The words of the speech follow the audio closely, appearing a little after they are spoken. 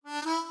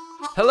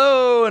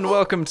Hello and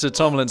welcome to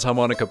Tomlin's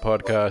Harmonica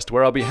Podcast,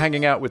 where I'll be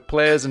hanging out with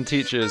players and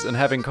teachers and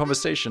having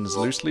conversations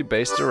loosely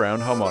based around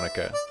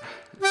harmonica.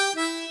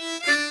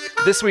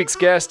 This week's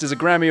guest is a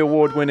Grammy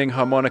Award-winning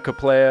harmonica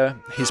player.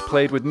 He's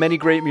played with many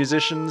great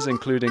musicians,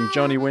 including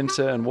Johnny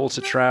Winter and Walter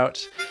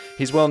Trout.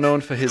 He's well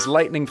known for his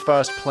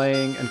lightning-fast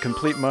playing and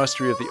complete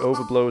mastery of the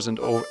overblows and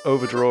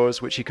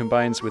overdraws, which he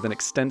combines with an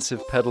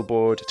extensive pedal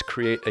board to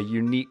create a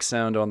unique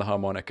sound on the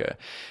harmonica.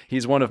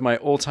 He's one of my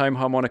all-time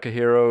harmonica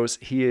heroes.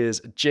 He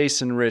is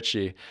Jason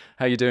Ritchie.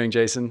 How you doing,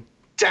 Jason?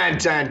 Dun,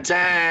 dun,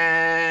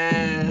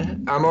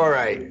 dun. I'm all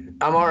right.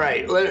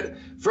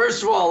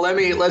 First of all,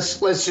 let's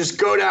just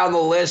go down the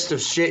list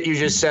of shit you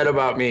just said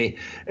about me,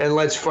 and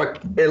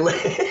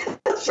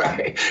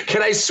sorry.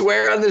 Can I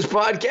swear on this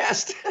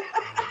podcast?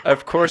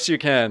 Of course you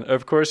can. All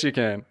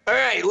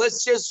right,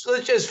 let's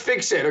just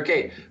fix it.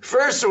 Okay.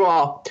 First of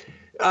all,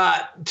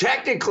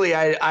 technically,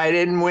 I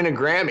didn't win a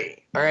Grammy.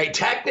 All right,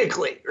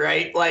 technically,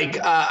 right?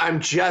 I'm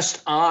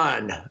just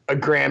on a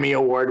Grammy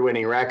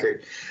award-winning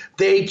record.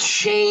 They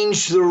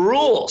changed the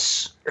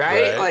rules,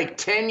 right? Like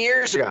 10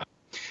 years ago.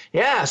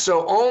 Yeah,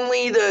 so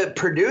only the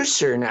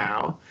producer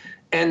now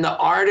and the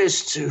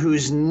artist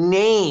whose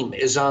name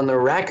is on the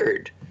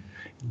record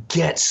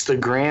gets the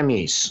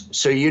Grammys.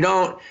 So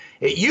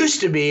it used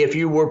to be if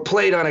you were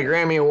played on a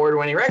Grammy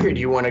award-winning record,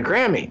 you won a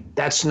Grammy.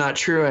 That's not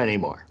true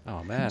anymore.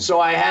 Oh, man. So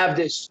I have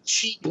this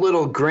cheap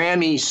little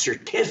Grammy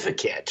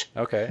certificate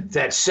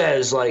that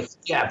says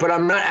but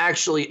I'm not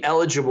actually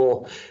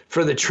eligible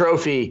for the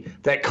trophy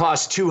that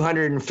costs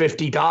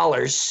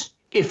 $250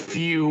 if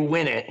you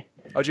win it.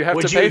 Oh, do you have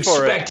to pay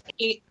for it?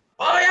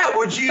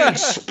 Would you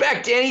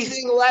expect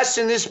anything less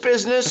in this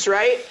business,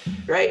 right?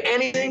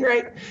 Anything,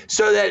 right?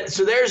 So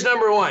there's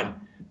number one.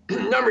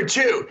 Number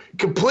two,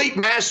 complete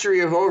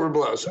mastery of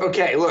overblows.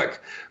 Okay,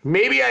 look,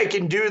 maybe I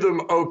can do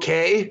them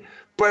okay,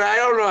 but I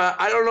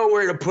don't know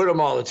where to put them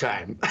all the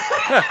time.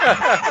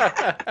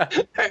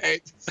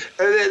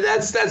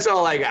 That's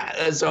all I got.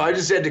 So I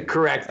just had to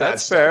correct that.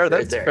 That's fair.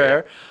 That's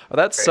fair. Well,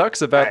 that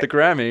sucks about the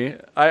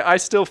Grammy. I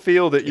still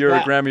feel that you're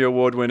a Grammy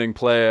award-winning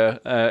player.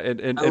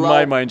 In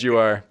my mind, you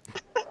are.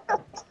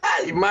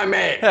 My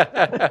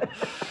man.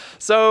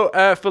 So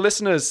for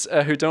listeners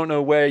who don't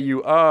know where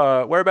you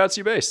are, whereabouts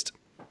are you based?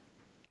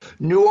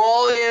 New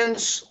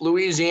Orleans,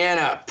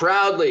 Louisiana.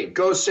 Proudly.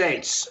 Go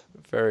Saints.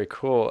 Very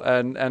cool.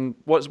 And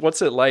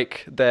what's it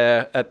like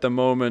there at the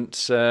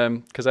moment?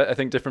 Because I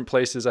think different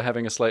places are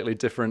having a slightly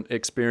different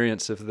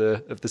experience of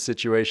the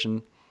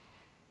situation.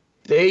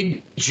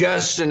 They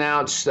just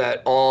announced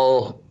that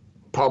all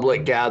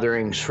public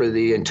gatherings for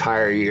the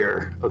entire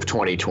year of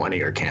 2020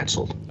 are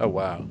canceled. Oh,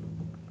 wow.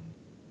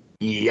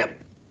 Yep.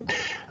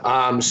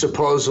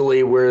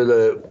 Supposedly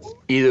we're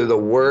either the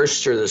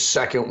worst or the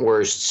second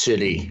worst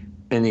city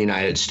in the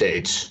United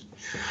States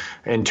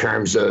in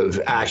terms of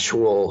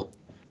actual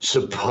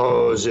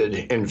supposed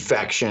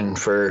infection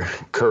for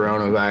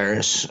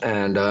coronavirus.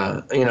 And,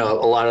 a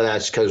lot of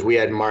that's because we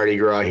had Mardi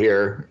Gras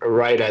here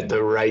right at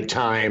the right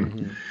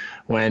time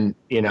when,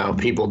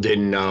 people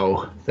didn't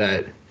know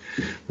that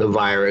the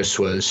virus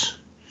was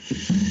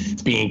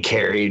being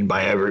carried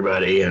by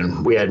everybody.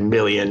 And we had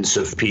millions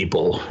of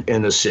people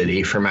in the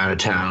city from out of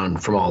town,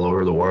 from all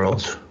over the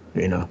world,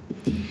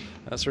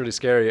 That's really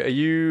scary. Are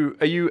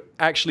you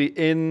actually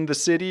in the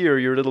city, or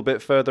you're a little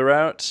bit further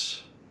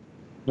out?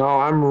 No,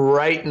 I'm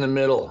right in the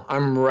middle.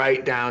 I'm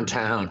right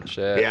downtown.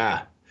 Shit.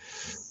 Yeah.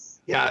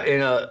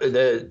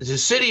 The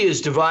city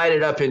is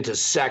divided up into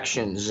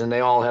sections, and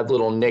they all have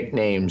little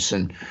nicknames.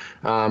 And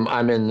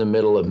I'm in the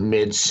middle of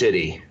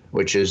Mid-City,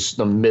 which is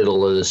the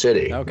middle of the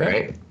city. Okay.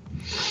 Right?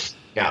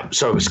 Yeah.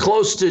 So as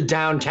close to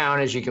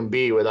downtown as you can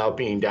be without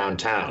being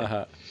downtown.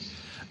 Uh-huh.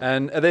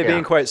 And are they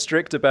being quite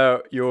strict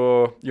about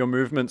your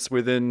movements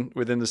within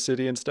the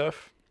city and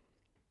stuff?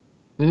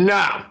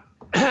 No.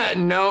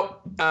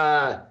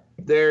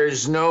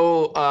 There's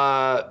no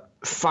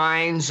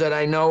fines that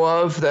I know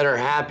of that are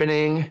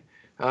happening.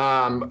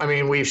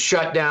 We've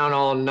shut down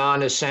all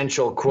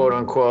non-essential, quote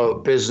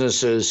unquote,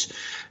 businesses,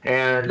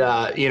 and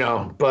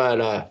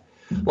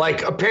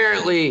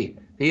apparently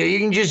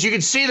you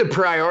can see the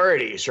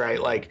priorities,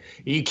 right? Like,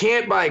 you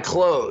can't buy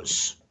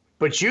clothes,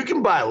 but you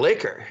can buy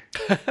liquor.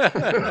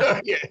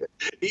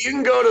 You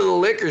can go to the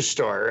liquor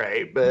store,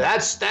 right? But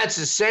that's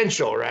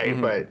essential, right?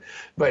 Mm-hmm.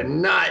 But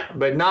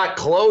not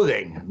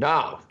clothing.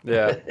 No.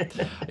 Yeah.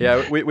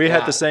 We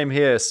had the same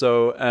here.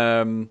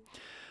 So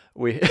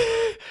we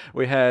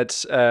we had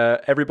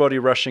everybody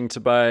rushing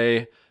to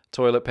buy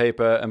toilet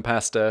paper and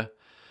pasta,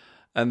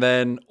 and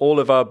then all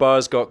of our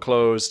bars got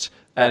closed,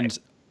 and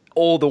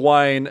all the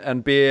wine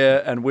and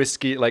beer and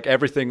whiskey,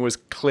 everything was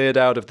cleared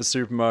out of the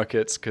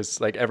supermarkets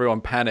because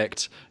everyone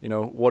panicked.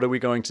 What are we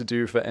going to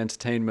do for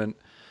entertainment?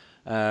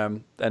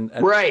 And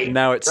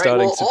now it's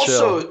starting to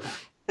chill.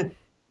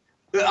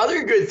 The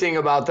other good thing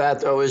about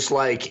that, though, is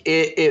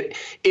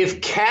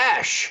if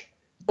cash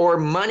or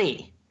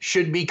money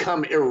should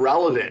become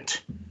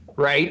irrelevant,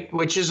 right?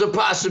 Which is a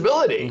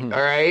possibility, all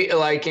right?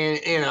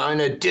 In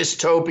a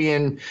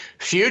dystopian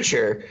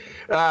future,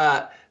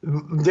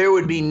 there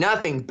would be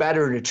nothing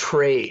better to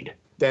trade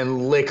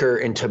than liquor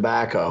and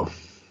tobacco.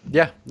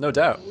 Yeah, no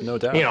doubt, no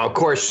doubt. Of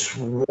course,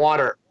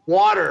 water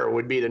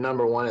would be the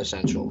number one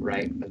essential,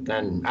 right? But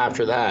then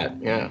after that,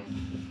 yeah.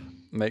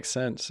 Makes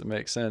sense. It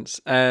makes sense.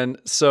 And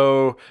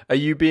so, are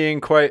you being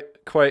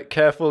quite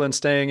careful and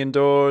staying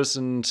indoors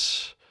and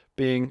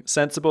being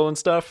sensible and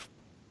stuff?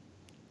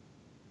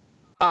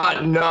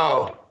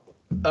 No.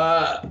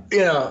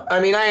 I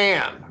mean, I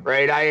am,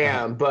 right? I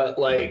am, but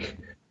like,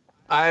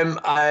 I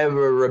have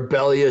a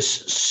rebellious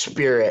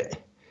spirit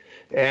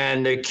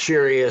and a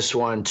curious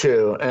one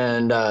too.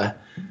 And I'm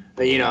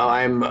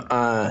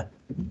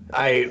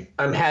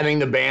having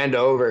the band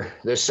over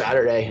this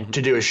Saturday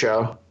to do a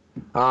show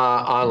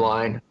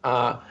online.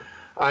 I'm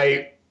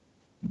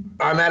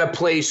at a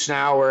place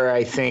now where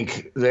I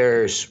think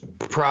there's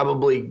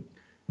probably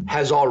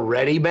has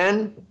already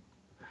been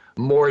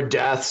more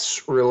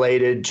deaths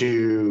related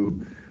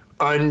to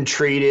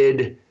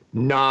untreated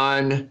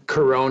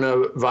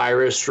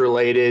non-coronavirus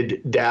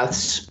related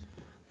deaths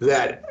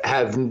that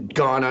have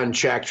gone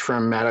unchecked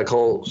from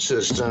medical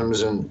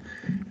systems, and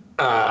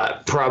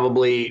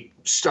probably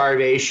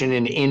starvation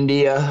in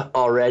India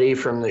already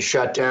from the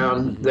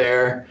shutdown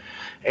there,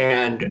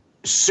 and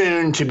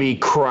soon to be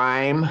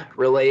crime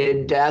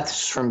related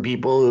deaths from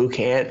people who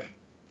can't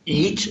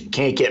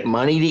get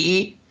money to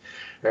eat.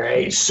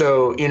 Right.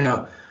 So,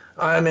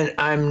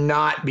 I'm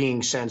not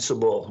being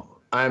sensible.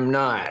 I'm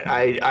not.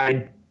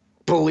 I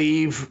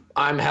believe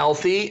I'm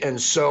healthy,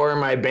 and so are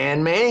my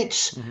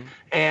bandmates.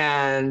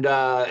 And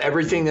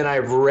everything that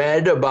I've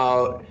read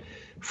about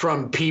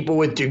from people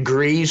with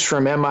degrees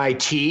from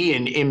MIT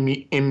and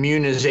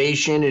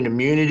immunization and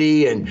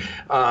immunity and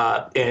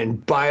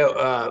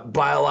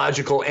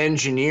biological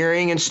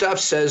engineering and stuff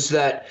says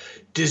that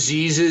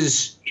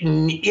diseases,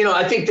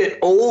 I think that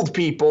old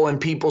people and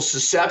people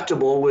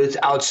susceptible with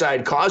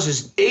outside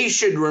causes, they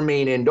should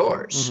remain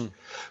indoors.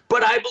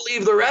 But I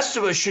believe the rest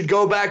of us should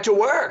go back to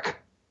work.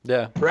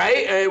 Yeah.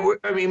 Right?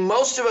 I mean,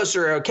 most of us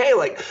are okay.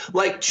 Like,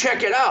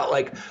 check it out.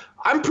 Like,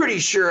 I'm pretty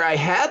sure I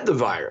had the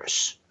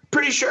virus.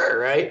 Pretty sure,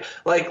 right?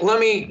 Like,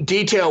 let me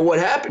detail what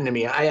happened to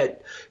me. I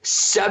had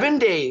 7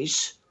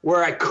 days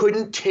where I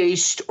couldn't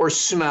taste or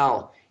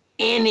smell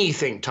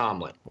anything,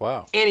 Tomlin.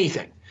 Wow.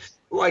 Anything.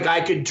 Like,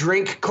 I could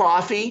drink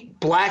coffee,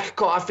 black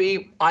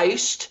coffee,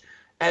 iced,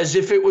 as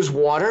if it was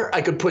water.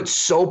 I could put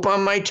soap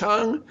on my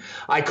tongue.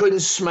 I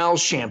couldn't smell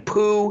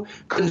shampoo,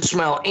 couldn't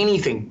smell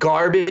anything,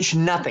 garbage,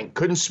 nothing.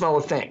 Couldn't smell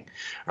a thing.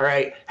 All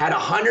right. Had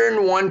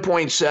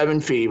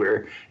 101.7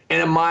 fever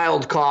and a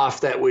mild cough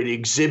that would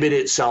exhibit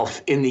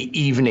itself in the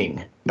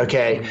evening.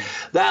 Okay.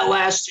 That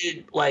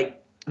lasted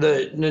like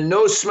the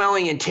nose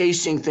smelling and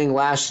tasting thing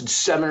lasted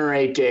 7 or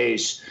 8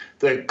 days.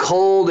 The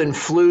cold and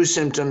flu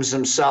symptoms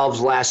themselves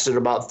lasted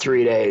about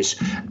 3 days.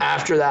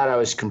 After that, I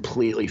was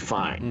completely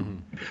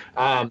fine.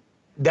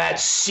 That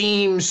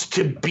seems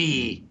to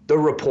be the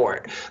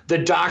report. The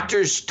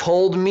doctors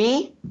told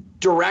me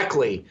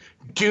directly,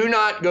 do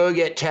not go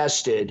get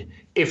tested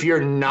if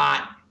you're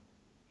not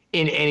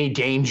in any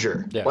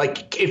danger. Yeah.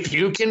 Like, if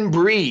you can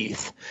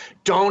breathe,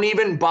 don't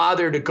even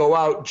bother to go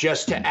out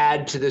just to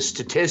add to the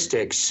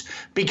statistics,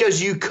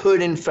 because you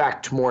could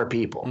infect more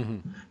people.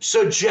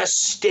 So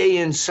just stay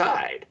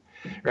inside,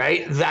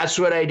 right? That's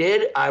what I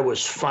did. I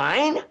was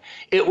fine.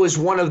 It was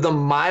one of the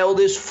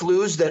mildest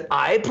flus that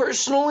I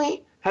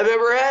personally have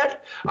ever had.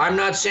 I'm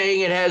not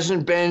saying it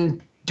hasn't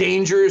been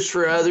dangerous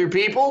for other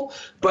people,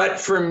 but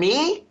for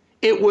me,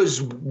 it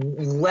was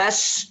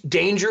less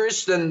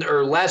dangerous than,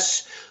 or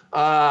less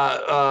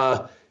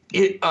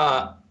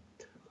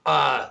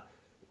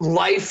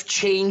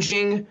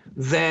life-changing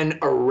than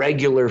a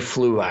regular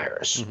flu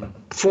virus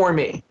for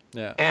me.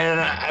 Yeah.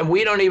 And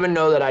we don't even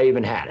know that I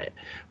even had it.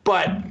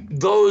 But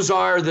those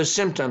are the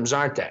symptoms,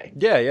 aren't they?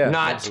 Yeah, yeah.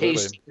 Not absolutely.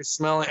 tasting or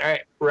smelling.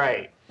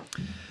 Right.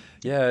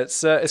 Yeah,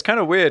 it's kind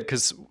of weird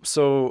because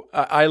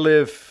I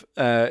live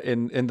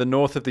in the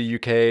north of the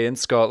UK in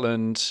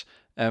Scotland,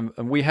 and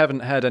we haven't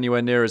had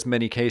anywhere near as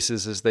many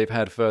cases as they've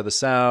had further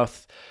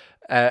south.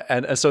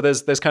 And so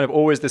there's kind of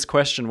always this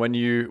question when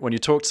you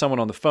talk to someone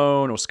on the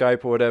phone or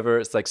Skype or whatever.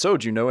 It's like, so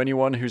do you know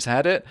anyone who's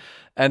had it?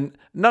 And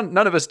none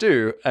of us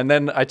do. And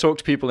then I talk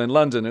to people in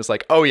London. It's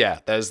like, oh yeah,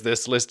 there's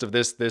this list of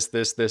this,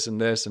 and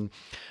this, and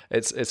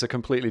it's a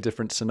completely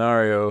different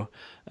scenario.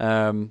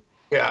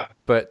 Yeah.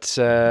 But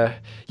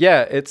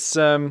yeah, it's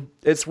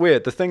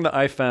weird. The thing that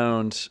I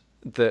found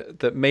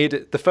that made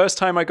it the first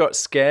time I got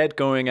scared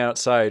going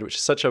outside, which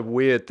is such a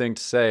weird thing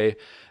to say,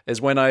 is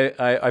when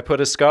I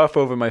put a scarf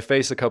over my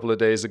face a couple of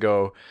days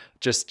ago,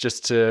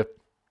 just to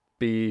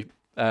be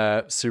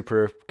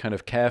super kind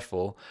of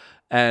careful.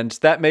 And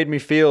that made me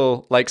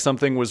feel like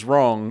something was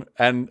wrong.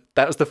 And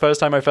that was the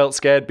first time I felt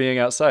scared being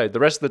outside. The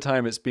rest of the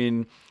time it's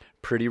been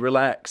pretty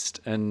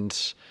relaxed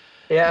and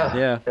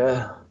yeah.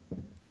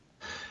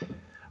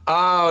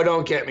 Oh,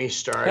 don't get me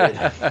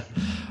started.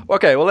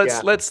 Okay, well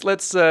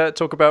let's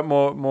talk about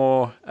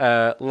more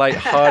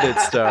light-hearted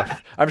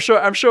stuff. I'm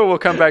sure we'll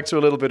come back to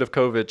a little bit of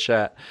COVID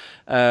chat.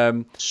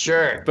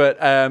 Sure. But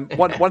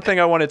one thing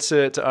I wanted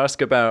to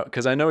ask about,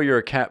 because I know you're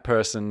a cat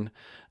person,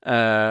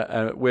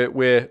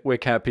 We're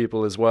cat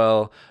people as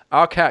well.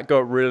 Our cat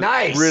got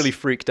Nice. really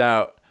freaked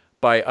out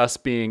by us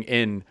being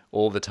in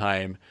all the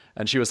time.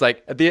 And she was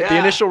like, the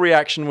initial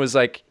reaction was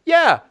like,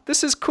 yeah,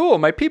 this is cool.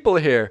 My people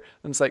are here.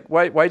 And it's like,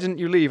 why didn't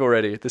you leave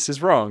already? This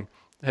is wrong.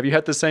 Have you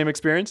had the same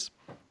experience?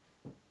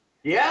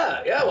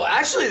 Yeah. Well,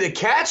 actually, the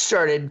cat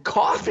started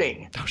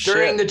coughing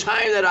during shit. the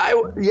time that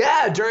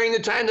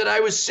I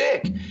was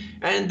sick,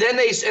 and then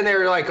they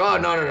were like, "Oh,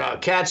 no,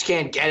 cats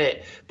can't get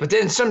it." But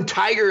then some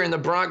tiger in the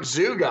Bronx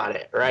Zoo got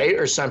it, right,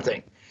 or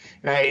something,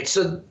 right?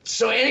 So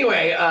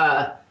anyway,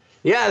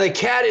 yeah, the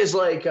cat is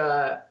like,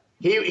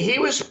 he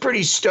was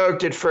pretty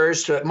stoked at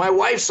first. But my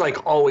wife's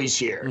like always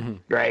here,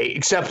 right?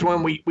 Except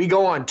when we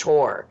go on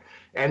tour.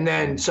 And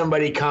then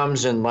somebody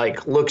comes and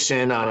like looks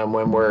in on him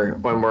when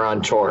we're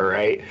on tour,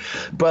 right?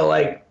 But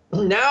like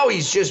now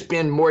he's just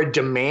been more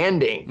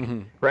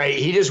demanding, right?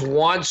 He just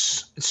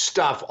wants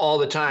stuff all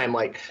the time,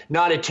 like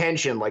not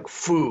attention, like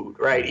food,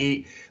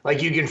 right?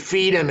 Like you can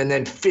feed him, and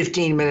then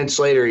 15 minutes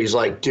later he's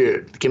like,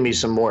 dude, give me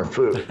some more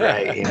food,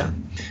 right? You know,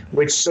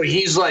 so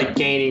he's like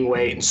gaining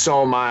weight, and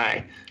so am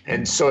I.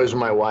 And so is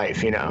my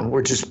wife, you know.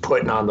 We're just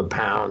putting on the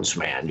pounds,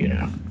 man, you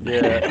know.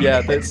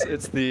 Yeah.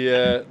 It's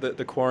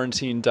the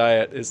quarantine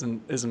diet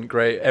isn't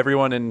great.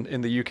 Everyone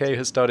in the UK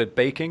has started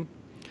baking,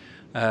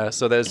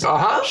 so there's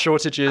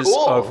shortages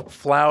of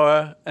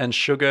flour and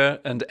sugar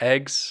and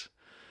eggs.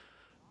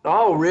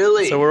 Oh,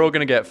 really? So we're all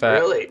gonna get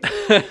fat. Really?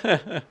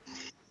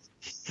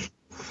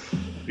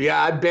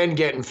 Yeah, I've been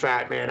getting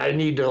fat, man. I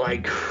need to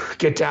like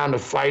get down to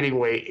fighting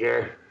weight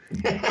here.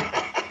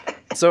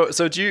 So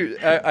do you?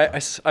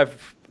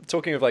 I've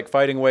talking of like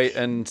fighting weight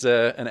and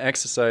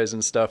exercise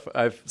and stuff.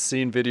 I've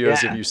seen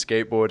videos of you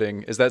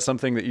skateboarding. Is that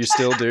something that you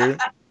still do?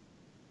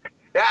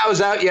 Yeah, I was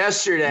out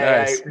yesterday.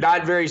 Nice.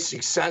 Not very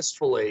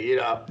successfully, you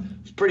know. I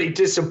was pretty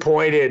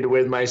disappointed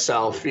with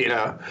myself, you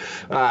know.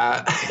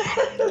 But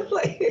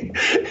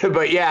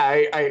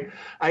yeah,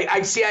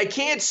 I see. I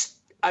can't.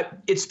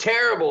 It's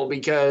terrible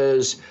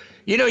because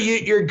you know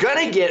you're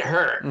gonna get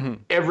hurt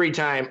every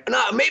time.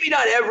 Maybe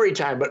not every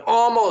time, but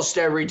almost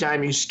every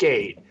time you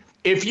skate.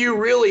 If you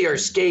really are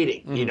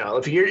skating, you know,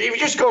 if you're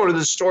just going to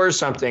the store or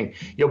something,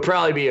 you'll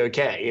probably be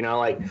okay. You know,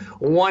 like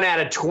 1 out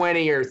of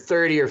 20 or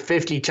 30 or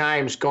 50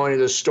 times going to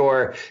the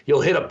store,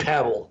 you'll hit a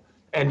pebble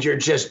and you're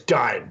just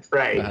done,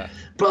 right?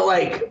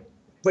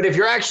 But if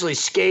you're actually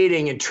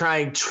skating and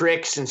trying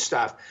tricks and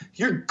stuff,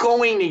 you're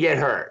going to get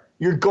hurt.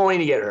 You're going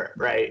to get hurt,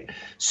 right?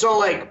 So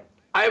like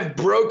I've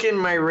broken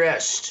my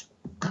wrist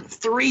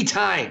 3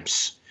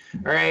 times,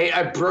 all right?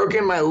 I've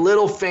broken my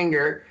little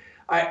finger.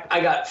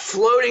 I got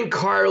floating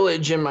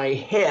cartilage in my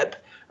hip.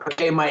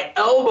 Okay, my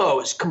elbow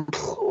is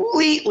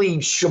completely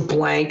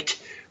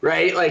shablanked,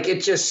 right? Like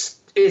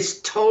it's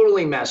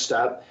totally messed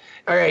up.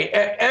 All right,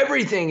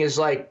 everything is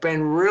like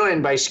been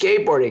ruined by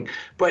skateboarding.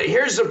 But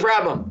here's the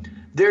problem: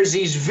 there's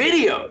these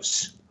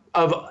videos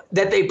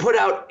that they put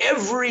out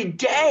every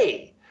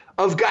day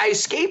of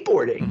guys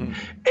skateboarding,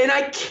 and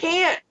I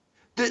can't.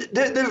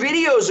 The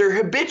videos are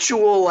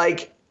habitual,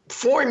 like.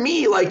 For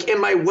me, like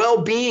in my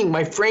well-being,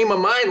 my frame of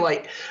mind,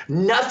 like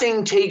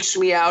nothing takes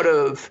me out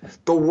of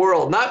the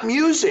world. Not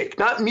music.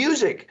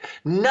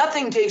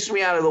 Nothing takes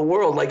me out of the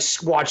world like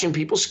watching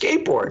people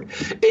skateboard.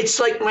 It's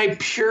like my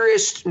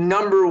purest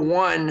number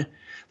one,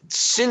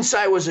 since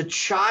I was a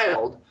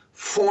child,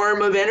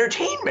 form of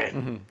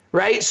entertainment,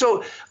 right?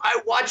 So I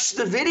watch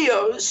the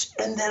videos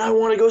and then I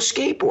want to go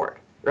skateboard.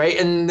 Right.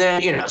 And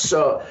then, you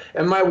know,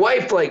 and my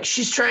wife, like,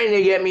 she's trying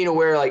to get me to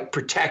wear like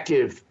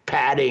protective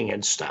padding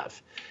and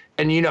stuff.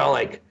 And, you know,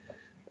 like,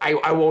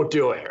 I won't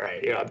do it,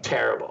 right? You know, I'm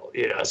terrible,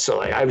 you know, so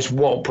like I just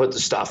won't put the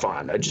stuff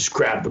on. I just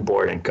grab the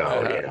board and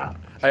go, you know.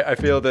 I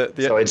feel that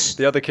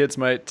the other kids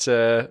might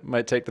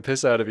take the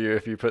piss out of you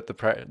if you put the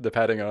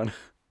padding on.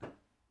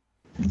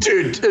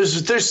 Dude,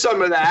 there's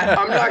some of that.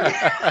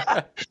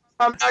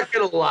 I'm not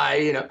gonna lie,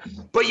 you know.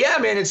 But yeah,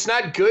 man, it's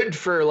not good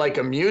for like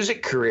a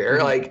music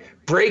career. Like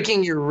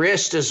breaking your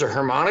wrist as a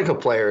harmonica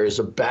player is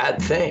a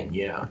bad thing,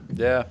 you know.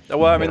 Yeah.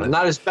 Well, I mean,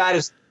 not as bad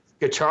as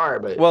guitar,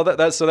 but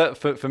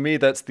for me,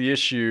 that's the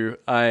issue.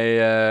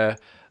 There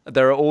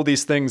are all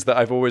these things that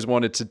I've always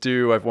wanted to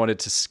do. I've wanted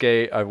to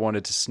skate, I've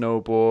wanted to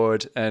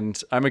snowboard,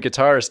 and I'm a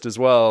guitarist as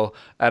well.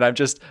 And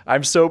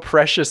I'm so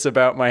precious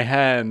about my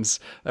hands.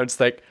 It's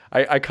like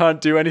I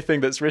can't do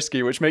anything that's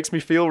risky, which makes me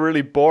feel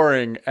really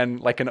boring and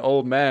like an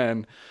old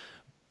man.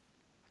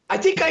 I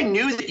think I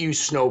knew that you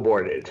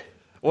snowboarded.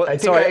 Well,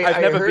 I've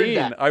never been.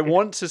 That. I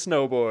want to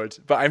snowboard,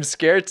 but I'm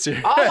scared to.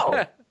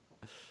 Oh.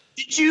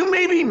 Did you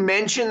maybe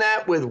mention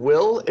that with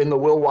Will in the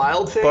Will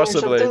Wild thing?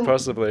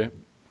 Possibly.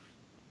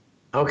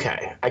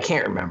 Okay, I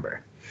can't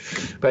remember.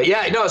 But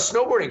yeah, no,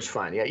 snowboarding's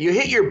fun. Yeah, you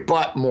hit your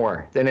butt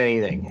more than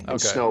anything in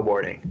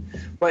snowboarding.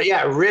 But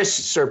yeah,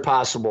 wrists are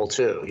possible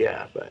too.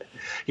 Yeah, but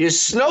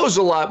snow's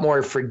a lot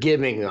more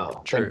forgiving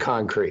though than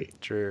concrete.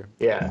 True.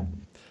 Yeah.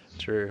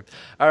 True.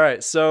 All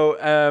right,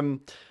 so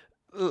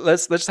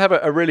let's have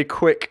a really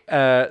quick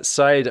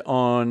side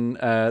on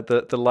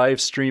the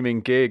live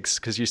streaming gigs,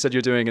 because you said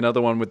you're doing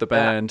another one with the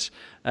band.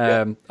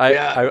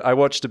 I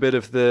watched a bit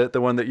of the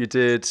one that you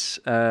did.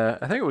 I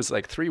think it was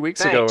like 3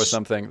 weeks ago or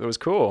something. That was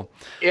cool.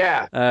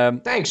 Yeah.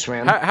 Thanks,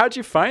 man. How'd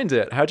you find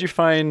it? How'd you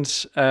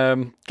find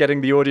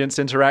getting the audience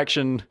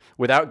interaction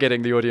without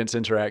getting the audience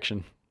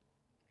interaction?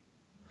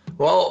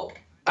 Well,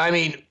 I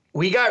mean,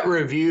 we got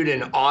reviewed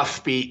in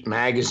Offbeat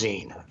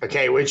magazine,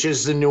 okay, which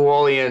is the New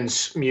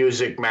Orleans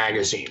music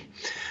magazine.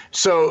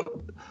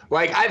 So,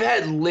 like, I've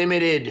had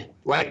limited,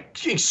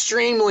 like,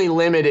 extremely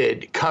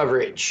limited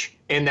coverage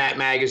in that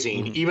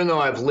magazine, even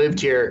though I've lived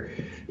here,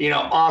 you know,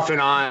 off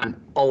and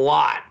on a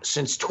lot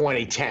since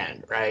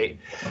 2010, right?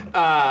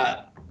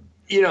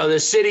 You know, the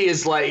city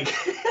is like,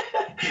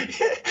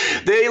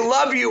 they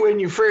love you when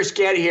you first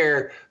get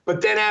here,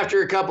 but then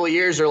after a couple of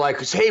years, they're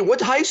like, hey,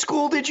 what high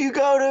school did you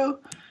go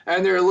to?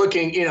 And they're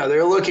looking, you know,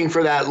 they're looking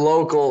for that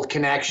local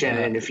connection.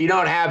 And if you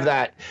don't have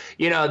that,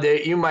 you know,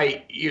 you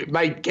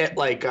might get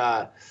like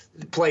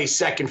play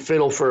second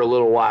fiddle for a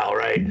little while,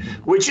 right?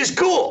 Which is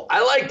cool.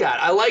 I like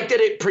that. I like that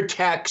it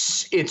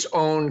protects its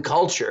own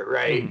culture,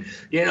 right?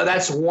 You know,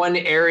 that's one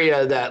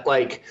area that,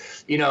 like,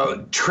 you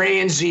know,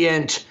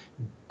 transient,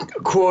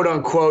 quote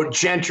unquote,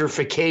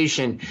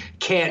 gentrification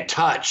can't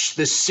touch.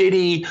 The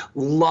city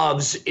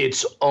loves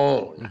its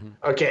own.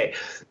 Okay.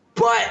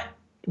 But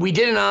we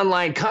did an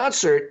online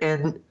concert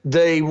and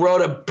they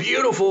wrote a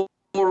beautiful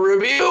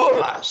review of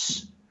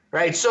us,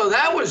 right? So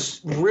that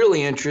was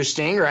really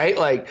interesting, right?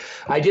 Like,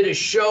 I did a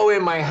show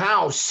in my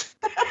house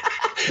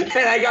and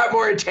I got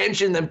more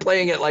attention than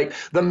playing at like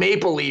the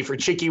Maple Leaf or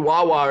Chicky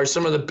Wawa or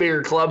some of the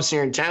bigger clubs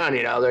here in town,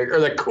 you know, or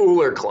the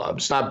cooler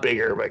clubs, not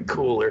bigger, but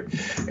cooler.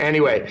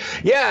 Anyway,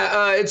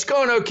 yeah, it's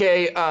going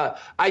okay.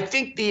 I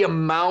think the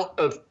amount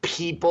of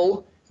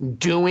people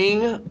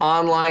doing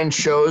online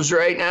shows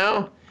right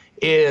now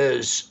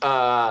is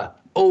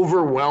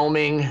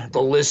overwhelming the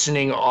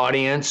listening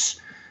audience.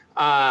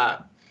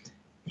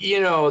 You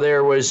know,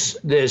 there was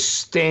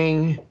this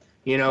thing,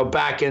 you know,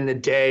 back in the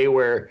day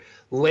where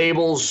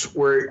labels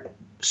were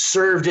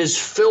served as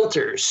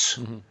filters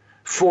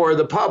for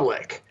the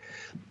public.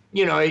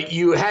 You know,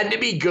 you had to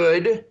be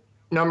good,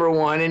 number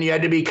one, and you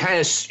had to be kind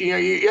of, you know,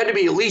 you had to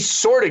be at least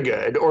sort of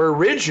good or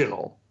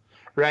original.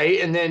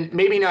 Right. And then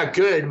maybe not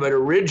good, but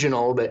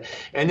original.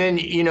 And then,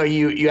 you know,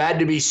 you had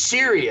to be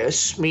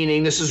serious,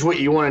 meaning this is what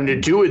you wanted to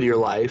do with your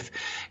life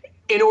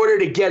in order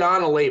to get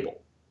on a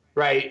label.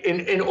 Right.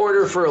 In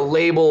order for a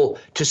label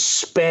to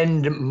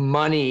spend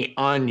money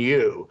on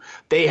you,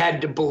 they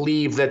had to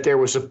believe that there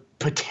was a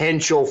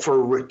potential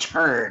for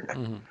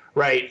return,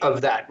 right,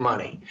 of that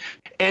money.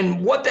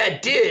 And what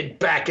that did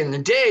back in the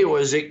day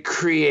was it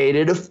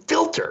created a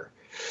filter.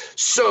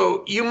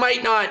 So you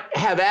might not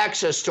have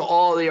access to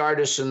all the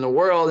artists in the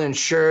world, and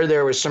sure,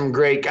 there were some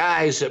great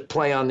guys that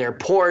play on their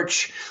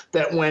porch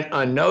that went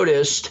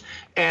unnoticed,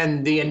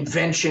 and the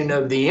invention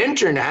of the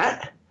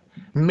internet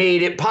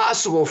made it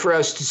possible for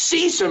us to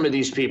see some of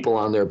these people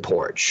on their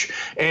porch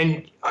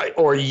and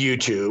or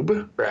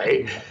YouTube,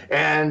 right?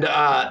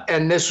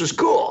 And this was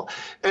cool.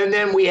 And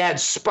then we had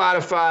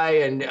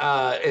Spotify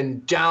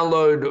and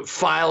download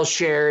file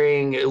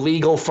sharing,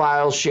 illegal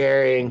file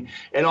sharing,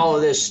 and all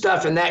of this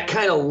stuff. And that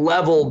kind of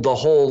leveled the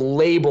whole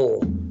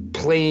label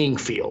playing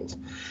field.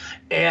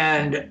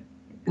 And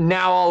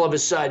now all of a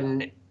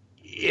sudden,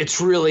 it's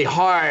really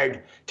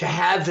hard to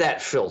have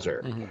that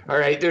filter. All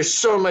right. There's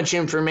so much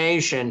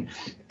information,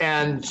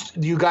 and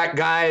you got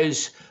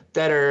guys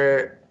that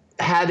are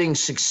having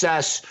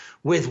success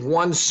with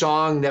one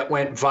song that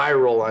went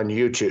viral on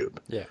YouTube.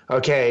 Yeah.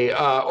 Okay.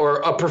 Or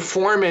a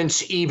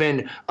performance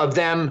even of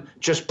them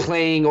just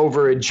playing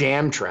over a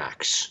jam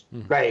tracks.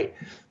 Right.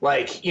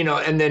 Like, you know,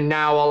 and then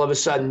now all of a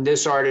sudden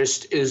this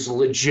artist is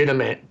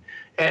legitimate,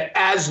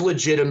 as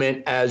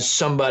legitimate as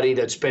somebody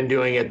that's been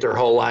doing it their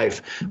whole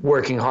life,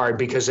 working hard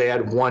because they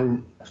had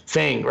one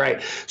thing,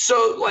 right?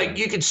 So, like,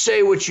 you could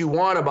say what you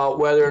want about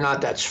whether or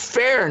not that's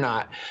fair or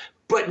not,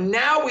 but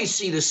now we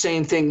see the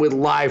same thing with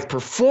live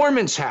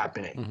performance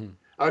happening.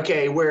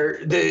 Okay,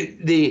 where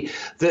the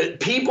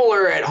people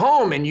are at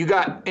home, and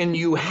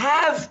you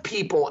have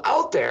people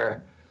out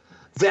there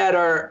that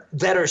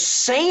are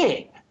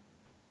saying,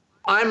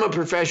 I'm a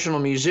professional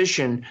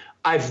musician.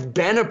 I've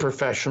been a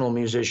professional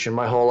musician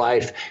my whole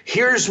life.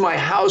 Here's my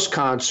house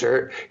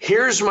concert.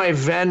 Here's my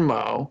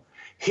Venmo.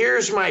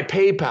 Here's my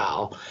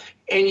PayPal.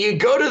 And you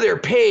go to their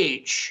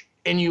page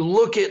and you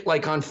look at,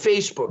 like, on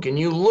Facebook, and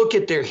you look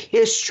at their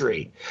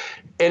history,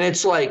 and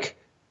it's like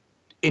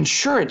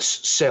insurance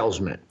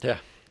salesman. Yeah.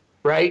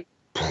 Right?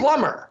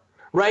 Plumber.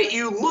 Right?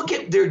 You look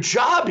at their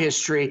job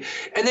history,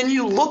 and then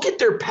you look at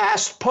their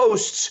past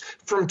posts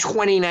from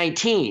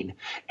 2019,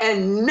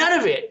 and none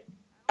of it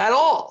at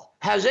all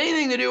has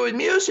anything to do with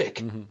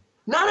music.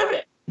 None of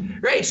it.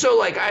 Right? So,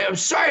 like, I'm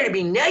sorry to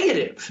be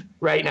negative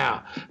right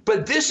now,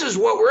 but this is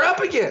what we're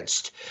up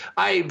against.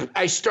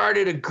 I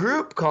started a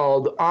group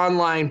called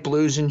Online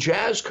Blues and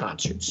Jazz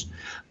Concerts.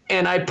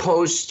 and I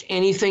post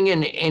anything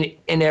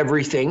and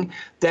everything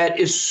that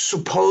is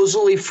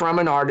supposedly from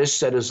an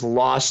artist that has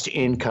lost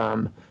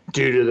income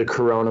due to the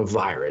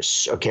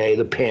coronavirus, okay,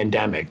 the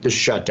pandemic, the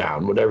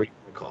shutdown, whatever you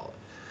want to call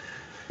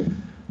it.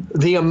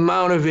 The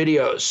amount of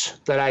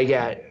videos that I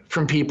get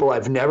from people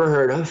I've never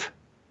heard of,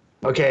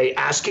 okay,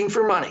 asking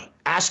for money,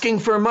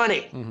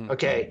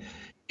 okay,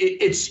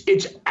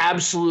 it's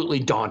absolutely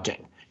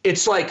daunting.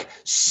 It's like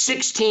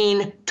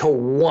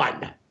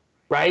 16-1.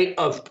 Right,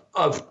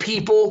 of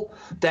people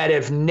that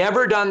have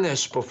never done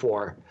this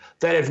before,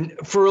 that have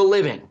for a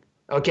living.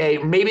 Okay,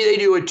 maybe they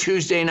do a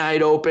Tuesday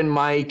night open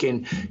mic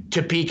in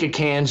Topeka,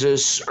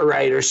 Kansas,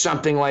 right, or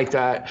something like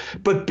that.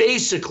 But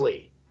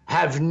basically,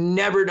 have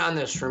never done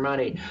this for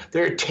money.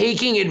 They're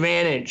taking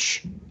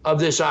advantage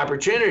of this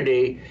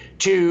opportunity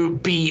to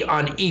be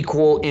on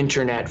equal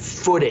internet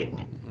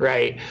footing,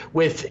 right,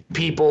 with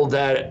people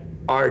that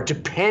are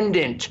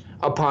dependent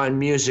upon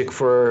music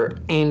for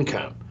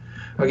income.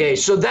 Okay,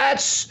 so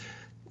that's,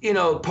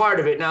 part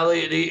of it. Now,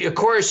 of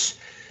course,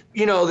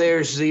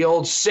 there's the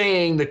old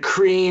saying, the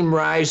cream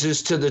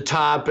rises to the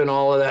top and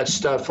all of that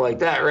stuff like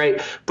that, right?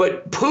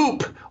 But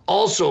poop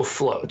also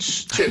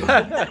floats too.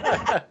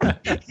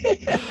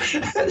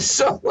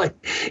 So like,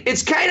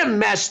 it's kind of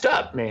messed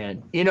up,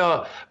 man.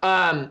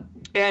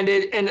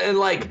 And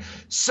like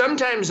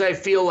sometimes I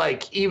feel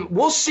like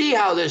we'll see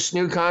how this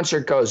new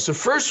concert goes. The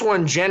first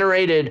one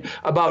generated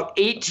about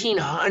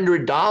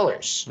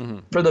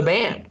 $1,800 for the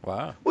band.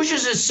 Wow. Which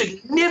is a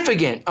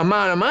significant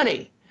amount of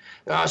money.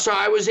 So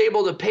I was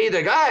able to pay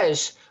the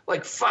guys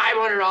like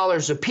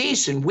 $500 a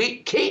piece, and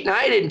Kate and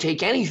I didn't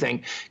take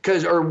anything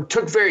or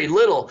took very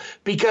little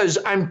because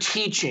I'm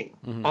teaching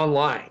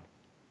online.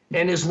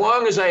 And as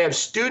long as I have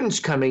students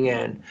coming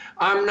in,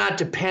 I'm not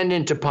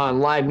dependent upon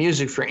live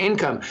music for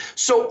income.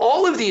 So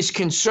all of these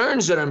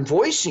concerns that I'm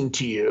voicing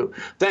to you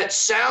that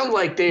sound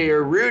like they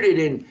are rooted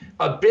in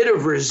a bit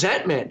of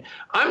resentment,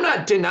 I'm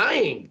not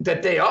denying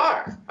that they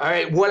are. All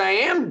right. What I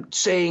am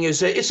saying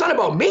is that it's not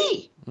about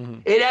me.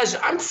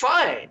 I'm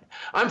fine.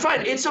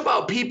 It's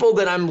about people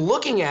that I'm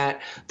looking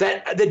at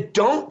that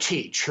don't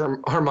teach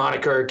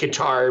harmonica or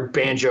guitar or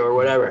banjo or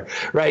whatever,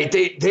 right?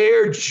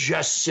 They're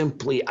just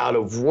simply out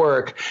of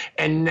work,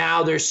 and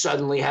now they're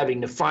suddenly having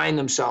to find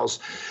themselves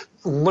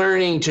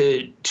learning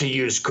to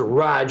use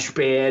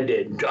GarageBand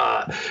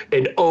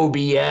and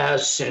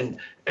OBS and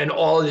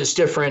all of this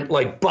different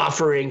like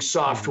buffering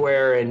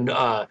software and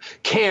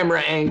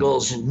camera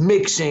angles and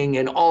mixing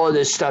and all of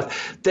this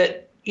stuff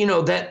that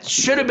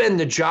should have been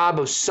the job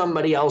of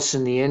somebody else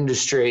in the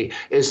industry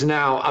is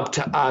now up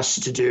to us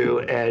to do.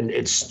 And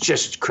it's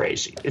just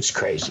crazy. It's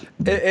crazy.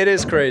 It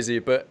is crazy,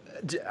 but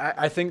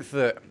I think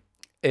that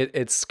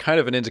it's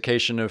kind of an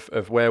indication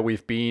of where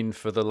we've been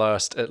for the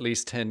last at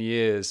least 10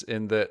 years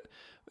in that,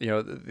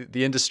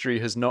 the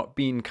industry has not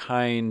been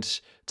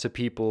kind to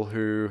people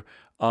who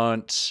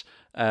aren't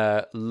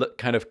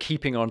kind of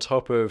keeping on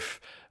top of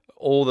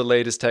all the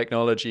latest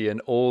technology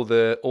and all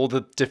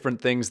the different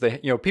things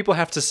people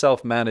have to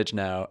self-manage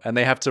now, and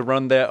they have to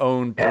run their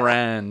own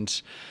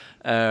brand,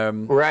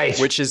 right?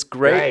 Which is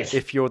great right.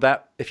 if you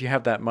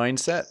have that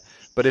mindset.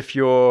 But if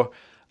you're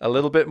a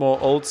little bit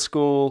more old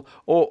school,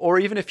 or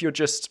even if you're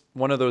just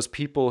one of those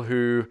people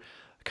who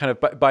kind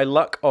of by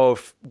luck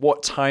of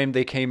what time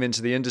they came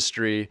into the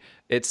industry,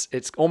 it's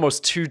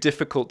almost too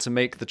difficult to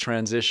make the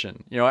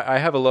transition. I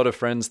have a lot of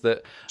friends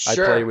that I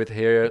play with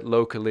here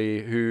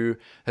locally who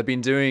have been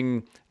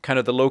doing kind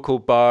of the local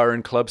bar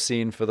and club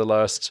scene for the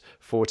last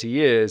 40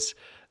 years.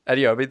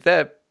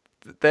 And,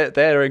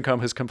 their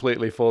income has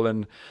completely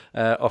fallen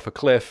off a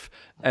cliff,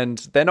 and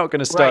they're not going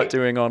to start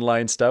doing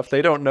online stuff.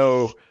 They don't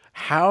know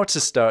how to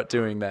start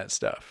doing that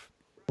stuff.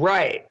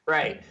 Right.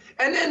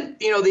 And then,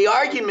 the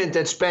argument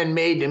that's been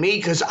made to me,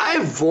 because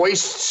I've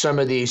voiced some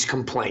of these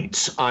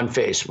complaints on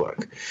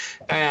Facebook,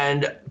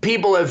 and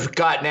people have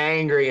gotten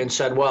angry and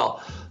said,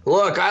 well,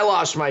 look, I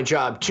lost my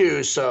job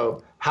too,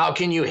 so how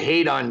can you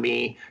hate on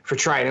me for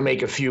trying to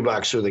make a few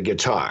bucks with a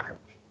guitar?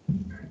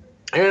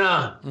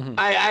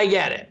 I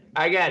get it.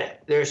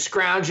 They're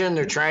scrounging.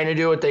 They're trying to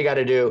do what they got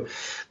to do.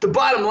 The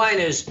bottom line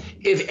is,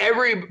 if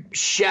every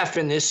chef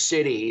in this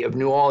city of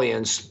New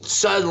Orleans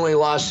suddenly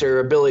lost their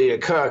ability to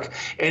cook,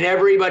 and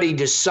everybody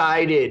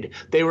decided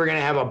they were going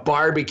to have a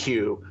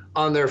barbecue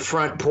on their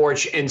front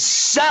porch and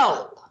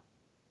sell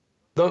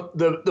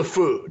the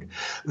food,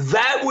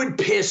 that would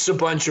piss a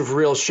bunch of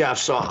real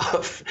chefs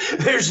off.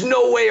 There's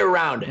no way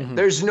around it.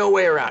 There's no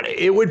way around it.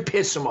 It would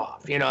piss them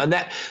off, and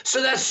so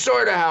that's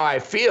sort of how I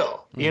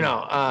feel,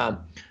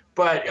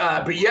 But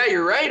yeah,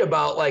 you're right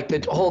about like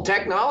the whole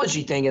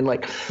technology thing, and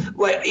like,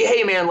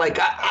 hey man, like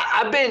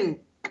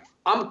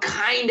I'm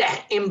kind of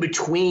in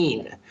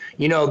between,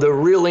 the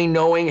really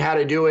knowing how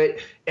to do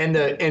it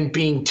and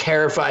being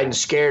terrified and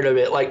scared of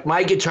it. Like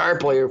my guitar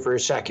player, for a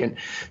second,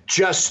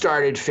 just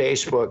started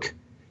Facebook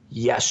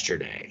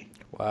yesterday.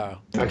 Wow.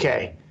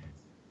 Okay.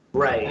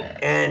 Right.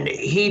 And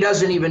he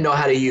doesn't even know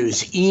how to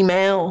use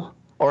email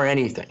or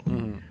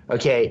anything.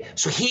 Okay.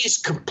 So he's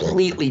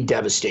completely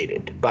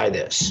devastated by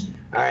this.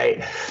 All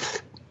right.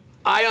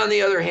 I, on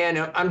the other hand,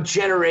 I'm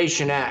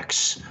Generation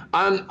X.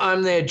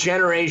 I'm the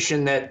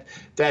generation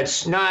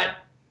that's not,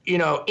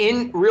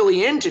 in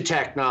really into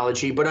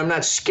technology, but I'm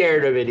not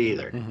scared of it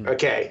either. Mm-hmm.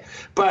 Okay,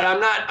 but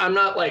I'm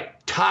not like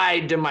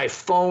tied to my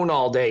phone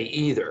all day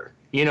either.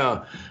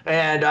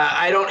 And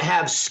I don't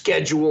have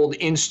scheduled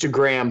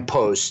Instagram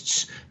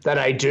posts that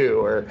I do,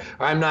 or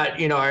I'm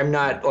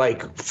not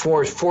like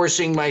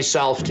forcing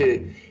myself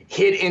to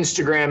hit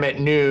Instagram at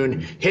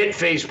noon, hit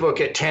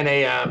Facebook at 10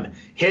 a.m.,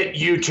 hit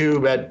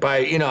YouTube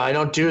I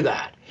don't do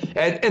that.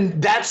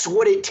 And that's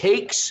what it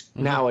takes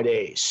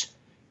nowadays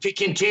to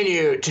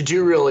continue to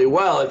do really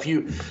well. If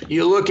you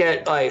look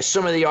at like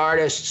some of the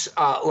artists,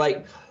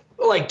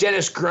 like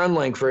Dennis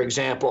Grunling, for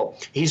example,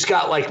 he's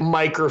got like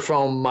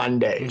Microphone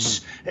Mondays,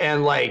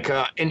 and like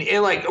and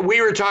like we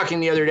were talking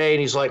the other day,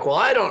 and he's like, well,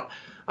 I don't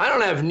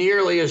have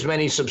nearly as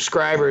many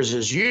subscribers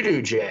as you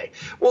do, Jay.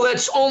 Well,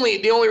 that's the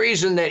only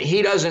reason that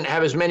he doesn't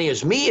have as many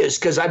as me is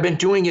because I've been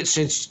doing it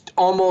since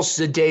almost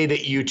the day that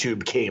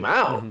YouTube came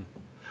out.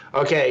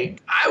 Okay,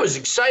 I was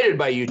excited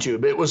by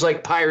YouTube. It was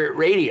like pirate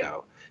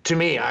radio to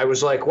me. I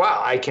was like,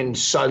 wow, I can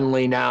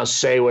suddenly now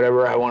say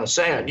whatever I want to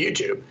say on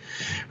YouTube,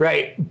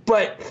 right?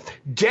 But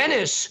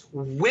Dennis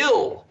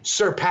will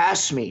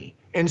surpass me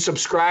in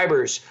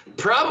subscribers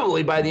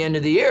probably by the end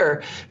of the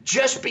year,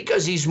 just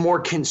because he's more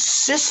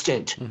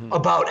consistent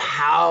about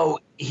how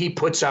he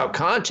puts out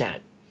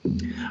content.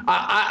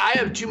 I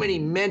have too many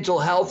mental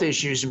health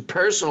issues and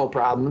personal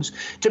problems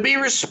to be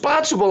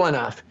responsible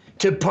enough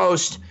to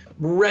post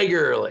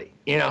regularly,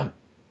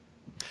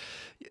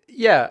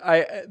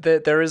 Yeah,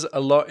 there is a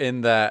lot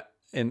in that,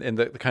 in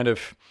the kind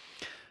of,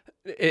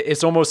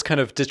 it's almost kind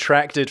of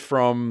detracted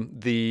from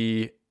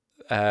the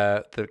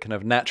kind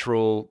of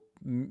natural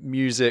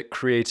music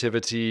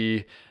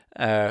creativity.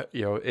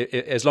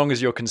 As long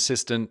as you're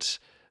consistent,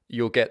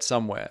 you'll get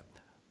somewhere.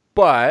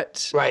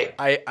 But right.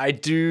 I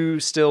do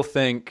still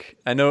think,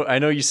 I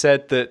know you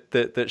said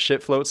that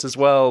shit floats as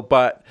well,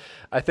 but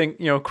I think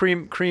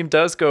cream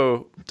does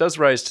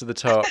rise to the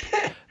top.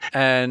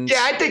 And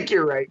yeah, I think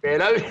you're right, man.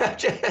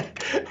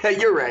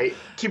 You're right.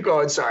 Keep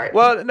going. Sorry.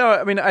 Well, no,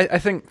 I mean, I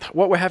think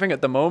what we're having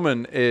at the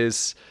moment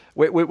is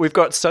we've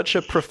got such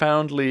a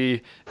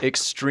profoundly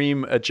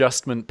extreme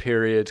adjustment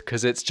period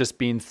because it's just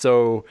been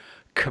so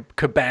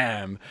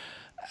kabam.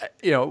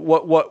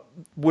 What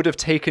would have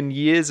taken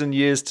years and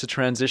years to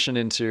transition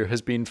into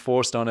has been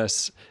forced on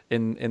us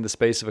in the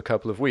space of a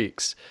couple of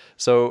weeks.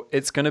 So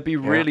it's going to be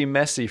really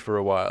messy for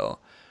a while.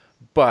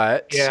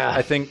 But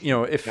I think,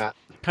 if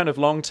kind of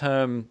long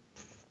term,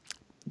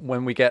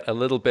 when we get a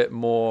little bit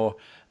more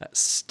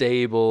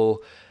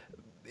stable,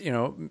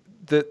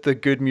 the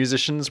good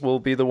musicians will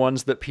be the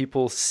ones that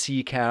people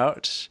seek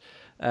out.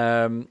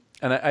 And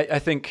I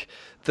think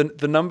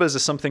the numbers are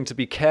something to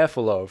be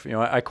careful of.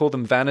 I call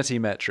them vanity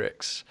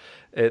metrics.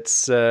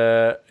 It's,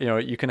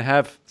 you can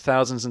have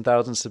thousands and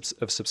thousands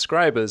of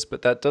subscribers,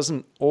 but that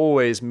doesn't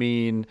always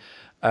mean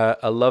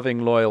a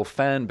loving, loyal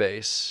fan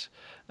base.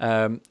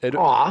 But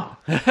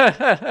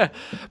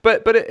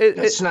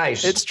it's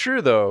nice. It's true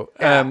though,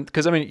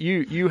 because I mean,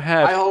 you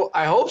have.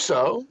 I hope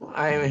so.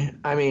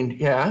 I mean,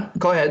 yeah.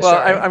 Go ahead. Well,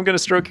 sorry. I'm going to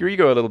stroke your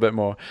ego a little bit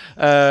more.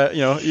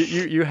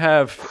 You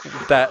have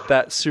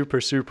that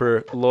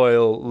super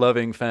loyal,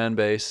 loving fan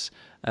base,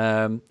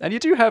 and you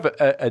do have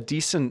a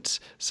decent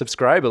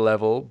subscriber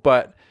level,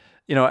 but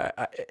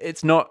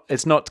it's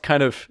not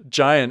kind of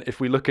giant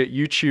if we look at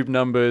YouTube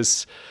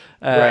numbers.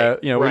 We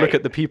look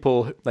at the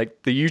people,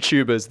 like the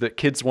YouTubers that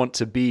kids want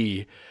to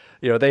be.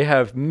 They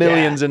have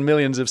millions and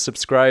millions of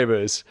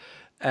subscribers,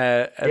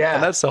 and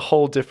that's a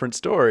whole different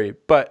story.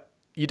 But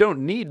you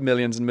don't need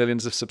millions and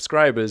millions of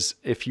subscribers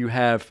if you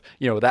have,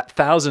 that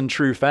 1,000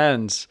 true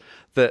fans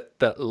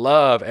that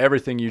love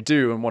everything you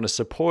do and want to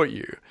support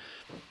you.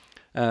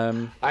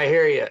 I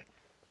hear you.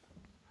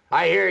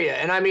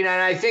 And I mean,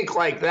 and I think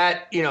like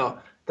that,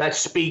 that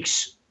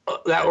speaks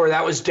that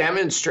was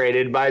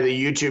demonstrated by the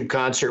YouTube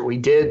concert we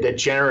did that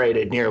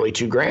generated nearly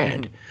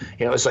 $2,000.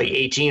 It was like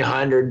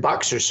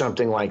 $1,800 or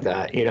something like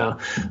that. It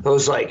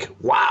was like,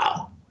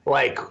 wow.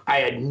 Like I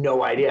had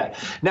no idea.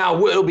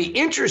 Now it'll be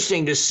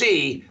interesting to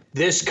see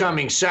this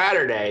coming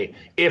Saturday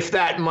if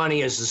that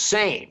money is the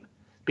same,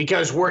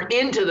 because we're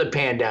into the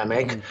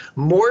pandemic.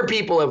 More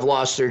people have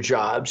lost their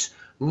jobs.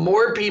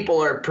 More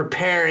people are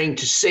preparing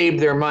to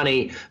save their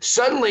money.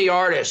 Suddenly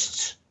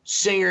artists,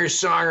 singers,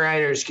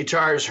 songwriters,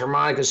 guitars,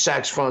 harmonicas,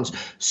 saxophones,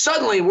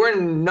 suddenly we're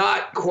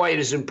not quite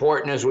as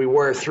important as we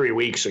were 3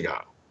 weeks ago.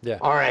 Yeah.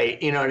 All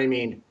right. You know what I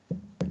mean?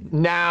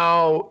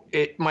 Now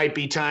it might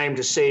be time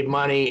to save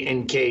money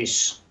in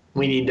case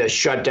we need to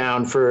shut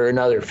down for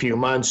another few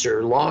months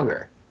or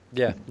longer.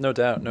 Yeah, no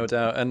doubt.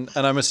 And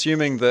I'm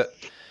assuming that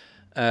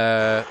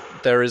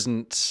there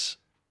isn't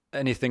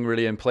anything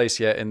really in place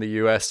yet in the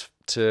US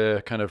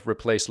to kind of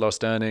replace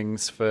lost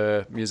earnings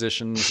for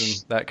musicians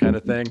and that kind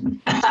of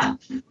thing.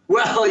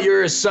 Well,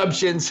 your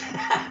assumptions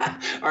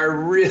are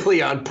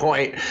really on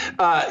point.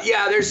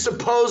 Yeah, there's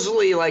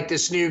supposedly like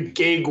this new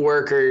gig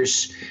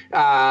workers,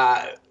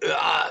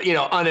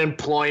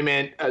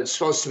 unemployment. It's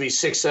supposed to be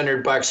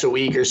 $600 a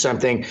week or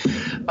something.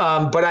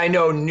 But I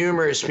know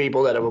numerous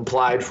people that have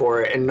applied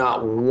for it and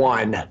not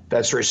one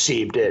that's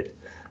received it.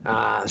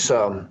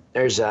 So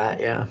there's that.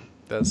 Yeah.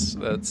 That's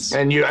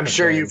And I'm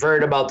sure you've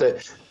heard about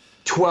the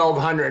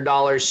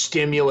 $1,200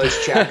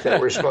 stimulus check that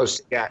we're supposed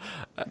to get.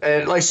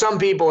 And like some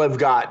people have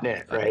gotten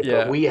it, right? Yeah.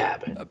 But we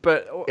haven't.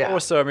 But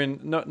also, I mean,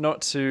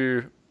 not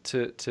to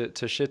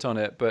shit on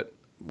it, but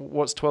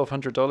what's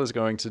 $1,200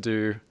 going to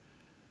do?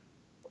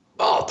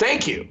 Oh,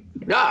 thank you.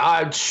 No,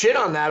 I'd shit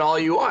on that all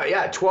you want.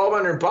 Yeah,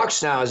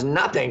 $1,200 now is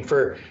nothing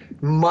for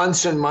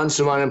months and months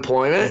of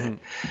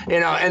unemployment. Mm-hmm.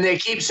 And they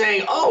keep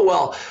saying, "Oh,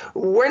 well,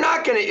 we're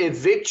not going to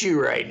evict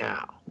you right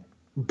now."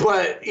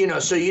 But,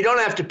 so you don't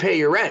have to pay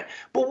your rent.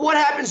 But what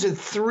happens in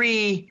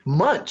 3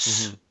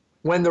 months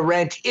when the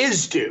rent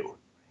is due,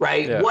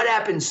 right? Yeah. What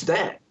happens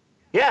then?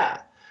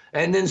 Yeah.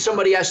 And then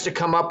somebody has to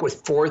come up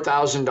with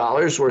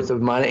 $4,000 worth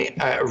of money,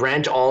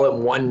 rent all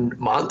in 1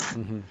 month.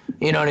 Mm-hmm.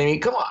 You know what I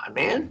mean? Come on,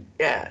 man.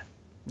 Yeah.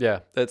 Yeah,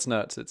 it's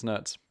nuts. It's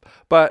nuts.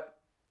 But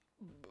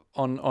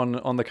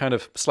on the kind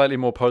of slightly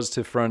more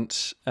positive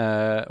front,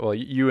 well,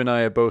 you and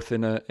I are both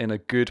in a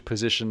good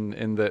position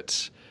in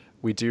that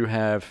we do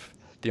have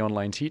the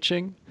online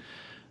teaching,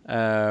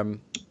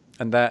 and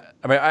that,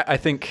 I mean, I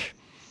think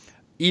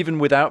even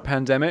without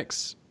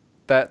pandemics,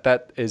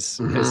 that is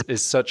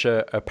such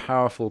a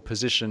powerful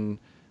position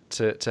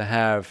to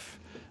have.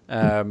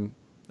 Do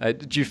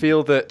you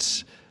feel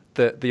that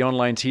the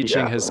online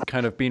teaching has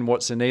kind of been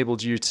what's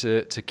enabled you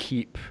to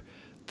keep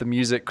the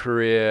music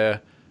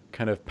career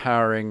kind of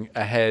powering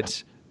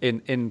ahead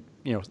in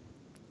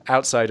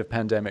outside of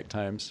pandemic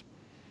times?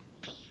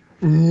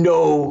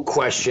 No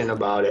question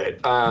about it.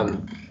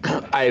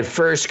 I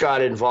first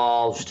got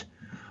involved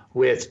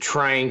with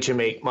trying to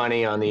make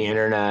money on the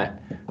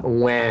internet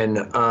when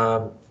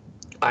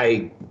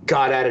I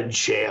got out of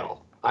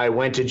jail. I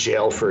went to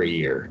jail for a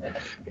year.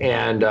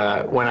 And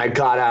when I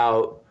got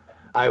out,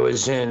 I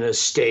was in a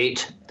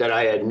state that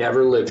I had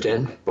never lived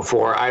in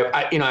before.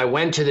 I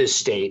went to this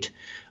state.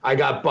 I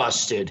got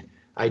busted.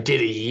 I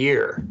did a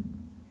year.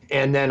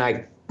 And then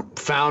I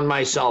found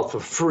myself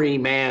a free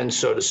man,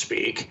 so to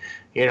speak,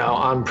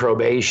 on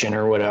probation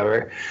or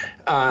whatever,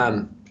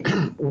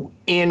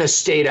 in a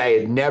state I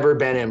had never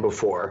been in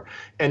before.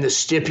 And the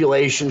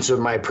stipulations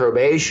of my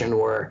probation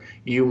were,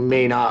 you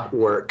may not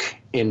work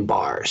in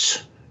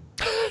bars.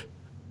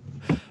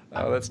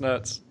 Oh, that's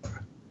nuts.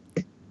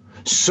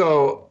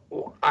 So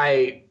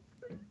I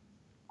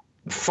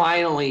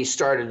finally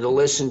started to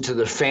listen to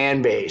the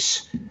fan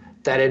base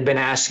that had been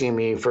asking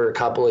me for a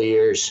couple of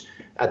years.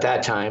 At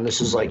that time, this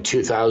is like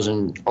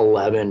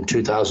 2011.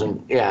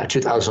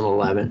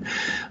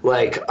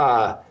 Like,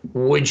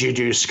 would you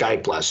do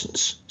Skype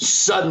lessons?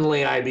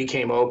 Suddenly I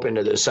became open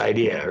to this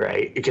idea,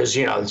 right? Because,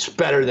 it's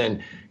better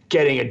than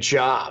getting a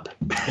job.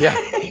 Yeah.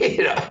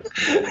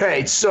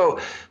 Right. So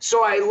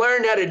I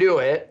learned how to do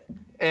it.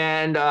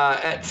 And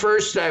at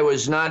first I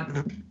was not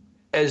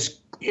as,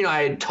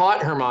 I had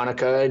taught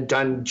harmonica, I'd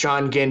done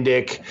John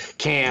Gindick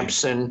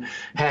camps and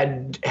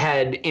had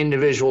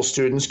individual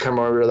students come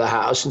over to the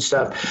house and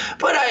stuff.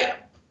 But I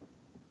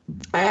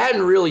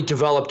hadn't really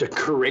developed a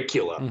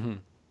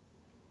curriculum,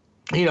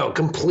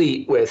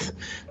 complete with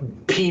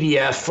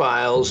PDF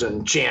files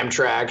and jam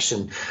tracks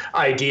and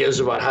ideas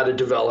about how to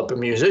develop a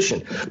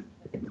musician.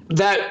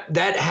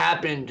 That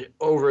happened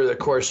over the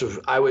course of,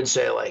 I would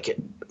say, like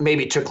it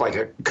maybe took like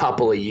a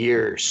couple of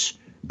years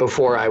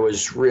before I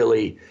was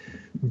really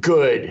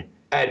good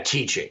at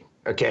teaching.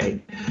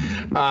 Okay.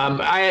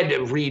 I had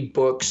to read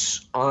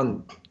books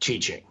on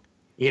teaching,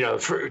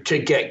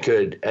 to get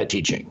good at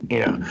teaching,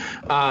 and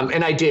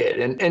I did.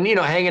 And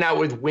hanging out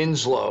with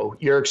Winslow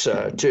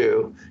Yerxa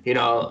too,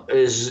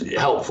 is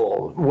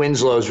helpful.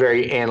 Winslow is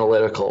very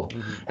analytical,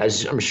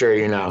 as I'm sure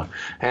you know.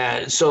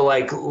 And so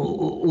like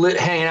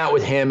hanging out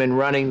with him and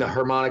running the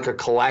Harmonica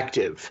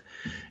Collective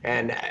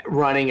and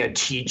running a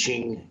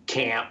teaching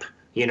camp,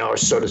 or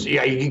sort of,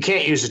 you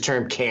can't use the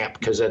term camp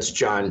because that's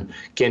John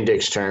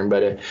Gindick's term,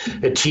 but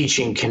a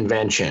teaching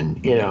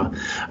convention,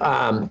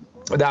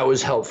 that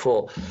was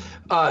helpful.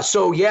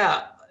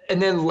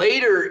 And then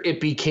later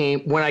it became,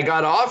 when I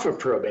got off of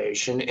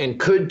probation and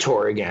could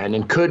tour again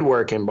and could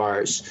work in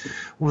bars,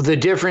 the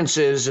difference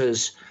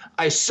is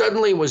I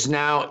suddenly was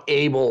now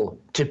able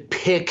to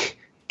pick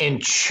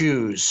and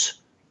choose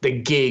the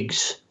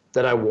gigs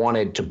that I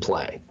wanted to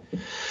play.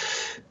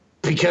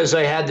 Because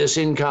I had this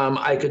income,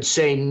 I could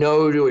say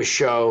no to a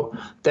show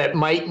that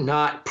might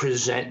not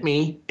present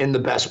me in the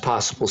best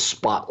possible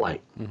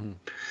spotlight. Mm-hmm.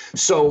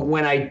 So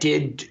when I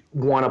did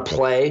want to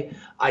play,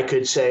 I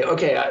could say,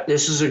 okay,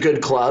 this is a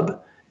good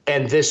club,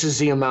 and this is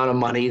the amount of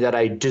money that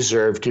I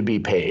deserve to be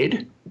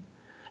paid,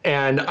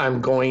 and I'm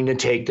going to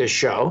take this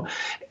show.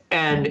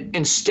 And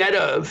instead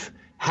of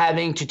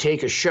having to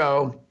take a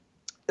show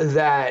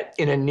that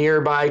in a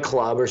nearby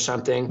club or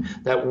something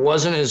that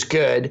wasn't as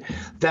good,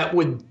 that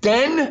would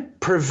then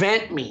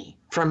prevent me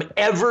from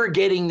ever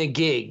getting the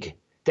gig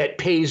that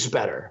pays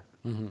better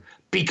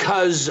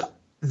because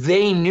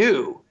they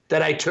knew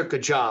that I took a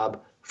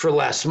job for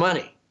less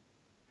money.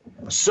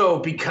 So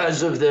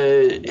because of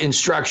the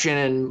instruction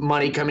and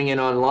money coming in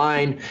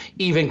online,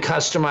 even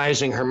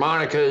customizing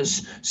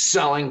harmonicas,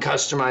 selling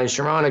customized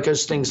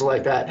harmonicas, things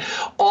like that,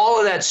 all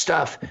of that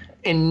stuff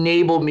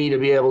enabled me to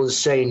be able to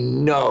say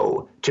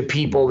no to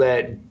people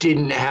that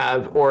didn't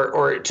have,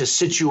 or to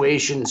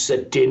situations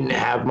that didn't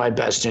have my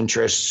best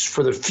interests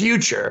for the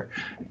future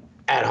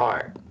at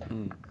heart.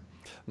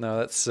 No,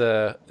 that's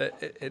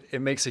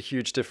it makes a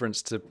huge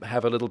difference to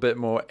have a little bit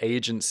more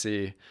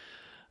agency.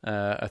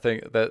 I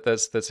think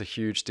that's a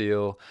huge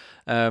deal.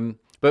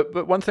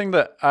 But one thing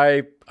that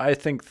I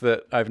think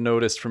that I've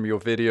noticed from your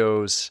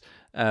videos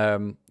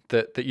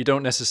that you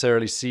don't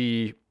necessarily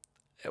see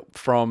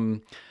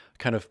from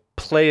kind of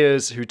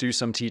players who do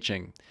some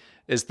teaching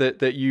is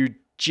that you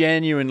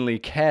genuinely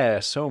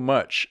care so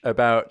much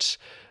about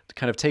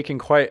kind of taking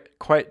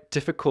quite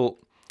difficult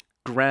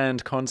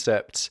grand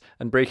concepts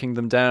and breaking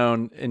them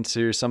down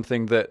into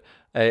something that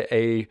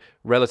a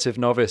relative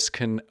novice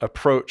can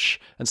approach,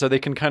 and so they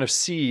can kind of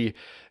see,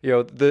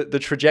 the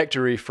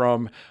trajectory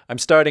from I'm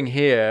starting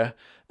here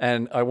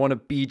and I want to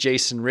be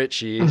Jason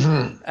Ritchie,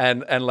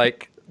 and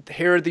like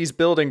here are these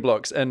building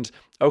blocks, and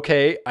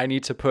okay, I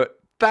need to put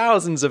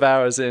thousands of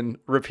hours in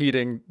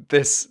repeating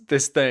this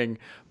thing,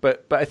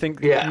 but I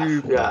think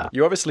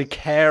you obviously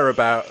care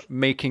about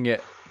making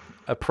it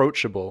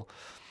approachable.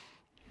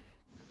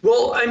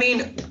 Well, I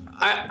mean,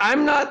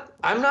 I'm not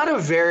a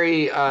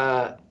very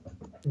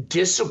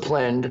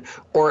disciplined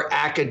or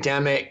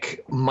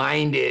academic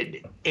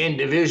minded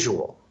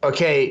individual.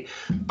 Okay.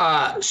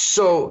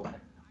 So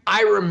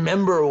I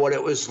remember what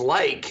it was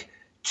like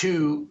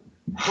to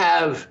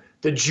have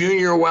the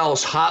Junior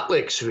Wells Hot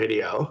Licks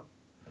video,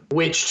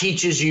 which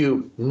teaches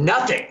you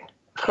nothing.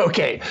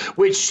 Okay.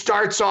 Which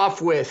starts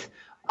off with,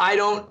 I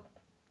don't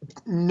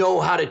know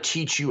how to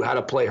teach you how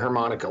to play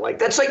harmonica. Like,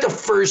 that's like the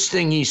first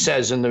thing he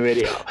says in the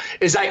video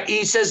is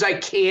he says, I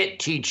can't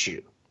teach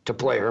you to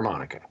play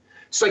harmonica.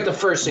 It's like the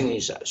first thing he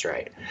says,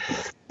 right?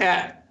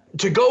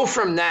 To go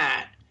from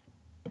that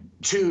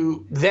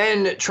to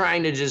then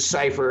trying to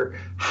decipher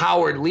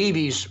Howard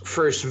Levy's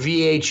first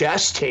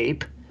VHS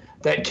tape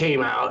that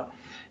came out.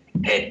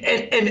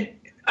 And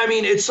I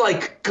mean, it's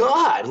like,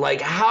 God, like,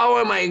 how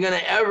am I going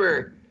to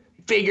ever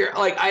figure,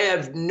 like, I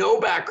have no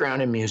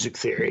background in music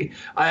theory.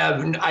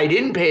 I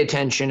didn't pay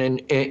attention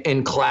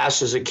in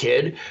class as a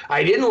kid.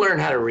 I didn't learn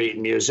how to read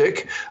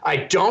music. I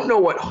don't know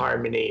what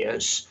harmony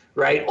is,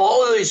 right?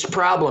 All of these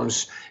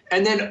problems.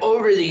 And then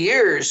over the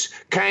years,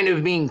 kind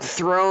of being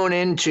thrown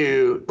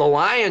into the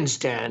lion's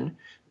den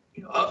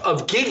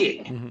of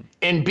gigging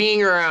and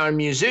being around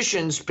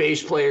musicians,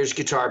 bass players,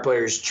 guitar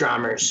players,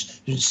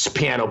 drummers,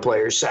 piano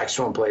players,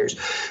 saxophone players,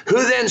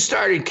 who then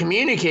started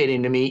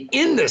communicating to me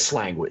in this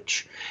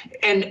language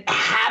and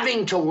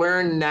having to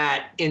learn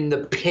that in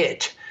the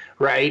pit,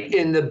 right?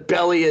 In the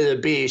belly of the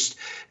beast.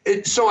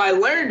 So I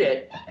learned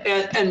it.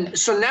 And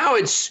so now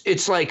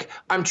it's like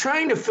I'm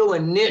trying to fill a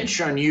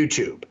niche on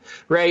YouTube,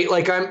 right?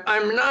 Like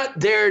I'm not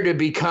there to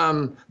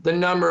become the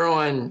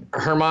 #1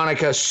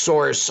 harmonica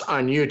source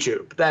on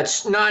YouTube.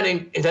 That's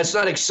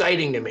not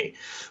exciting to me.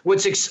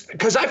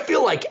 Because I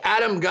feel like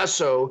Adam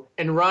Gusso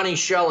and Ronnie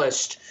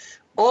Shellist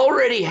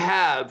already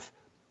have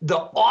the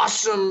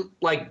awesome,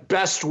 like,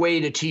 best way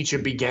to teach a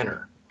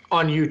beginner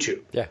on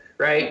YouTube. Yeah.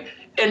 Right.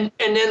 And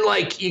then,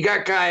 like, you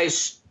got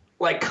guys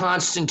like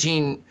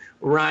Konstantin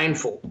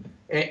Reinfeldt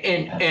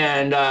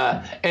and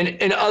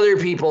other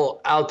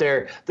people out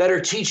there that are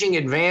teaching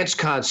advanced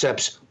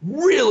concepts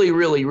really,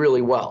 really,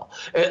 really well.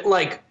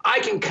 Like,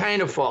 I can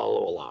kind of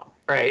follow along,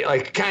 right?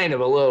 Like, kind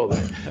of a little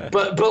bit,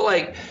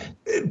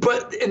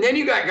 but and then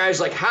you got guys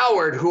like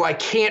Howard, who I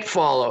can't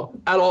follow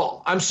at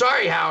all. I'm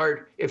sorry,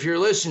 Howard, if you're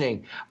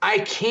listening, I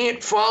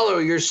can't follow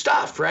your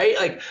stuff, right?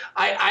 Like,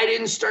 I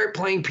didn't start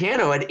playing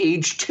piano at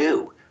age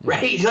 2.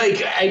 Right?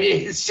 Like,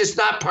 it's just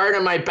not part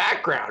of my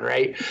background,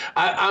 right?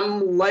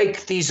 I'm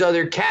like these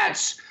other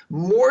cats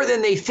more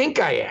than they think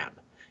I am.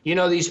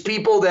 These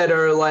people that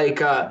are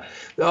like, I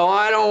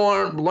don't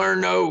want to learn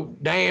no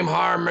damn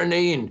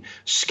harmony, and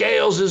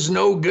scales is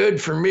no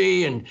good for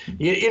me. And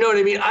you know what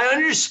I mean? I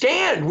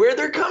understand where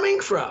they're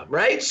coming from,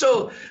 right?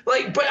 So,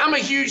 like, but I'm a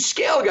huge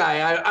scale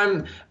guy.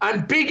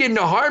 I'm big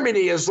into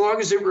harmony as long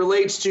as it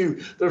relates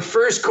to the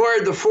first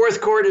chord, the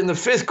fourth chord, and the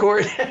fifth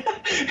chord.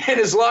 And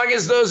as long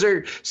as those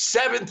are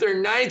 7th or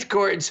 9th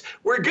chords,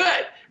 we're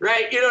good,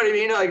 right? You know what I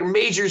mean? Like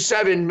major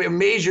 7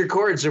 major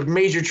chords of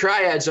major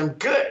triads, I'm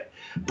good.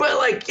 But,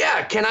 like,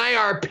 yeah, can I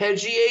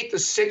arpeggiate the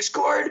 6th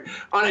chord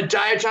on a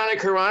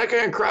diatonic harmonica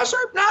and cross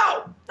harp? No,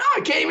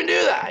 I can't even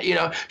do that.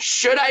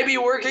 Should I be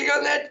working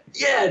on that?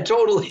 Yeah,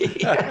 totally.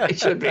 Yeah, I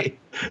should be.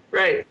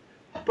 Right.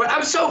 But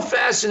I'm so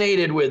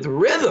fascinated with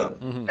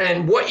rhythm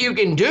and what you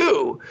can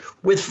do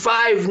with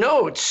 5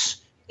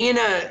 notes in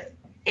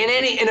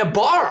a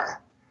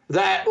bar.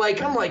 That,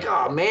 like, I'm like,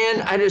 oh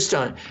man, I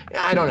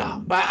don't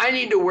know. But I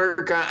need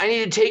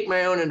to take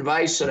my own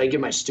advice that I give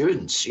my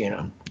students,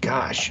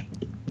 gosh.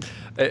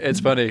 It's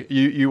funny.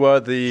 You are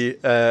the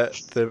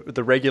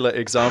regular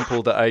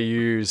example that I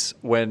use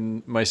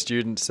when my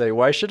students say,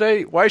 why should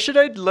I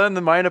learn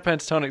the minor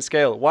pentatonic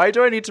scale? Why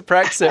do I need to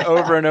practice it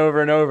over and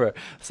over and over?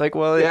 It's like,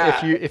 well,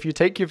 if you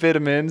take your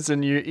vitamins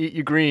and you eat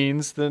your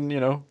greens, then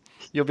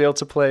you'll be able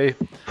to play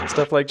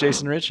stuff like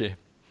Jason Ritchie.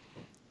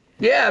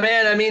 Yeah,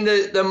 man. I mean,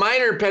 the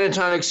minor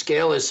pentatonic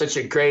scale is such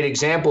a great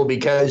example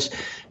because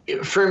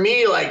for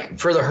me, like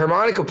for the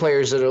harmonica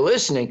players that are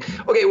listening,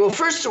 okay, well,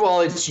 first of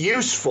all, it's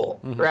useful,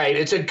 right?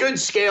 It's a good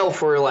scale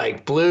for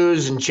like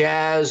blues and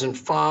jazz and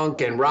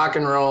funk and rock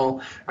and roll,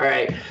 all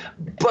right?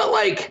 But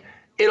like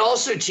it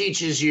also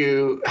teaches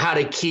you how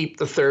to keep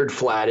the third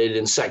flatted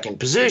in second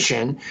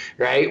position,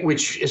 right?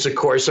 Which is, of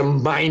course, a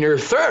minor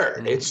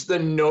third. It's the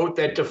note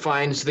that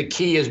defines the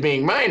key as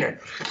being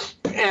minor.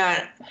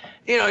 And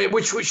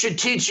which should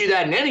teach you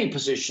that in any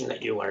position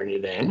that you learn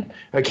it in,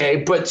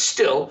 okay? But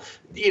still,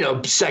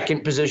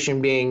 second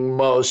position being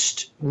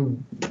most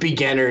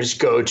beginners'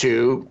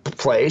 go-to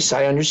place.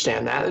 I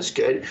understand that. It's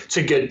good. It's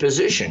a good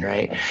position,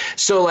 right?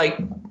 So, like,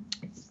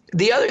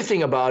 the other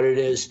thing about it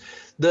is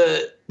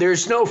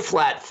there's no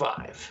flat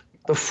five.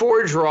 The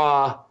four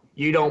draw,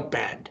 you don't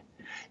bend.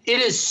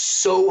 It is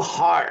so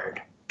hard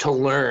to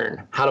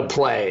learn how to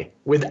play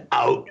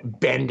without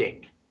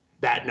bending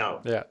that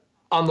note. Yeah.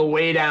 On the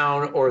way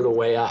down or the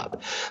way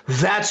up.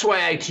 That's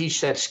why I teach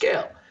that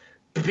scale.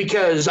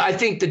 Because I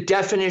think the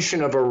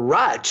definition of a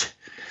rut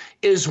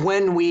is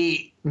when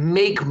we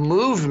make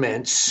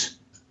movements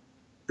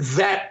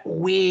that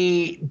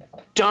we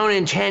don't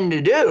intend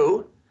to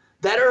do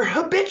that are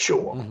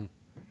habitual,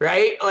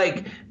 right?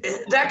 Like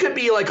that could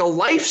be like a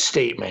life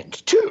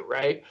statement too,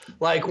 right?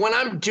 Like when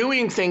I'm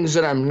doing things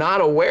that I'm not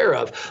aware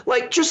of,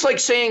 like just like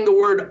saying the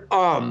word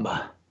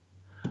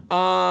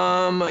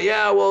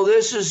yeah, well,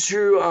 this is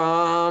true,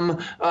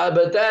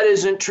 but that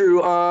isn't true,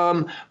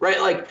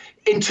 right? Like,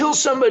 until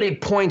somebody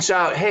points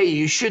out, hey,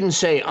 you shouldn't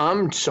say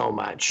so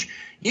much,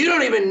 you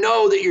don't even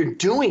know that you're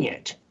doing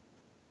it.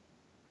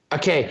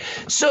 Okay,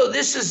 so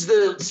this is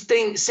the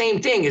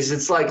same thing, is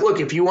it's like,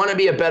 look, if you want to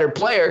be a better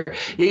player,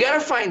 you got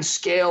to find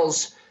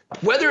scales,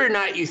 whether or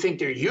not you think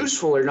they're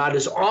useful or not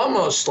is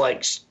almost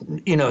like,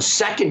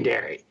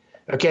 secondary.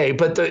 Okay,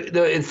 but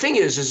the thing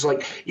is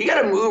like you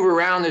got to move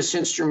around this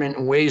instrument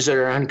in ways that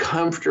are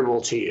uncomfortable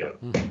to you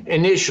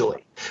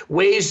initially,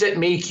 ways that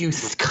make you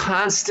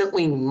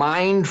constantly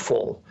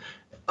mindful.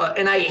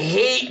 And I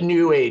hate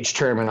new age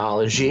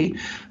terminology,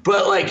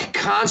 but like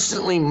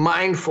constantly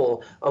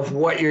mindful of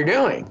what you're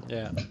doing.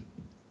 Yeah.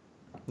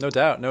 No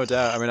doubt.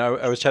 I mean,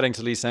 I was chatting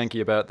to Lee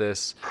Sankey about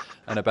this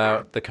and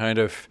about the kind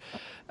of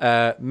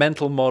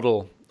mental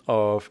model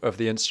of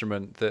the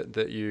instrument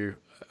that you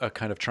are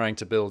kind of trying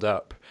to build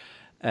up.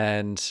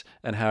 And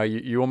how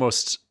you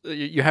almost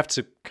you have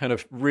to kind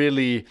of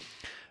really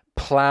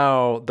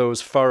plow those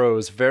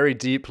furrows very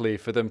deeply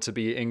for them to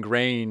be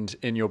ingrained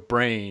in your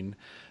brain,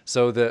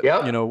 so that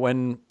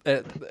when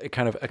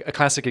kind of a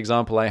classic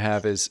example I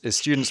have is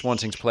students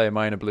wanting to play a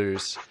minor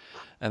blues,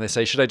 and they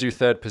say, should I do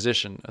third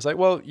position? I was like,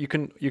 well, you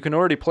can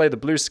already play the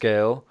blues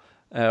scale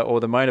or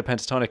the minor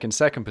pentatonic in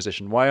second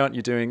position. Why aren't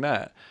you doing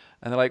that?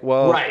 And they're like,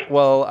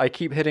 well, I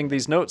keep hitting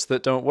these notes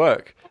that don't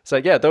work. It's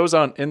like, yeah, those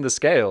aren't in the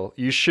scale.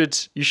 You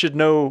should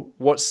know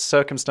what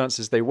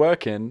circumstances they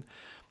work in,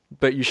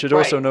 but you should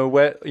also know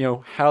where,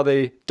 how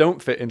they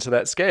don't fit into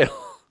that scale.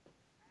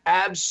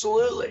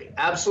 Absolutely.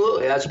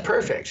 That's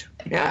perfect.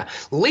 Yeah.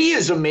 Lee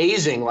is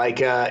amazing.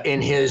 Like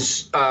in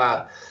his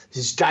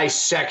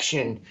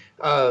dissection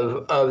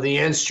of the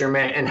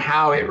instrument and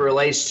how it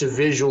relates to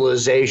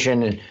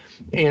visualization,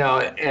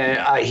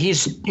 and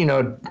he's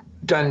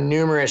done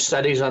numerous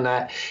studies on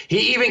that.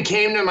 He even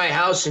came to my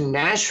house in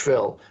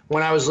Nashville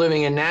when I was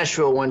living in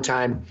Nashville one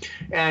time,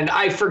 and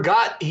I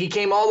forgot he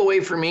came all the way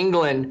from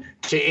England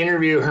to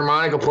interview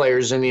harmonica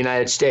players in the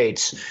United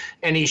States,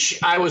 and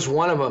I was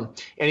one of them,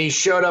 and he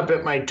showed up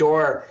at my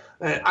door,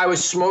 and I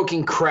was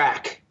smoking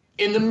crack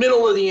in the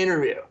middle of the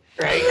interview,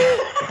 right?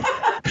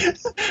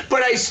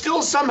 But I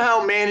still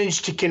somehow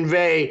managed to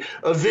convey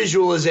a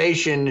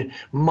visualization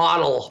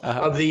model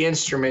of the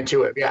instrument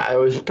to it. Yeah,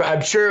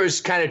 I'm sure it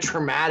was kind of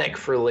traumatic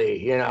for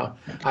Lee.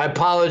 I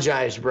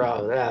apologize,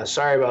 bro. Yeah,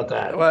 sorry about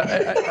that. Well,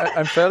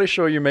 I'm fairly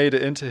sure you made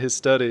it into his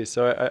study,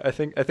 so I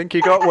think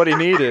he got what he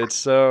needed.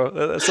 So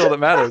that's all that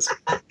matters.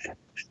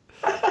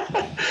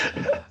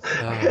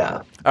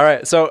 Yeah. All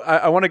right, so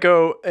I want to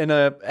go in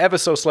a ever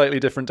so slightly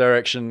different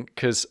direction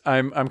because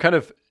I'm kind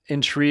of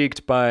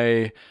intrigued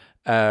by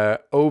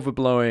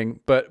overblowing,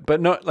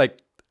 but not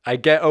like I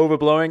get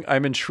overblowing.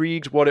 I'm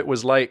intrigued what it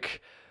was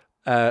like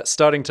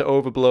starting to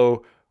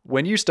overblow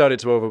when you started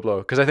to overblow,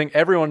 because I think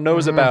everyone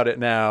knows about it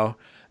now,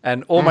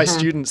 and all my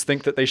students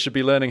think that they should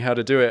be learning how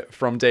to do it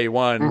from day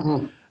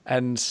one.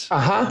 And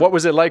what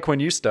was it like when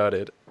you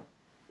started?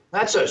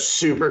 That's a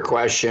super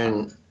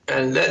question.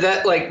 And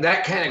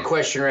that kind of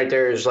question right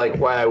there is like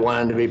why I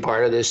wanted to be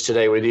part of this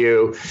today with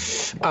you.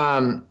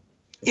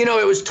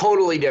 It was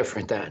totally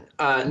different then.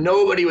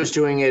 Nobody was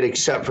doing it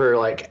except for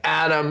like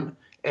Adam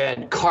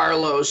and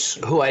Carlos,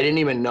 who I didn't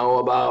even know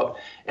about,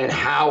 and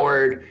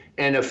Howard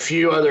and a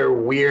few other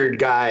weird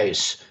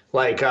guys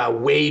like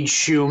Wade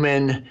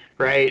Schumann,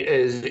 right,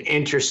 is an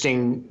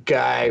interesting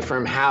guy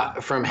from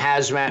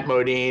Hazmat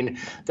Modine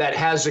that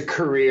has a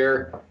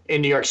career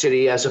in New York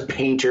City as a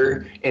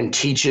painter and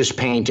teaches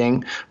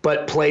painting,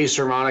 but plays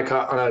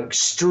harmonica on an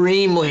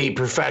extremely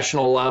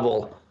professional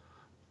level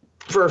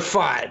for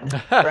fun,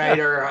 right?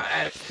 Or,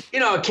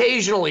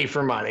 occasionally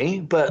for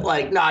money, but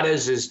like not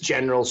as his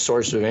general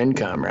source of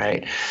income,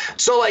 right?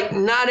 So like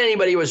not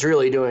anybody was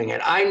really doing it.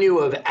 I knew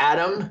of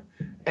Adam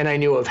and I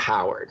knew of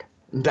Howard.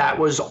 That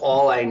was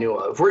all I knew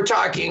of. We're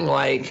talking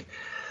like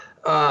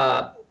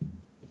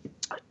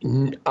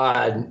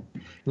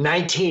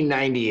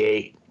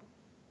 1998.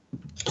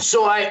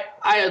 So I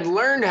had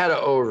learned how to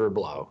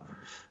overblow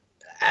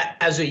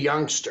as a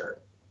youngster,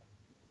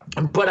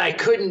 but I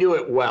couldn't do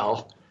it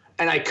well,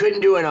 and I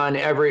couldn't do it on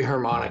every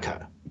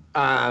harmonica.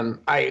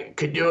 I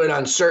could do it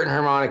on certain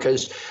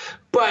harmonicas,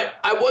 but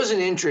I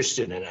wasn't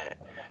interested in it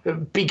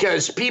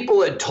because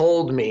people had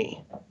told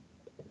me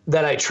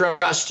that I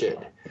trusted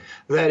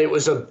that it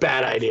was a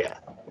bad idea.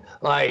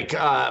 Like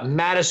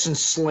Madison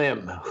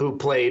Slim, who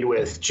played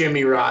with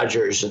Jimmy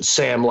Rogers and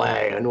Sam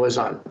Lay and was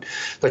on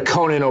the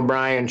Conan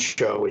O'Brien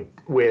show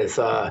with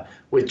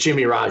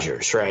Jimmy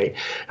Rogers, right?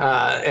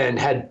 And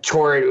had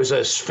toured. It was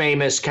a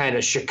famous kind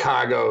of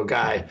Chicago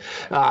guy.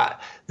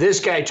 This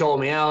guy told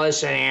me, "Oh,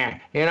 listen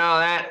here,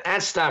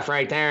 that stuff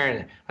right there,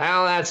 and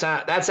that's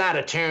out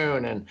of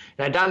tune, and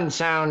it doesn't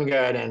sound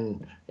good,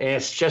 and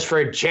it's just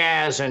for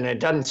jazz, and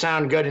it doesn't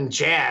sound good in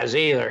jazz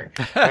either,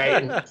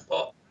 right?"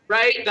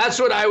 Right? That's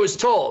what I was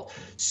told.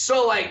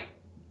 So like,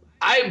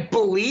 I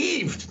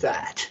believed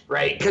that,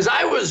 right? Because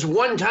I was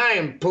one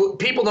time,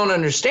 people don't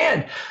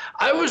understand,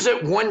 I was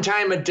at one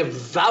time a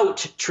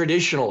devout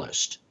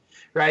traditionalist,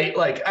 right?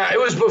 Like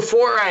it was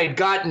before I had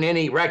gotten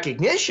any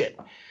recognition,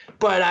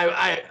 but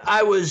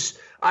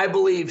I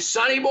believe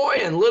Sonny Boy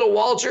and Little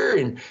Walter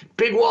and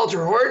Big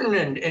Walter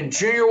Horton and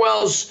Junior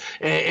Wells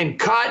and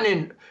Cotton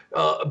and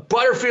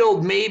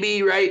Butterfield,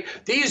 maybe, right?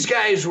 These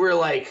guys were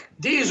like,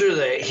 these are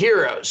the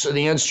heroes of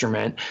the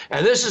instrument,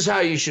 and this is how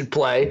you should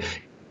play.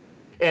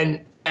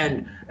 And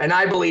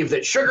I believe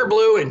that Sugar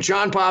Blue and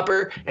John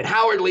Popper and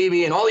Howard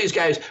Levy and all these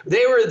guys,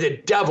 they were the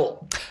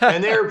devil,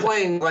 and they're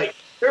playing like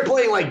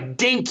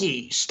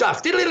dinky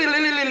stuff,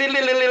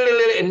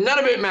 and none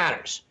of it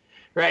matters,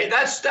 right?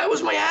 That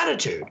was my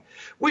attitude,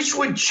 which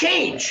would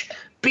change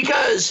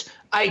because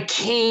I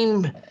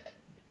came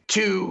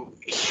to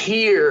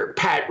hear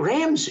Pat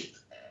Ramsey.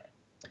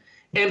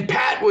 And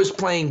Pat was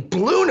playing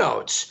blue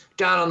notes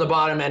down on the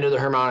bottom end of the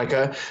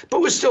harmonica, but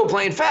was still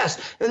playing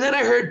fast. And then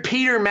I heard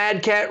Peter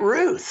Madcat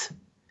Ruth.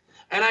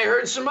 And I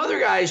heard some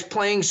other guys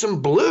playing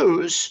some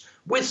blues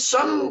with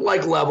some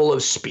like level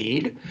of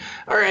speed.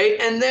 All right.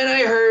 And then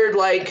I heard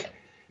like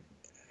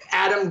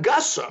Adam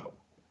Gusso.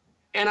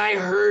 And I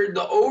heard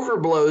the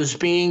overblows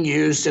being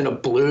used in a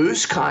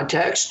blues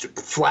context,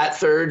 flat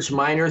thirds,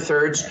 minor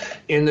thirds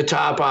in the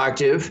top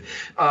octave,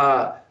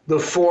 the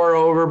four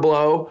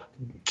overblow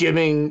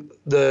giving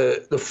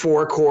the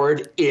four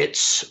chord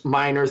its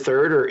minor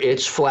third or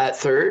its flat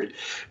third.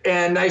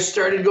 And I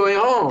started going,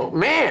 oh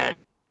man,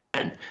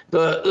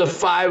 the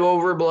five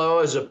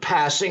overblow as a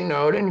passing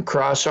note in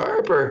cross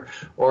harp or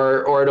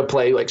to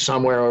play like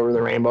Somewhere Over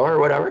the Rainbow or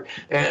whatever.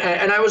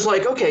 And I was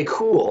like, okay,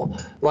 cool.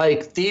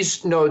 Like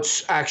these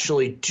notes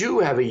actually do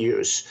have a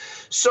use.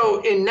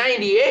 So in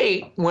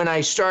 98, when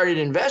I started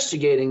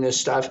investigating this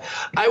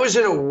stuff, I was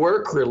in a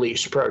work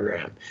release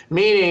program,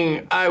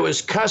 meaning I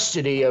was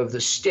custody of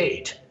the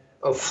state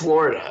of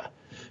Florida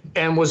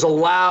and was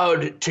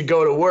allowed to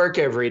go to work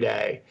every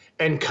day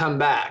and come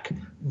back.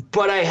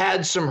 But I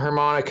had some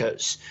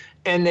harmonicas,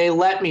 and they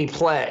let me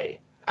play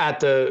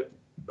at the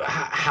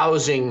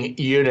housing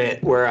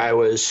unit where I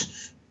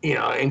was,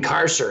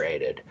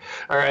 incarcerated.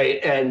 All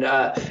right, and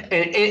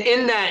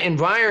in that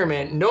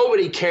environment,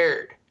 nobody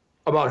cared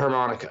about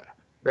harmonica,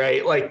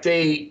 right? Like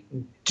they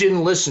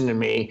didn't listen to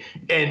me,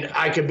 and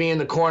I could be in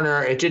the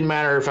corner. It didn't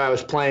matter if I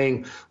was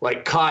playing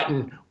like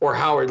Cotton or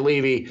Howard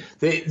Levy.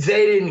 They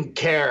didn't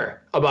care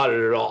about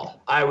it at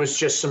all. I was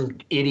just some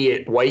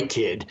idiot white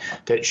kid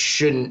that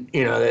shouldn't,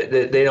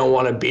 that they don't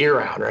want to be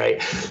around,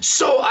 right?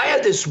 So I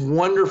had this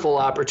wonderful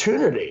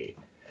opportunity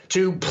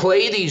to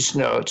play these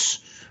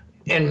notes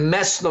and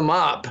mess them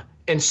up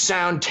and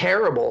sound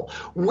terrible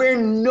where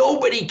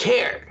nobody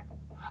cared.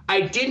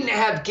 I didn't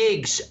have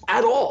gigs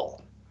at all.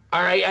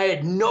 All right, I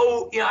had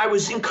I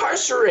was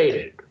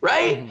incarcerated,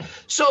 right? Mm-hmm.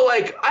 So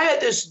like I had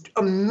this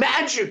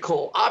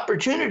magical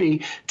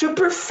opportunity to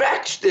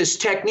perfect this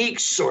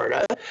technique sort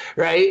of,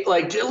 right?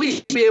 Like to at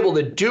least be able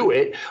to do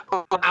it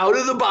out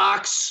of the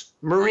box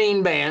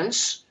Marine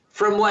bands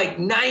from like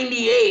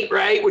 98,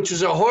 right? Which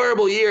was a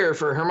horrible year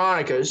for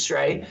harmonicas,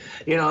 right?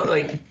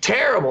 Like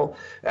terrible.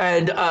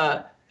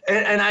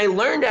 And I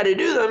learned how to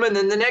do them. And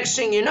then the next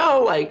thing you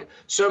know, like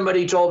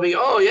somebody told me,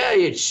 oh yeah,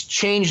 you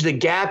change the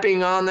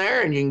gapping on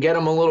there and you can get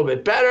them a little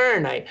bit better.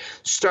 And I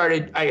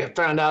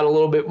found out a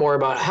little bit more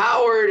about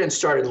Howard and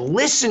started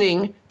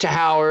listening to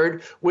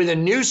Howard with a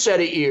new set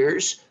of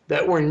ears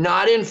that were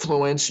not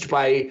influenced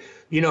by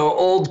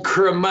old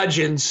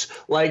curmudgeons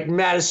like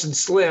Madison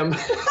Slim,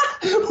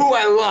 who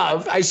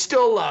I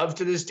still love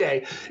to this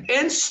day,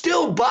 and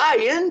still buy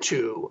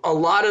into a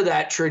lot of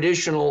that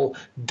traditional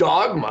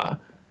dogma,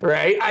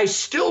 right? I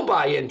still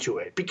buy into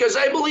it because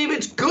I believe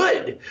it's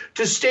good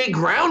to stay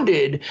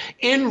grounded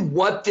in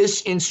what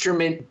this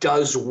instrument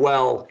does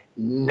well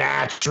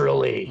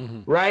naturally,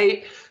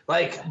 right?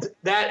 Like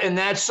that, and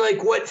that's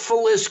like what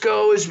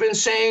Falisco has been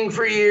saying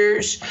for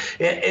years.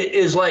 It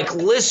is like,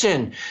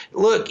 listen,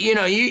 look,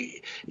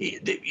 you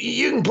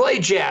can play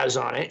jazz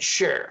on it,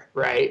 sure,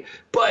 right?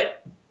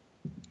 But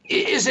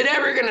is it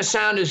ever going to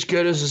sound as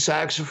good as a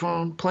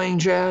saxophone playing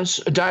jazz,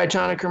 a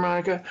diatonic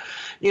harmonica?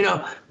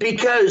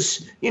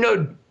 Because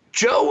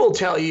Joe will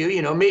tell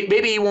you,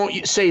 maybe he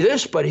won't say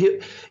this, but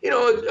a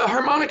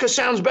harmonica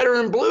sounds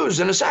better in blues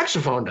than a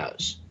saxophone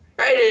does.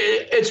 Right?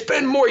 It's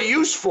been more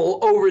useful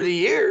over the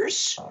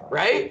years,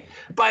 right?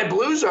 By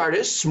blues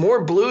artists.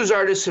 More blues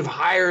artists have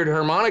hired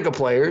harmonica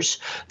players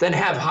than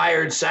have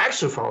hired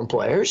saxophone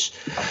players,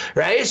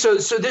 right? So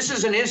this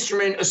is an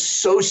instrument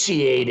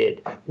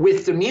associated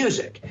with the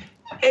music,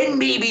 and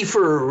maybe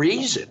for a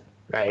reason,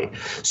 right?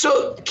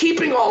 So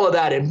keeping all of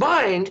that in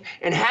mind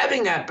and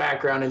having that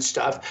background and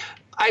stuff,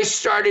 I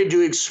started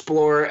to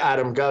explore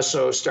Adam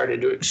Gusso,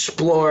 started to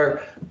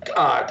explore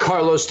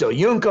Carlos Del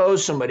Junco.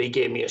 Somebody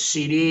gave me a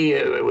CD.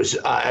 It was,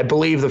 I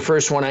believe the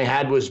first one I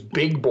had was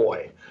Big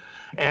Boy.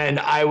 And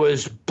I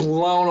was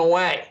blown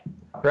away,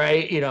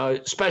 right?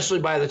 Especially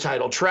by the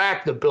title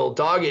track, the Bill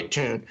Doggett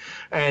tune,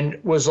 and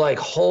was like,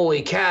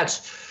 holy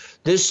cats,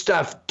 this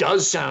stuff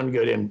does sound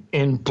good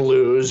in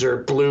blues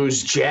or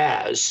blues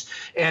jazz.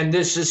 And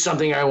this is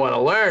something I want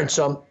to learn.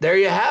 So there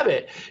you have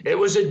it. It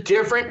was a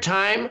different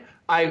time.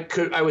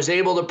 I was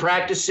able to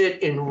practice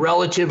it in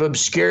relative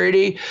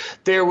obscurity.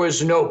 There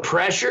was no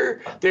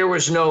pressure. There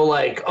was no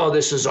like, oh,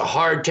 this is a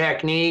hard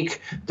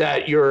technique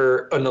that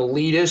you're an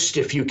elitist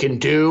if you can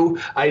do.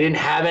 I didn't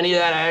have any of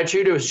that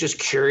attitude. I was just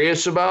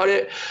curious about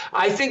it.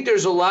 I think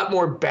there's a lot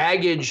more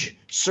baggage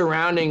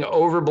surrounding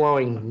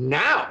overblowing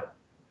now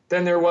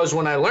than there was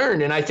when I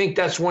learned. And I think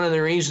that's one of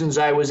the reasons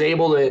I was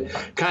able to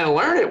kind of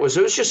learn it was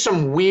just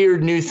some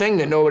weird new thing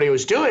that nobody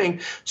was doing.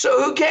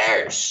 So who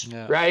cares,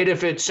 right?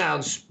 If it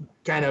sounds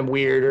kind of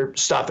weird or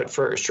stuff at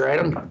first, right?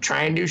 I'm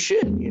trying to do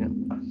shit,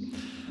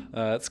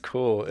 That's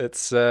cool.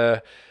 It's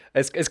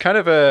kind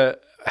of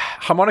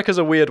harmonica's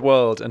a weird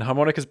world, and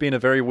harmonica's been a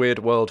very weird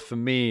world for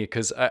me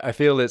because I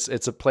feel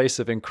it's a place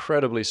of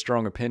incredibly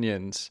strong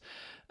opinions.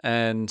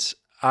 And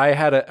I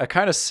had a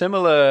kind of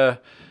similar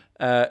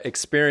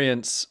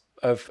experience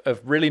of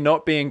really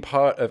not being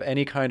part of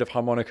any kind of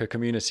harmonica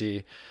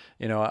community.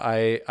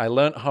 I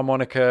learned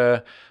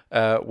harmonica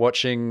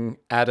watching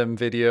Adam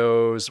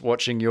videos,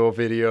 watching your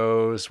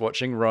videos,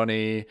 watching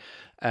Ronnie.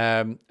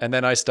 And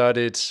then I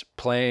started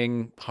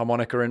playing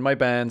harmonica in my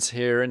bands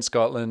here in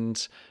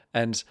Scotland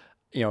and,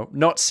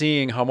 not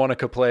seeing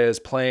harmonica players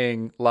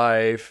playing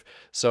live.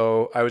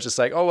 So I was just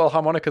like, oh, well,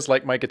 harmonica's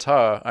like my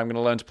guitar. I'm going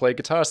to learn to play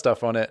guitar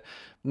stuff on it.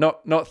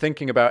 Not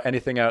thinking about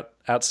anything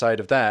outside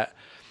of that.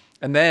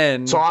 And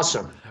then it's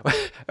awesome.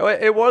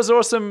 It was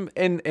awesome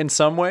in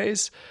some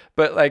ways,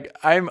 but like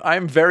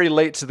I'm very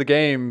late to the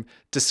game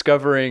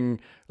discovering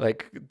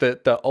like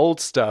the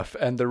old stuff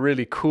and the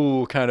really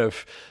cool kind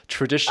of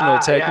traditional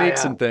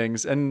techniques and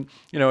things. And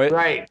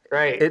right.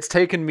 It's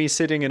taken me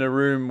sitting in a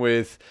room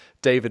with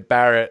David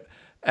Barrett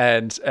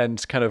and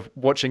kind of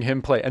watching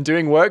him play and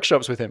doing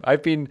workshops with him.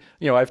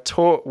 I've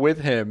taught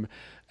with him,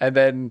 and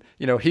then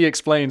he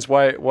explains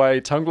why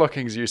tongue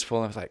blocking is useful,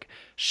 and I was like,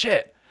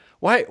 shit.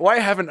 Why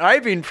haven't I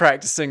been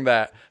practicing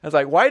that? I was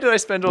like, why did I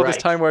spend all this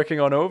time working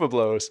on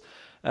overblows?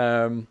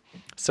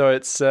 So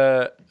it's,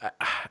 I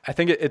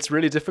think it's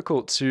really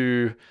difficult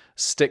to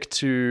stick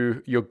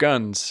to your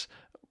guns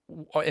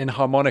in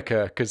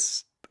harmonica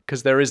because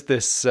there is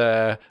this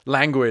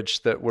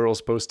language that we're all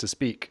supposed to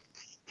speak.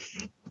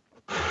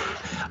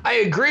 I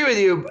agree with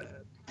you.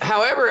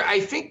 However, I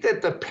think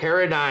that the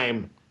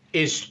paradigm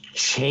is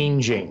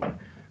changing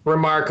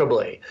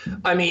remarkably.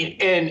 I mean,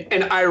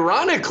 and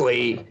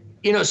ironically,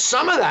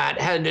 some of that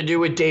had to do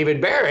with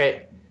David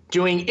Barrett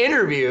doing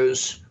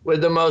interviews with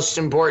the most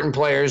important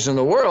players in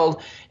the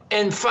world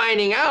and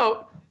finding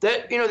out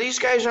that, these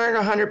guys aren't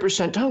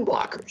 100% tongue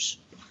blockers.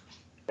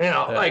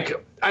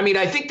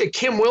 I think the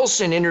Kim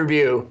Wilson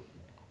interview,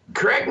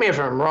 correct me if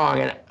I'm wrong,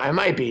 and I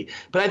might be,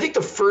 but I think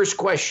the first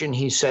question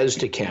he says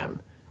to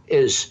Kim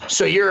is,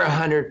 so you're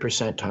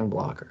 100% tongue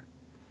blocker?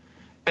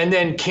 And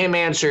then Kim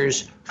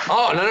answers,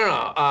 oh,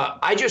 no.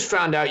 I just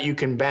found out you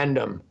can bend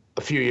them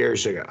a few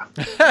years ago,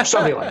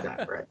 something like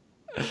that,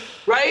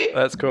 right?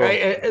 That's cool.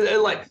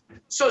 Right?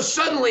 So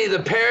suddenly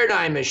the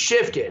paradigm has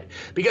shifted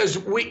because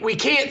we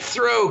can't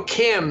throw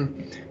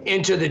Kim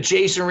into the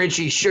Jason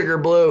Ritchie Sugar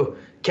Blue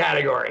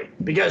category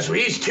because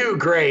he's too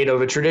great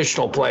of a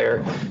traditional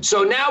player.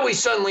 So now we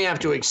suddenly have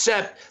to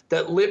accept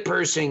that lip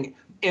pursing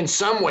in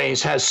some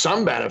ways has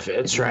some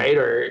benefits, right?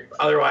 Or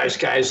otherwise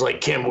guys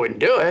like Kim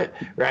wouldn't do it,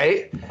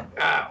 right?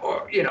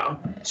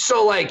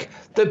 So like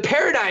the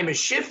paradigm is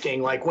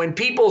shifting. Like when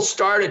people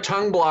start a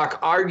tongue block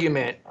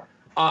argument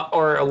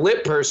or a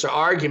lip purser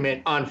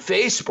argument on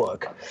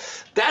Facebook,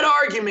 that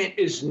argument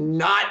is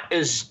not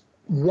as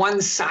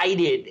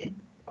one-sided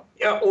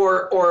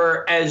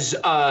or as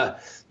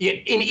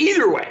in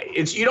either way.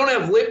 It's, you don't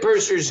have lip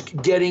pursers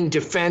getting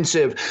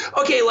defensive.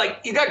 Okay, like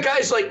you got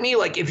guys like me,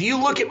 like if you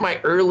look at my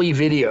early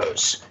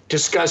videos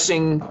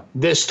discussing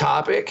this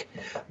topic,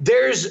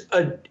 there's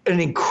an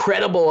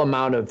incredible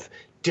amount of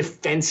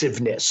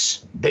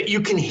defensiveness that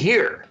you can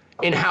hear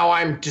in how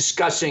I'm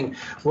discussing,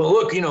 well,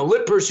 look,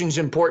 lip pursing is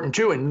important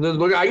too, and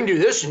look, I can do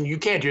this and you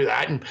can't do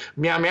that, and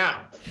meow meow,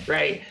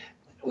 right?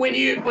 When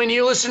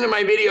you listen to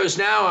my videos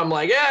now, I'm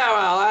like, yeah,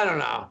 well, I don't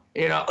know,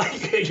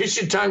 like, you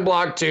should tongue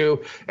block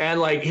too,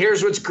 and like,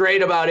 here's what's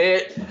great about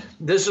it.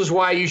 This is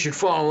why you should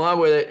fall in love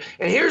with it,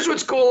 and here's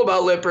what's cool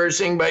about lip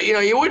pursing, but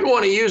you wouldn't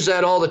want to use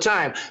that all the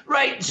time,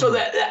 right? So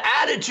that the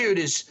attitude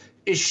is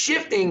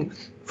shifting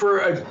for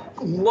a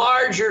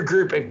larger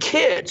group of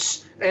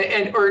kids,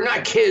 and or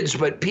not kids,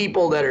 but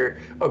people that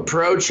are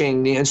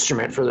approaching the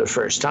instrument for the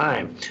first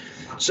time.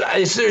 So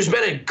there's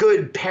been a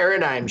good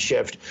paradigm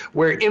shift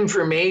where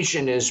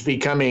information is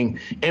becoming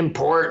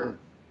important,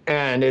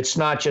 and it's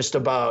not just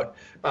about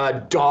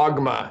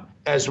dogma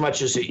as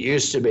much as it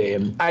used to be.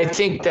 And I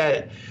think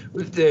that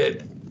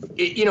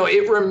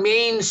it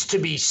remains to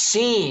be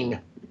seen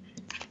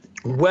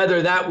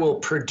whether that will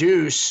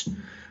produce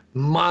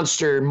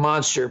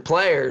monster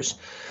players,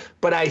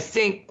 but I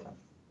think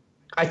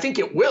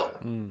it will.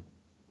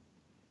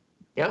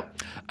 Yeah.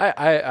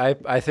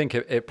 I think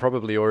it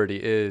probably already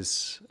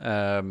is.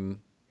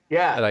 I'm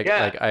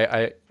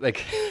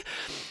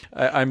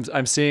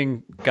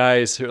seeing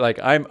guys who, like,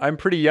 I'm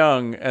pretty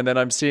young, and then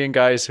I'm seeing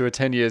guys who are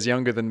 10 years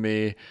younger than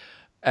me,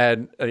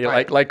 and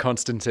like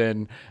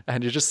Konstantin,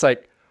 and you're just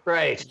like,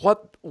 right,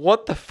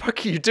 what the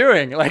fuck are you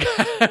doing? Like,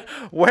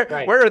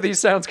 where are these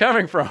sounds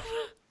coming from?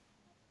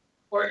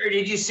 Or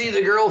did you see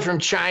the girl from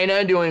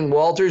China doing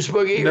Walter's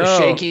Boogie or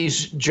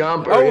Shakey's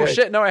Jump? Oh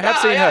shit! No, I have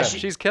seen her.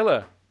 She's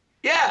killer.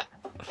 Yeah,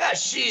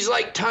 she's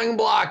like tongue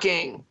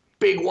blocking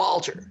Big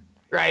Walter,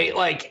 right?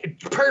 Like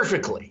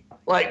perfectly,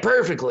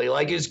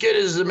 like as good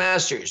as the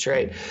masters,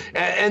 right?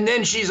 And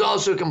then she's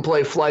also can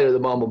play Flight of the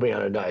Bumblebee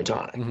on a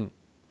diatonic. Mm-hmm.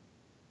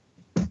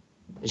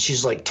 And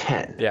she's like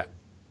 10. Yeah.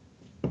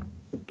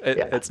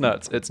 It's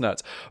nuts. It's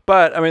nuts.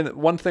 But I mean,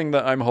 one thing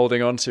that I'm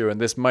holding on to, and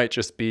this might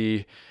just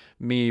be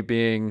me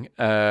being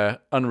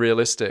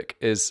unrealistic,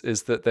 is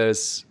that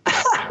there's,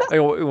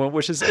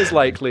 which is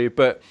likely,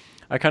 but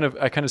I kind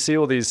of see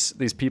all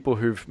these people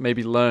who've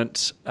maybe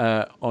learnt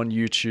on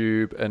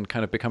YouTube and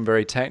kind of become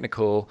very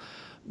technical.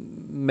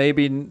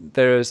 Maybe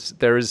there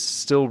is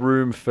still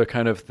room for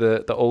kind of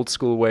the old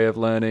school way of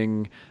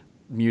learning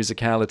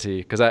musicality,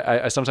 because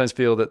I sometimes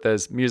feel that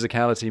there's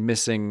musicality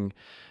missing.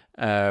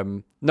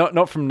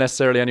 Not from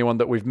necessarily anyone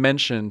that we've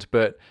mentioned,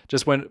 but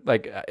just when,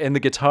 like, in the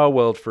guitar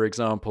world, for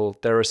example,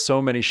 there are so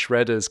many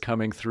shredders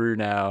coming through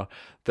now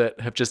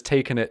that have just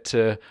taken it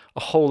to a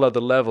whole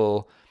other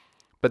level.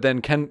 But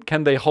then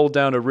can they hold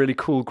down a really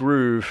cool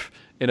groove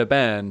in a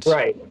band?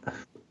 Right.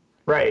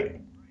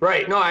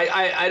 No,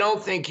 I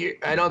don't think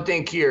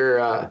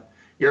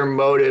your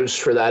motives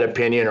for that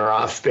opinion are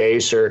off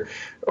base or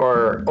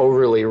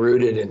overly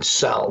rooted in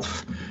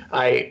self.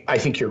 I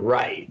think you're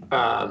right.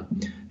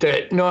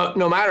 That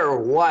no matter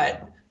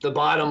what, the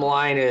bottom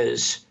line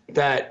is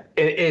that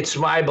it's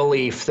my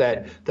belief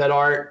that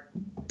art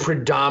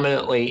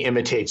predominantly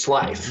imitates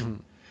life. Mm-hmm.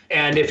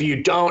 And if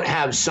you don't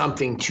have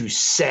something to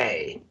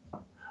say,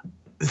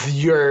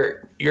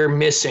 you're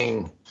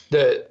missing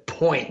the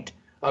point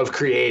of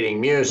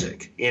creating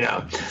music.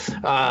 If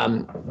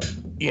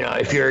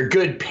you're a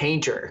good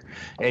painter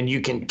and you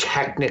can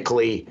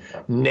technically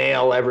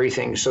nail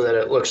everything so that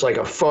it looks like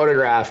a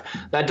photograph,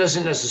 that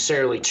doesn't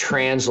necessarily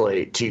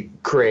translate to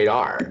create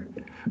art.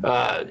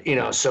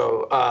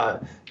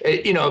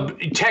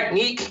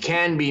 Technique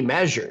can be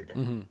measured.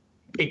 Mm-hmm.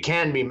 It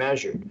can be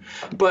measured.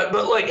 But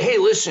like, hey,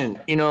 listen,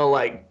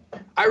 like,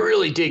 I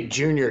really dig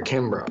Junior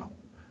Kimbrough.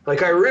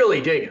 Like, I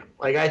really dig him.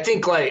 Like, I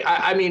think, like,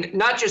 I mean,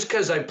 not just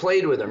because I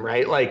played with him,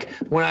 right? Like,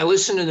 when I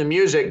listen to the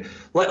music,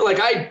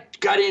 like I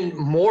got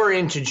more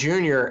into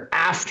Junior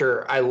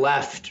after I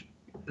left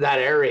that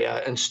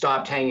area and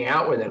stopped hanging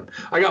out with him.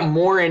 I got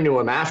more into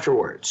him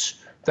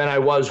afterwards than I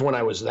was when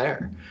I was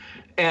there.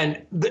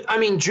 And,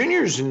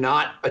 Junior's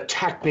not a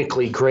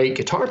technically great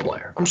guitar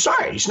player. I'm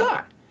sorry, he's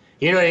not.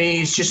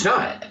 He's just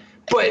not.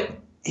 But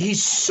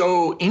he's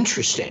so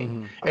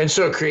interesting and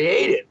so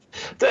creative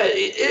that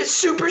it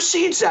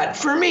supersedes that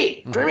for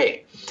me.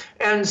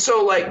 And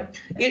so, like,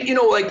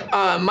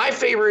 my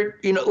favorite,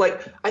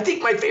 I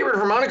think my favorite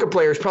harmonica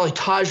player is probably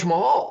Taj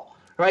Mahal,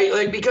 right?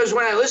 Like, because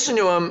when I listen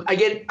to him,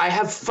 I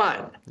have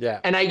fun. Yeah.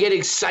 And I get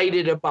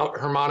excited about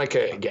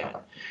harmonica again,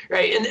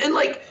 right? And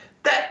like,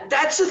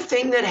 that's a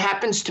thing that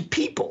happens to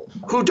people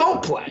who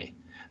don't play.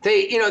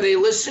 They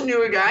listen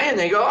to a guy and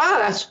they go,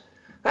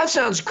 that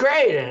sounds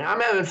great, and I'm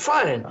having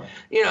fun. And,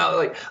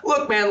 like,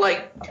 look, man,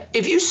 like,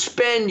 if you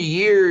spend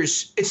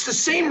years, it's the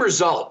same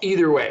result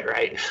either way,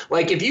 right?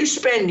 Like, if you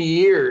spend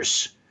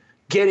years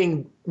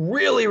getting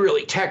really,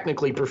 really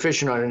technically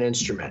proficient on an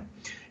instrument,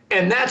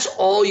 and that's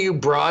all you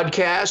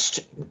broadcast,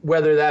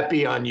 whether that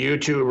be on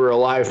YouTube or a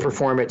live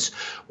performance,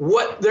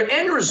 what the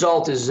end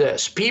result is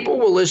this. People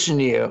will listen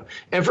to you,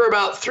 and for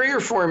about 3 or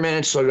 4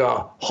 minutes, they'll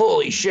go,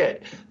 holy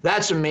shit,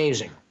 that's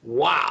amazing.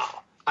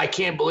 Wow, I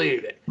can't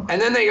believe it.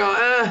 And then they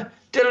go,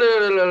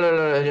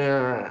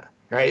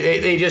 right?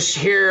 They just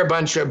hear a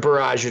bunch of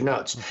barrage of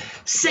notes.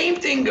 Same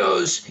thing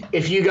goes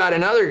if you got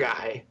another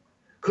guy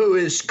who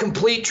is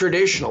complete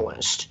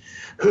traditionalist,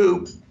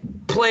 who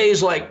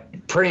plays like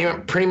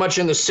pretty much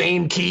in the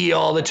same key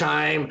all the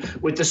time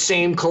with the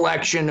same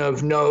collection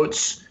of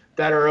notes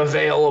that are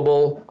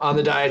available on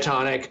the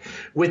diatonic,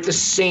 with the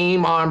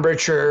same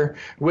embouchure,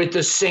 with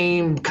the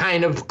same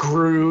kind of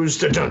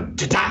grooves.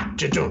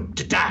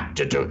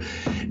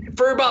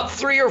 For about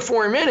 3 or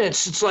 4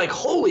 minutes, it's like,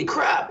 holy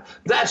crap,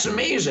 that's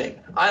amazing.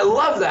 I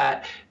love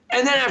that.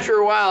 And then after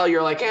a while,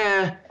 you're like,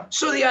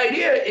 So the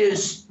idea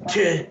is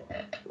to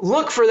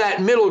look for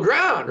that middle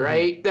ground,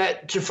 right?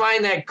 That to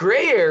find that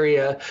gray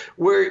area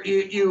where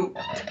you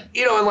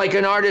know, and like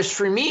an artist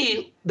for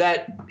me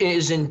that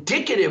is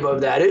indicative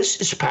of that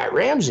is Pat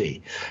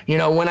Ramsey. You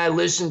know, when I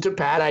listen to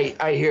Pat,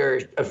 I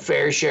hear a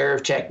fair share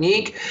of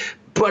technique,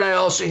 but I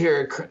also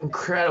hear an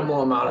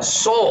incredible amount of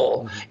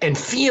soul and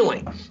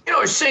feeling. You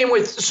know, same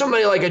with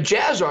somebody like a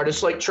jazz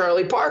artist like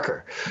Charlie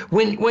Parker.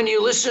 When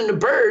you listen to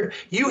Bird,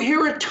 you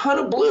hear a ton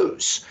of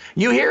blues.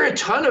 You hear a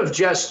ton of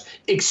just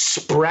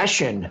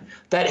expression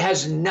that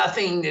has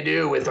nothing to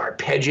do with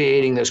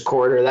arpeggiating this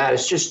chord or that.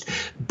 It's just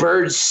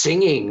Bird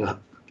singing,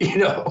 you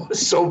know,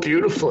 so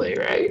beautifully,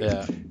 right?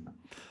 Yeah.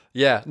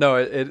 Yeah. No,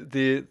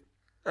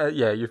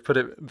 you've put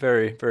it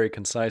very, very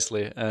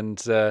concisely.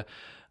 And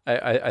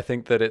I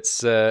think that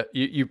it's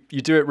you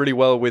do it really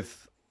well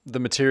with the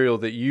material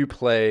that you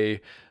play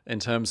in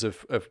terms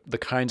of the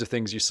kinds of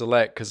things you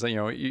select, because you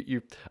know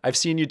I've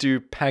seen you do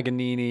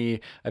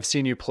Paganini, I've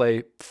seen you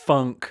play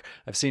funk,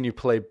 I've seen you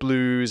play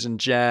blues and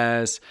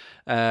jazz,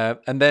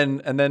 and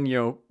then you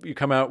know you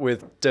come out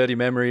with Dirty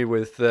Memory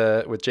with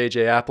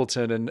J.J.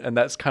 Appleton, and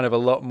that's kind of a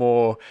lot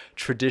more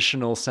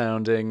traditional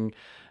sounding.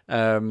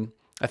 I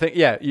think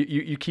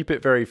you keep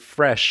it very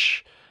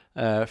fresh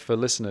for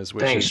listeners,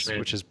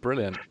 which is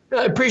brilliant.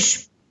 I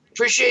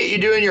appreciate you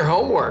doing your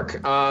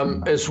homework.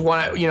 It's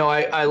one, you know,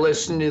 I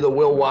listened to the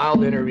Will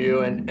Wild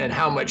interview and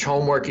how much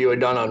homework you had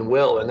done on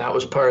Will, and that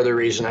was part of the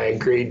reason I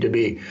agreed to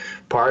be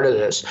part of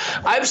this.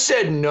 I've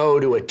said no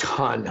to a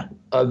ton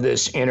of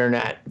this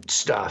internet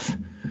stuff.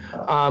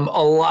 A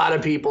lot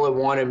of people have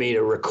wanted me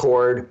to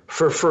record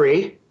for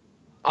free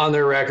on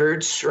their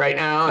records right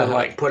now and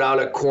like put out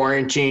a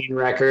quarantine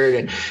record,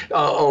 and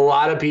a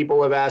lot of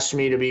people have asked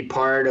me to be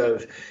part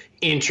of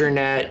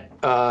internet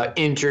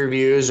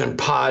interviews and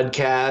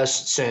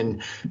podcasts,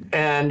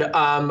 and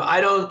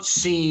I don't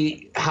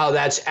see how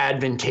that's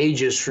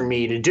advantageous for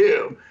me to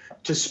do,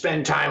 to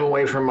spend time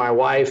away from my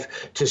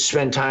wife, to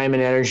spend time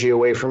and energy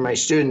away from my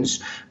students.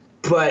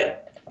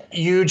 But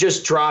you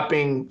just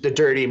dropping the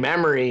Dirty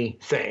Memory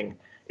thing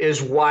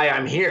is why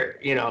I'm here,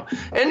 you know.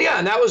 And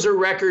that was a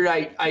record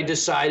I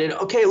decided,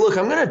 okay, look,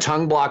 I'm going to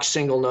tongue block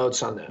single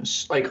notes on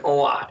this, like a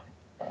lot,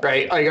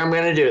 right? Like I'm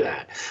going to do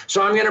that.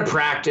 So I'm going to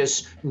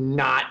practice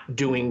not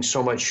doing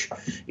so much,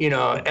 you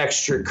know,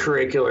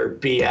 extracurricular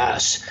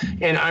BS.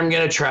 And I'm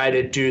going to try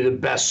to do the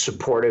best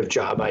supportive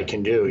job I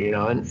can do, you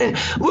know. And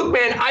look,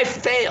 man, I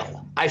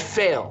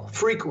fail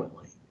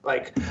frequently.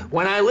 Like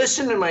when I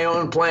listen to my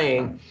own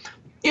playing,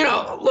 you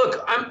know,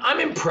 look, I'm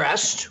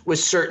impressed with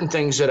certain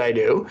things that I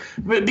do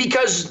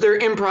because they're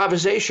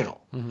improvisational.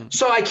 Mm-hmm.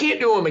 So I can't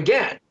do them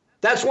again.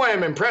 That's why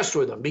I'm impressed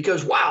with them,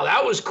 because, wow,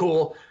 that was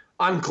cool.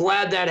 I'm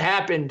glad that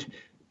happened.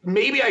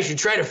 Maybe I should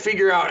try to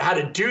figure out how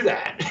to do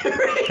that.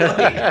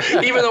 Like,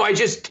 even though I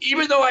just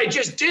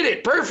did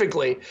it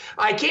perfectly,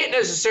 I can't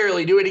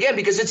necessarily do it again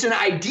because it's an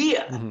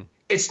idea. Mm-hmm.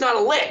 It's not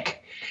a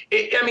lick.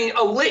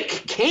 A lick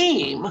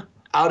came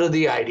out of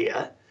the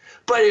idea.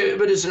 But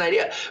it's an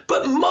idea.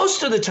 But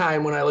most of the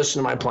time when I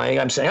listen to my playing,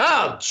 I'm saying,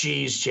 oh,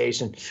 geez,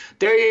 Jason,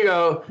 there you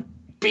go,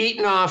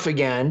 beating off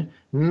again,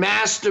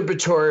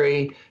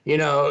 masturbatory, you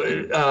know,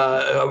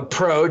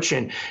 approach,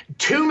 and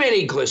too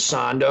many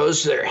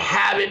glissandos. They're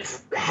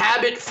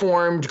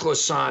habit-formed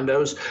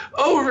glissandos,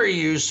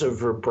 overuse of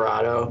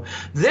vibrato.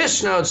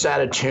 This note's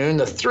out of tune.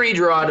 The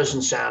 3-draw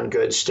doesn't sound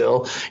good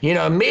still. You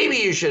know, maybe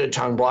you should have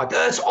tongue blocked.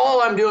 That's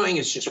all I'm doing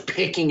is just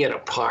picking it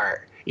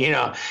apart. You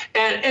know,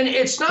 and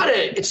it's not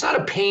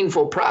a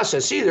painful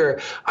process either.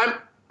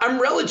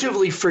 I'm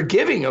relatively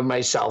forgiving of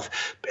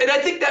myself, and I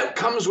think that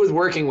comes with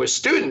working with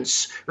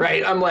students,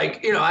 right? I'm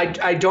like, you know,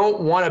 I don't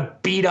want to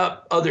beat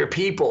up other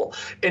people,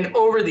 and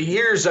over the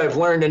years I've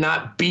learned to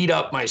not beat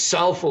up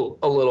myself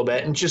a little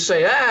bit and just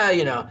say,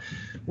 you know,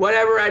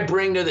 whatever I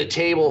bring to the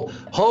table,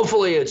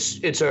 hopefully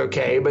it's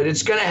okay, but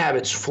it's going to have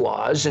its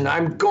flaws, and I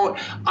am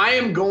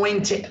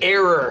going to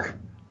err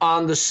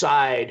on the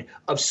side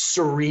of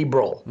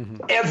cerebral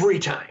every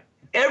time,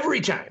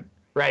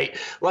 right?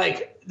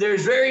 Like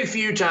there's very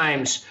few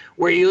times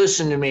where you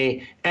listen to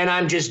me and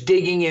I'm just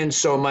digging in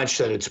so much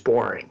that it's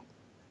boring.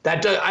 I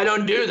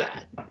don't do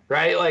that,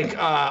 right? Like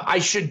I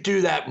should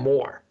do that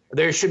more.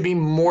 There should be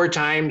more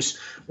times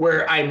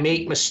where I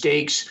make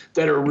mistakes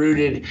that are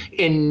rooted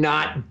in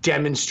not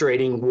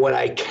demonstrating what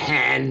I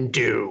can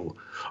do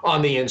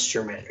on the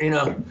instrument, you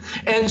know?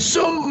 And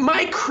so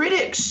my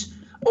critics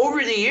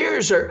over the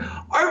years are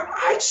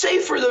I'd say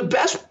for the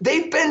best,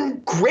 they've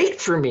been great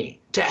for me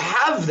to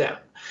have them.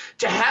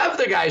 To have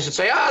the guys that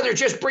say, they're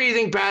just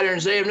breathing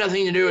patterns, they have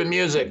nothing to do with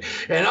music,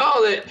 and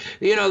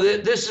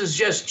this is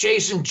just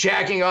Jason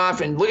jacking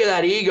off, and look at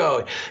that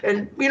ego.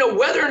 And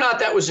whether or not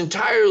that was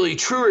entirely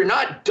true or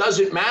not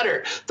doesn't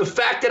matter. The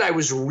fact that I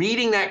was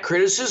reading that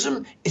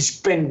criticism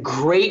has been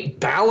great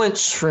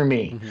balance for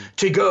me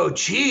to go,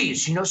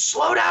 geez,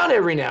 slow down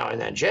every now and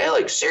then, Jay,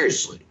 like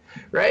seriously,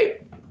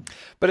 right?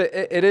 But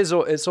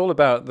it's all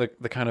about the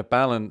kind of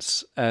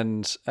balance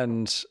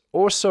and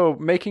also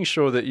making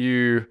sure that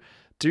you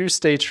do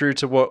stay true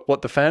to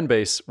what the fan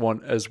base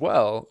want as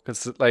well,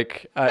 because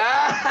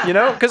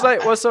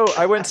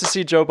I went to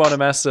see Joe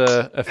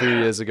Bonamassa a few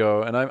years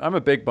ago, and I'm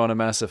a big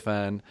Bonamassa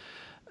fan.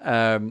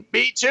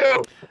 Me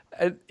too.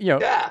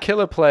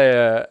 Killer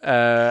player,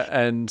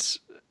 and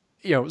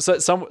so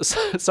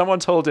someone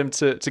told him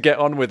to get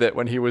on with it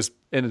when he was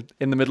in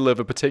the middle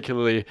of a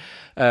particularly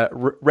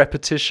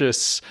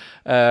repetitious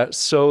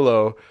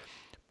solo,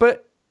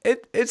 but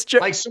it's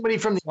just like somebody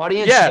from the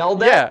audience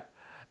yelled that. Yeah.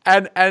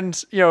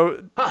 And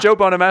Joe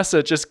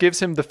Bonamassa just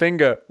gives him the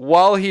finger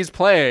while he's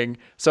playing.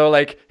 So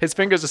like his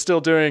fingers are still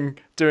doing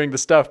the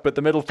stuff, but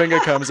the middle finger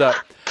comes up.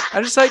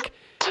 And it's like,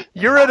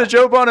 you're at a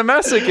Joe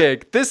Bonamassa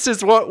gig. This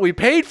is what we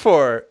paid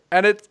for,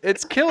 and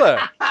it's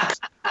killer.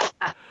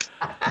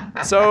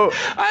 So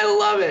I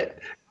love it.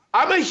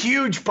 I'm a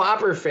huge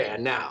Popper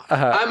fan now.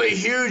 I'm a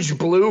huge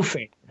Blue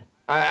fan.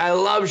 I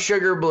love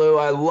Sugar Blue.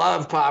 I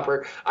love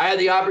Popper. I had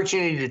the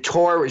opportunity to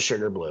tour with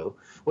Sugar Blue,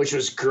 which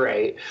was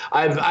great.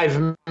 I've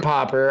met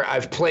Popper.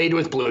 I've played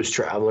with Blues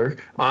Traveler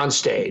on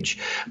stage.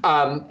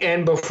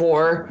 And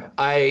before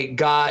I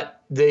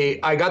got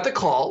the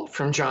call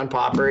from John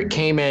Popper. It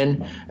came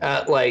in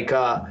at like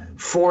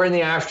 4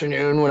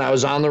 p.m. when I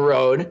was on the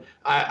road.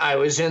 I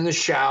was in the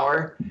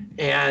shower,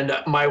 and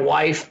my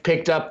wife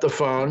picked up the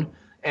phone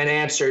and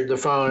answered the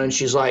phone, and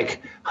she's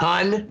like,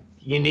 "Hun,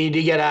 you need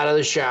to get out of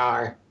the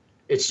shower.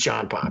 It's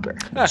John Popper."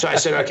 So I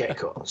said, okay,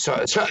 cool.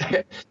 So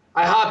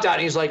I hopped out,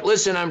 and he's like,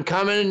 "Listen, I'm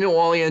coming to New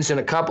Orleans in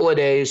a couple of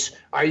days.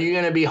 Are you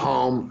going to be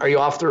home? Are you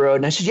off the road?"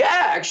 And I said,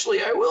 "Yeah,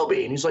 actually, I will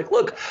be." And he's like,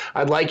 "Look,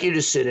 I'd like you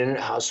to sit in at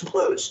House of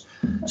Blues."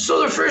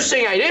 So the first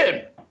thing I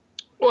did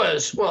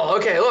was, well,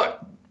 okay, look,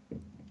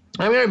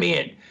 I'm going to be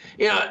in,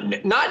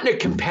 not in a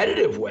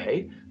competitive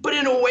way, but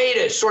in a way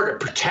to sort of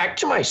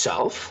protect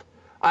myself.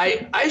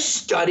 I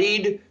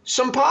studied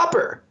some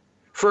Popper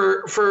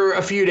for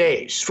a few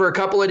days, for a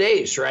couple of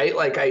days, right?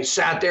 Like I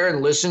sat there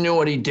and listened to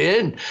what he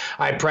did.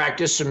 I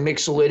practiced some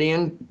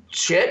Mixolydian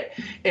shit,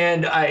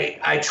 and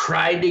I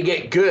tried to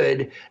get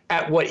good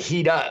at what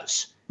he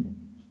does.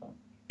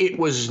 It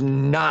was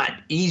not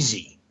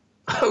easy.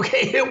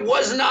 Okay, it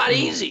was not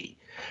easy.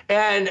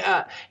 And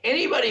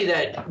anybody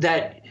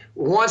that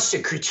wants to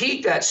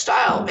critique that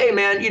style, hey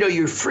man,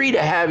 you're free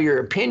to have your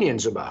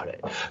opinions about it,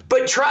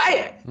 but try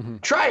it.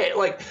 Try it.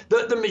 Like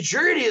the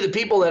majority of the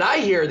people that I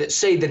hear that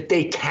say that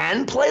they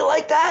can play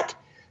like that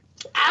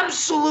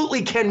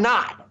absolutely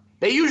cannot.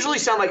 They usually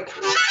sound like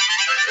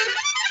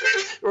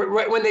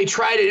when they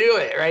try to do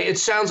it, right? It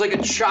sounds like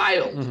a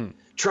child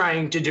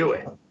trying to do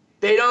it.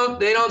 They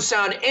don't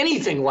sound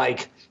anything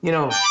like,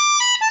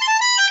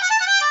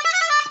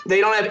 they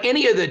don't have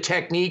any of the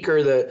technique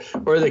or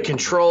the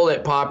control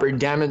that Popper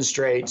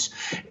demonstrates.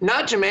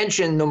 Not to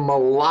mention the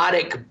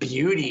melodic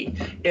beauty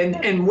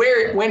and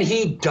when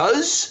he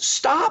does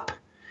stop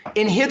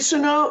and hits a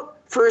note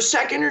for a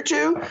second or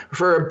two,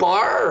 for a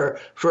bar or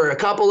for a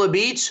couple of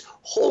beats,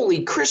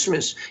 holy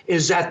Christmas,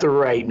 is that the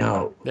right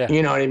note? Yeah.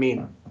 You know what I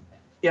mean?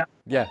 Yeah.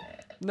 Yeah.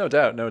 No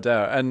doubt.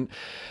 And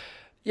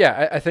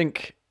yeah, I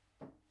think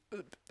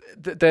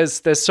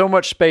there's so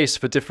much space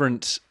for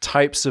different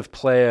types of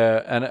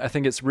player, and I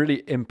think it's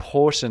really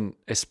important,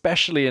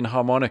 especially in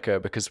harmonica,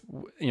 because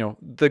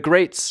the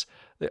greats,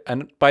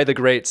 and by the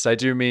greats I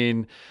do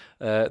mean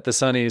the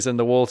Sonnies and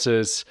the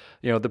Walters,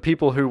 the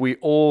people who we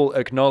all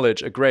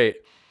acknowledge are great.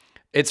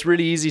 It's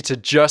really easy to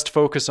just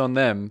focus on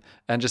them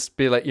and just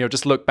be like,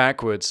 just look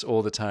backwards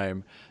all the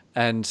time,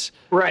 and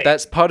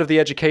that's part of the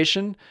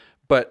education.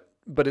 But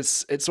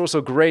it's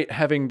also great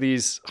having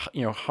these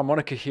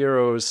harmonica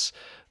heroes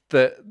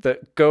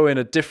that go in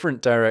a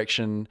different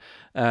direction.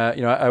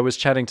 I was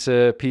chatting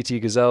to P.T.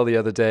 Gazelle the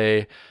other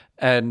day,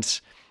 and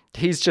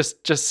he's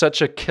just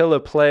such a killer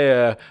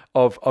player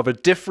of a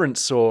different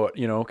sort,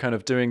 kind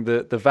of doing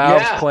the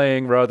valve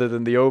playing rather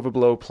than the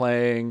overblow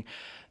playing.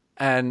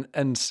 And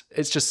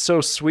it's just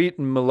so sweet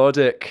and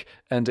melodic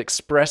and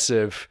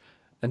expressive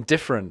and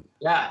different.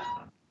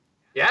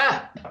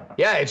 Yeah,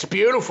 it's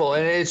beautiful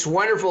and it's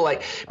wonderful.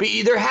 But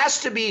there has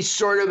to be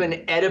sort of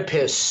an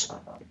Oedipus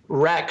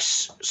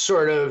Rex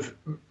sort of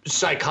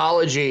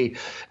psychology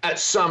at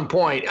some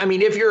point. I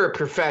mean, if you're a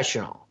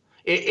professional,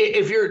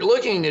 if you're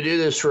looking to do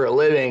this for a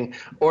living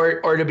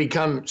or to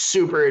become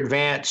super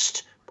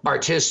advanced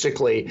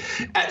artistically,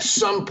 at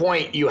some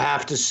point you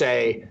have to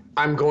say,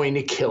 I'm going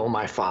to kill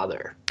my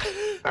father.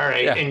 All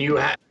right. Yeah. And you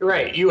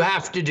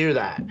have to do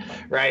that.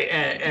 Right.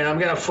 And I'm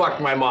going to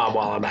fuck my mom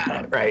while I'm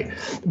at it. Right.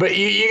 But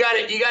you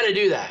gotta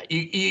do that.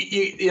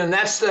 And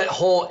that's the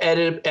whole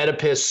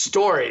Oedipus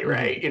story.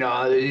 Right. Mm-hmm. You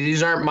know,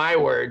 these aren't my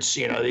words.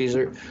 You know,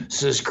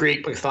 this is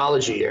Greek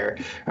mythology here.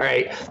 All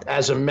right.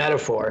 As a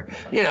metaphor,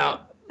 you know,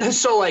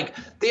 so like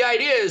the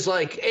idea is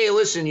like, hey,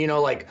 listen, you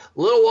know, like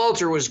Little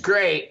Walter was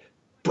great,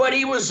 but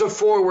he was a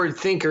forward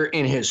thinker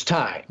in his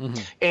time.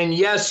 Mm-hmm. And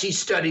yes, he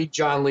studied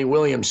John Lee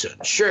Williamson.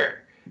 Sure.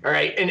 All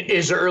right. And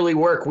his early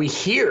work, we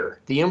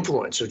hear the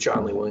influence of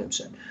John Lee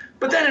Williamson.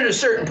 But then at a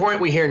certain point,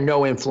 we hear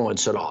no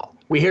influence at all.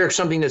 We hear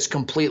something that's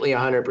completely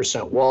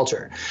 100%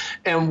 Walter.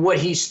 And what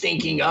he's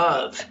thinking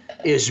of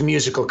is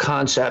musical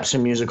concepts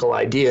and musical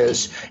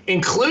ideas,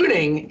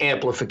 including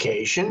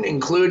amplification,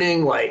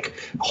 including like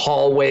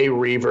hallway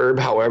reverb,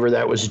 however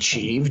that was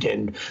achieved,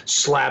 and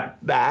slap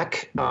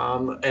back,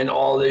 and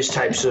all these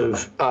types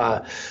of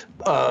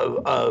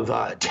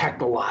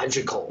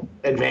technological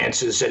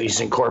advances that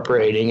he's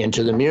incorporating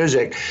into the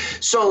music.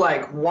 So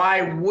like,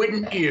 why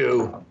wouldn't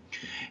you,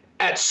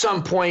 at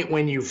some point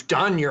when you've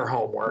done your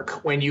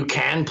homework, when you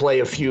can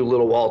play a few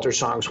Little Walter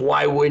songs,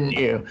 why wouldn't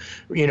you,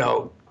 you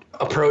know,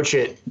 approach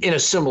it in a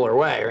similar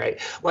way, right?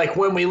 Like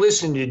when we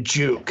listen to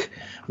Juke,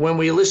 when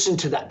we listen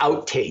to the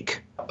outtake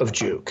of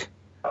Juke,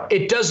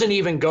 it doesn't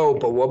even go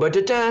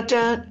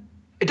ba-wa-ba-da-da-da.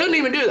 It doesn't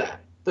even do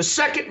that. The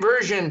second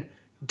version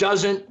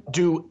doesn't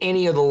do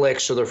any of the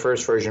licks of the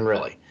first version,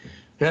 really.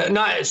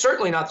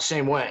 Certainly not the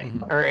same way,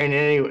 or in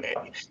any way.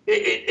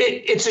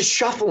 It's a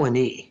shuffle in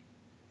E,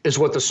 is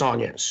what the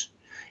song is.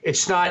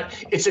 It's not.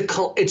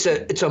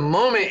 It's a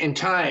moment in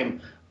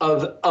time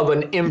of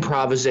an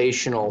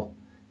improvisational,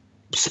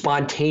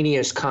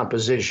 spontaneous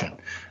composition.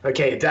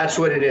 Okay, that's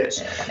what it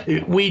is.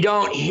 We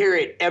don't hear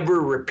it ever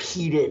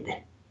repeated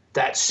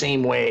that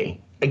same way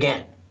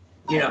again.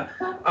 You know,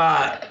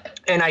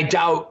 and I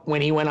doubt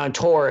when he went on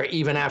tour,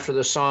 even after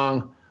the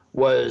song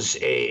was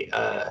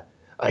a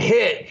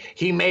hit,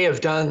 he may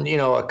have done, you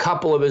know, a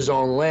couple of his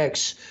own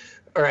licks,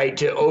 right,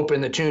 to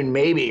open the tune,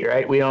 maybe,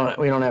 right? We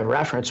don't have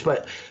reference,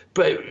 but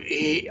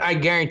I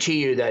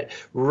guarantee you that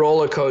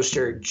Roller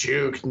Coaster,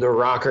 Juke, The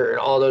Rocker, and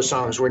all those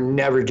songs were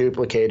never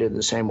duplicated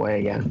the same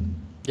way again.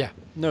 Yeah,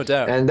 no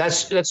doubt. And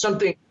that's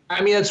something,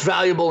 I mean, that's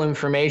valuable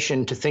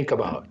information to think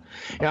about.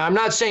 Now, I'm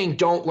not saying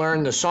don't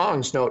learn the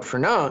songs note for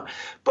note,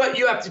 but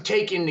you have to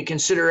take into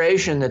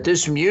consideration that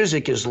this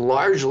music is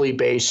largely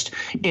based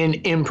in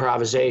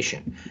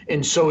improvisation,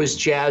 and so is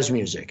jazz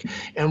music.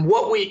 And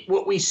what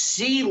we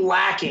see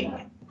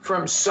lacking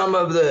from some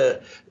of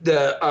the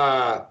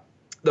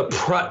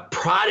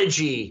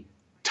prodigy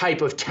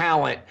type of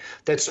talent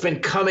that's been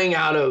coming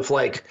out of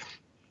like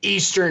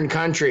Eastern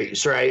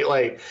countries, right?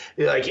 Like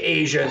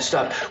Asia and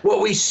stuff.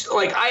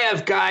 I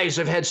have guys,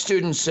 I've had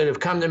students that have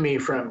come to me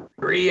from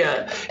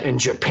Korea and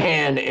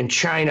Japan and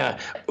China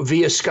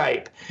via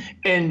Skype.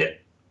 And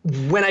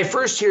when I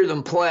first hear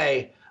them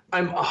play,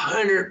 I'm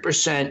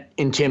 100%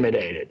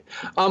 intimidated.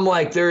 I'm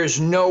like, there is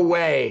no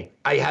way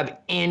I have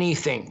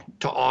anything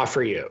to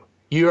offer you.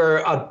 You're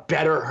a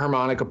better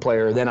harmonica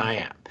player than I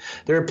am.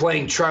 They're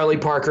playing Charlie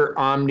Parker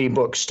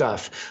Omnibook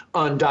stuff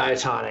on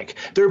diatonic.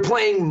 They're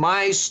playing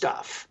my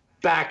stuff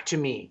back to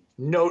me,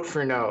 note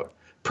for note,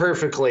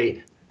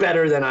 perfectly,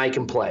 better than I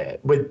can play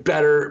it, with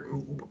better,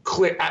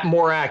 clear,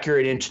 more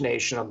accurate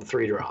intonation on the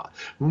 3-draw,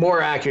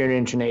 more accurate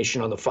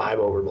intonation on the 5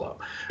 overblow,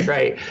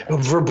 right?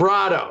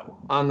 Vibrato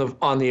on the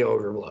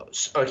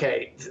overblows,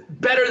 okay?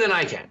 Better than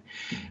I can.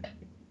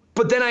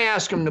 But then I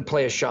ask them to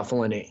play a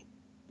shuffle in E.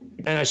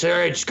 And I say, all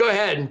right, just go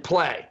ahead and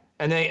play.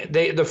 And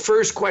the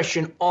first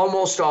question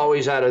almost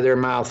always out of their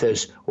mouth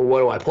is, well, what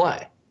do I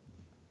play?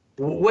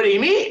 What do you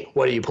mean?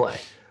 What do you play?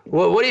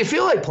 What do you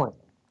feel like playing?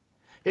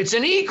 It's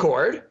an E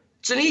chord.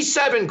 It's an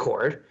E7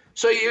 chord.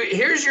 So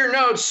here's your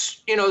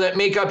notes, you know, that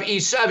make up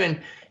E7.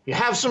 You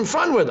have some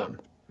fun with them.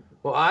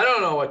 Well, I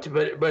don't know what to,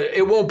 but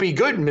it won't be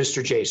good,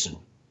 Mr. Jason.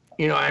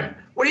 You know,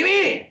 what do you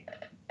mean?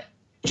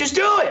 Just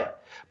do it.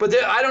 But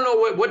I don't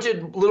know what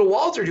did Little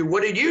Walter do?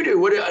 What did you do?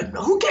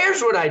 Who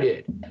cares what I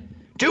did?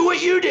 Do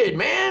what you did,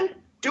 man.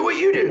 Do what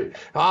you do.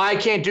 Oh, I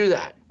can't do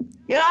that.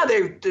 Yeah,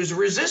 there's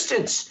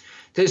resistance.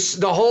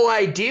 The whole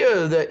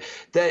idea that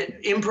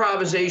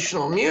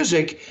improvisational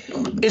music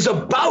is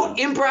about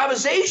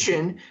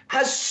improvisation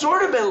has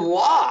sort of been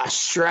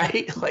lost,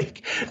 right?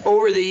 Like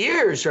over the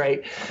years,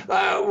 right?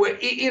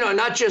 You know,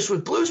 not just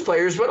with blues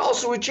players, but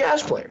also with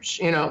jazz players.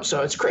 You know,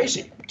 so it's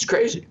crazy. It's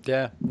crazy.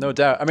 Yeah, no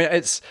doubt. I mean,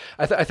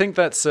 I think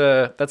that's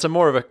a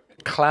more of a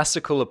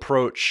classical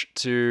approach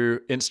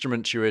to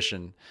instrument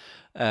tuition,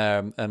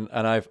 and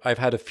I've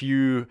had a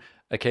few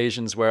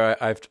occasions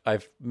where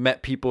I've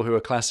met people who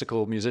are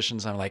classical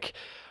musicians. And I'm like,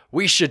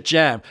 we should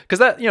jam, because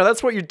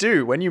that's what you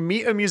do when you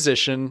meet a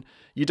musician.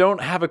 You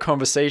don't have a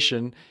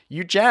conversation,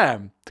 you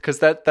jam, because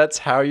that's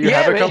how you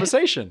have a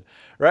conversation,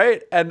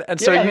 right? And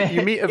so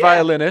you meet a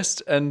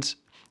violinist, and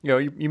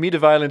you meet a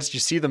violinist, you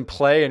see them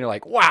play, and you're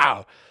like,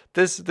 wow,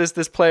 this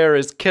player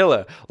is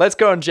killer. Let's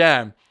go and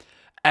jam.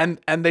 and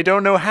they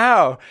don't know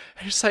how.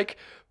 And it's like,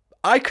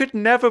 I could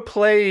never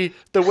play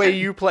the way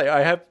you play.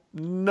 I have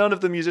none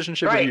of the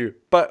musicianship of you,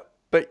 but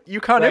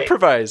you can't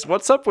improvise.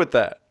 What's up with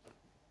that?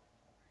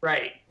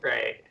 Right.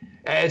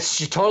 It's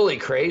just totally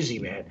crazy,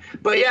 man.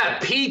 But yeah,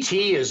 PT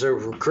is a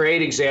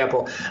great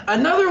example.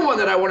 Another one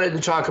that I wanted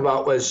to talk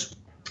about was,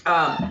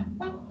 I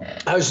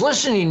was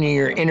listening to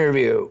your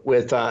interview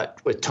with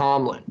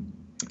Tomlin.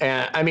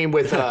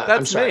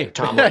 I'm sorry, me.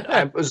 Tomlin.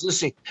 I was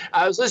listening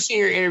to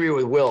your interview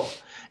with Will,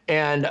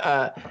 and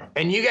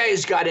you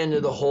guys got into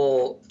the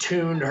whole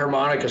tuned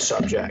harmonica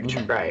subject,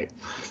 right?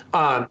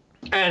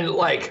 And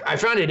like I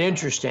found it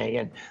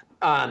interesting,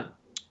 and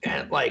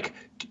like,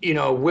 you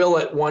know, Will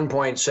at one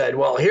point said,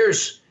 well,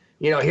 here's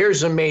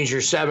a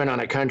major 7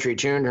 on a country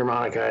tuned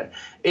harmonica.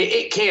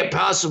 It can't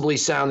possibly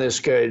sound this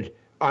good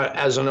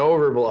as an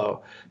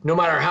overblow, no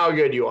matter how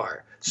good you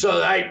are. So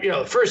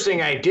the first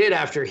thing I did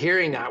after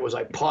hearing that was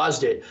I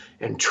paused it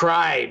and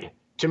tried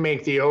to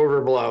make the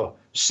overblow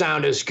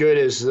sound as good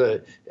as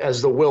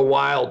the Will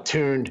Wild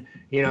tuned,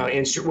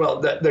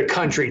 the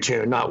country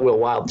tune, not Will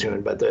Wild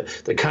tune, but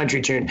the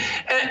country tune.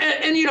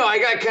 And I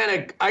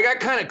got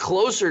kind of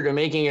closer to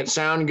making it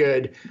sound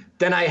good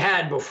than I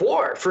had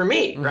before for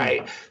me,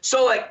 right?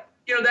 So like,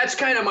 that's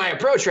kind of my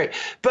approach, right?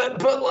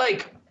 But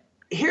like,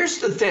 here's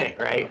the thing,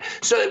 right?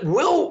 So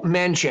Will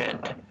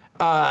mentioned,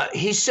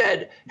 he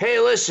said, hey,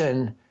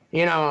 listen,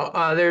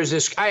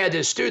 I had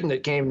this student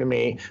that came to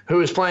me who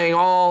was playing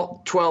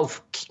all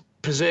 12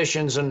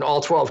 positions and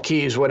all 12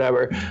 keys,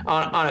 whatever,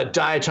 on a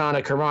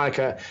diatonic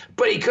harmonica,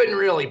 but he couldn't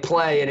really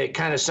play and it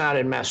kind of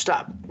sounded messed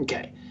up.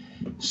 Okay.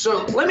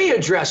 So let me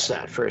address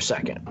that for a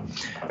second.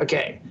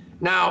 Okay.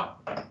 Now,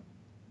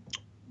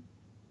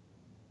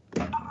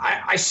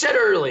 I said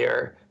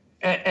earlier,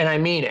 and I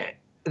mean it,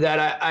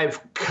 that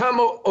I've come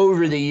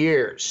over the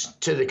years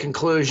to the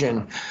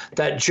conclusion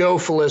that Joe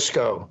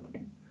Falisco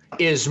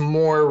is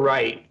more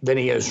right than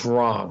he is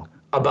wrong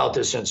about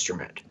this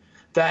instrument.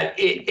 That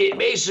it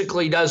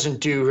basically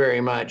doesn't do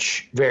very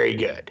much very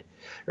good,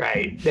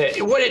 right?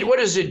 What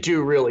does it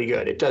do really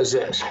good? It does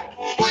this.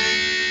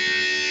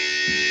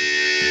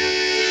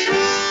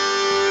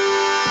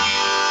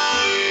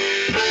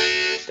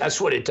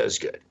 That's what it does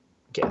good.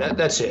 Okay,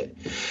 that's it.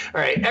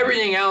 All right,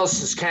 everything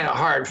else is kind of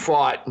hard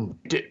fought and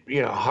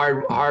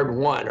hard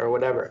won or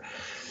whatever.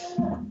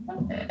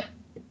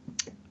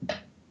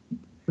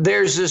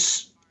 There's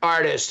this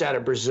artist out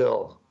of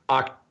Brazil,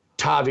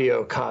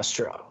 Octavio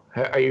Castro.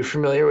 Are you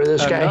familiar with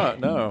this guy?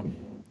 No.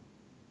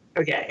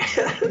 Okay,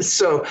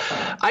 so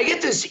I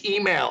get this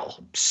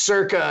email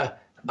circa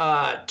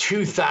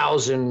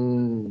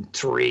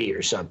 2003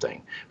 or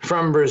something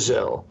from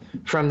Brazil,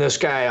 from this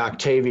guy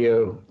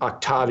Octavio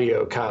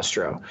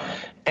Castro,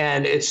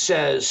 and it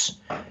says,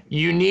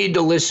 "You need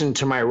to listen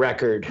to my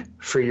record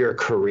for your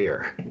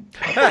career."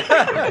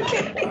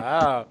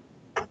 Wow.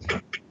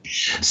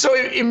 So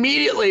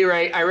immediately,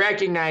 right, I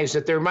recognize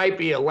that there might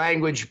be a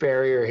language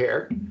barrier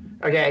here.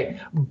 Okay,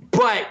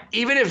 but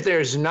even if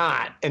there's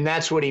not, and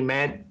that's what he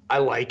meant, I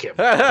like him.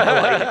 I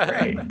like it,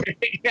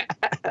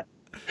 right?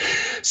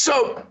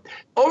 So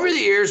over the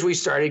years, we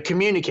started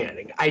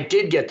communicating. I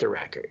did get the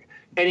record,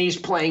 and he's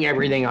playing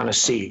everything on a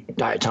C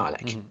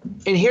diatonic.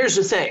 And here's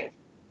the thing,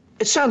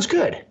 it sounds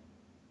good.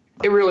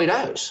 It really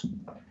does.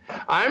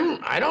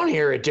 I don't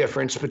hear a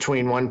difference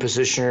between one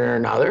position or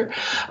another.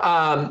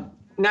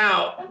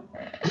 Now,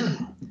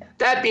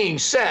 that being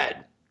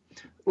said,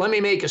 let me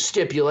make a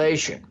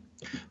stipulation.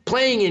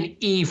 Playing an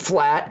E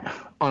flat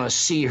on a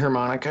C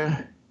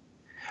harmonica,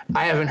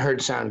 I haven't heard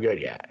sound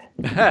good yet.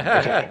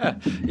 Okay.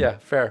 Yeah,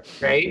 fair.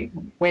 Right?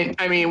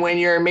 When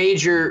your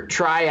major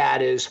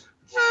triad is,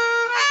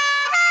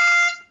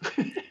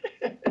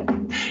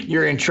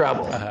 you're in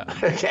trouble.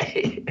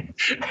 Okay.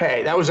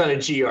 Hey, that was on a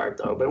G art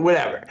though, but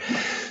whatever.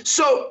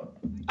 So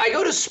I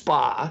go to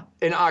Spa,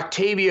 and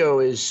Octavio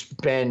has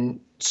been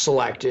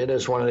selected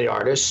as one of the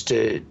artists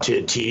to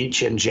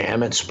teach and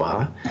jam at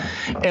Spa,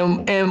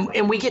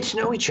 and we get to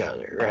know each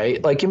other,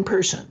 right, like in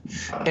person,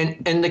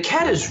 and the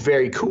cat is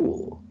very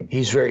cool.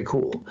 He's very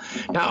cool.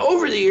 Now,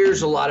 over the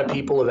years, a lot of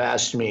people have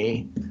asked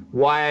me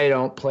why I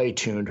don't play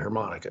tuned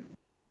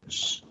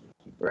harmonicas,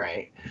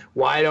 right?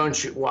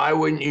 Why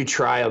wouldn't you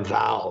try a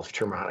valved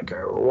harmonica?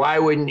 Or why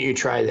wouldn't you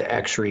try the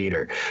X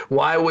Reader?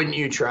 Why wouldn't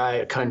you try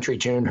a country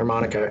tuned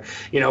harmonica?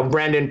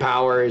 Brendan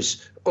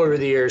Powers over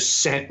the years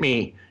sent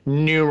me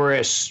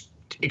numerous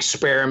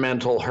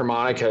experimental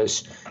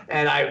harmonicas,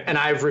 and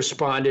I've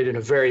responded in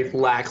a very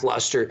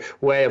lackluster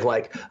way of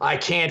like, I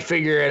can't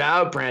figure it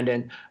out,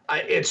 Brendan.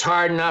 It's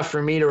hard enough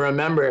for me to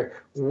remember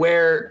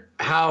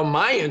how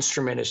my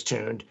instrument is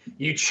tuned.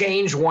 You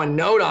change one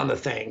note on the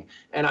thing,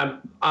 and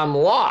I'm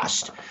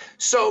lost.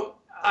 So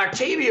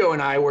Octavio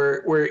and I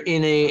were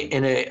in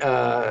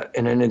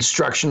an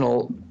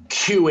instructional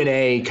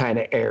Q&A kind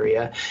of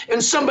area,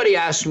 and somebody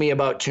asked me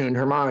about tuned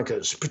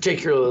harmonicas,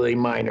 particularly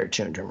minor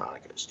tuned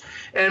harmonicas,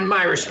 and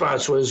my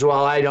response was,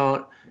 well, I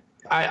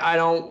I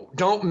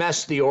don't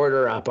mess the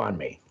order up on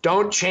me.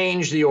 Don't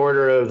change the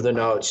order of the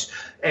notes.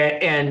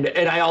 And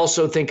I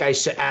also think I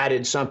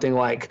added something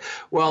like,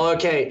 well,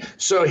 okay,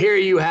 so here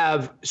you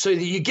have, so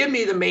you give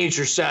me the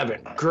major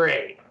 7,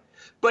 great,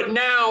 but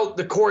now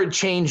the chord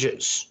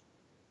changes,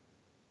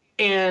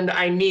 and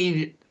I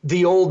need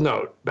the old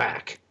note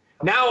back.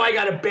 Now I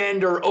got to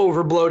bend or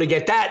overblow to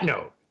get that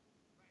note,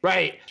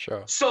 right?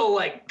 Sure. So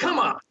like, come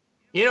on.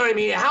 You know what I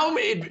mean?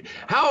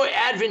 How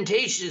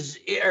advantageous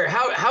or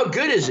how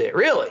good is it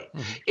really?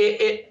 Mm-hmm.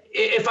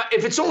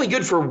 If it's only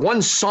good for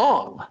one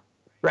song,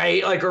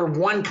 right? Like, or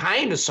one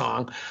kind of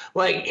song,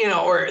 like, you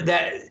know, or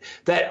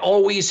that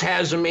always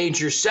has a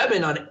major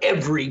 7 on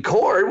every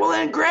chord, well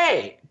then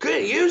great,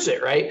 good, use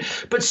it, right?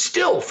 But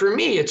still, for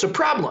me, it's a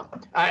problem.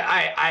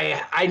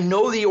 I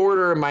know the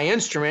order of my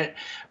instrument.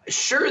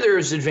 Sure,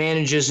 there's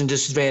advantages and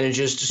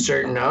disadvantages to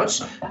certain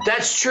notes.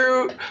 That's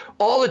true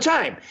all the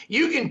time.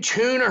 You can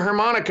tune a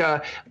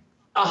harmonica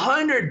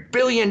 100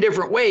 billion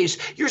different ways.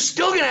 You're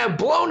still going to have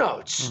blow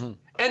notes. Mm-hmm.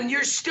 And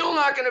you're still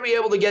not going to be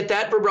able to get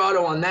that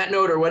vibrato on that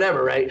note or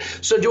whatever, right?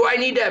 So do I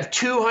need to have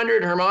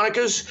 200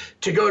 harmonicas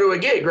to go to a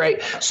gig,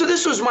 right? So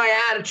this was my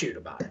attitude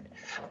about it.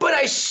 But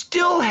I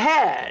still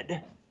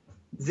had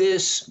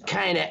this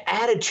kind of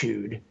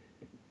attitude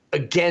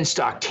against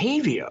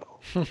Octavio.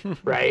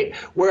 Right?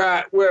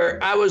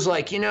 Where I was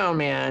like, you know,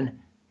 man,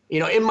 you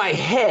know, in my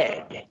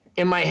head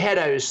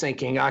I was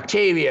thinking,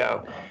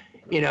 Octavio,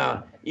 you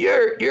know,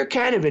 you're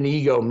kind of an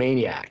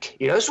egomaniac.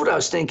 You know, that's what I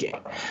was thinking.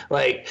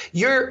 Like,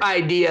 your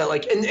idea,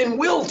 like, and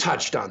Will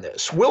touched on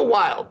this. Will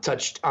Wild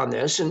touched on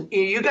this, and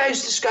you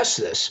guys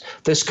discussed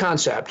this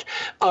concept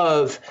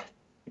of,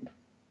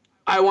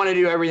 I want to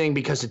do everything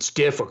because it's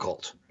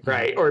difficult.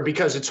 Right? Or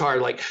because it's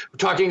hard, like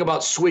talking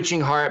about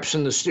switching harps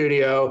in the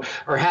studio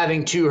or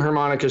having 2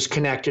 harmonicas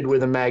connected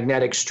with a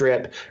magnetic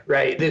strip,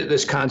 right?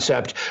 This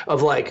concept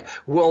of like,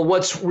 well,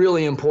 what's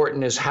really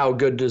important is how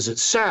good does it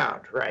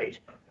sound, right?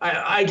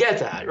 I get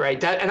that,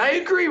 right? And I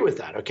agree with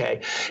that,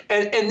 okay?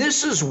 And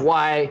this is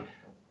why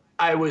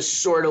I was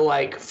sort of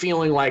like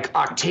feeling like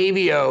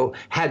Octavio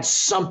had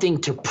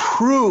something to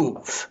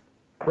prove.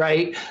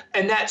 Right?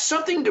 And that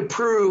something to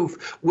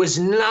prove was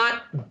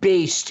not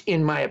based,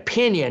 in my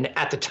opinion,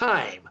 at the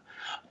time,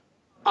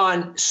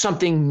 on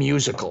something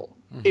musical.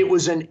 Mm-hmm. It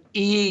was an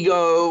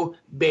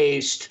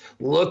ego-based,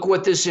 look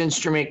what this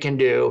instrument can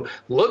do,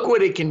 look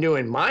what it can do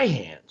in my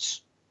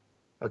hands,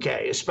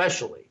 okay,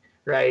 especially,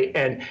 right?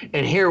 And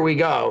here we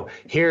go.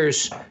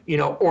 Here's, you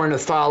know,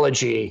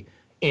 ornithology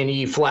in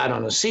E flat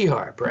on a C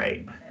harp,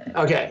 right?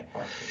 Okay.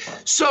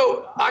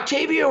 So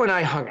Octavio and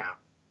I hung out.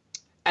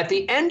 At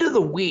the end of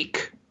the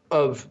week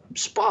of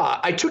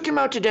Spa, I took him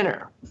out to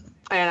dinner,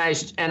 and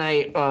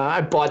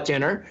I bought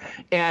dinner,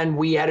 and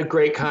we had a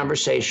great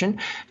conversation.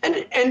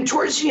 And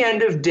towards the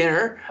end of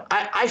dinner,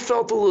 I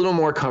felt a little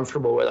more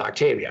comfortable with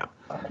Octavio.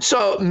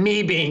 So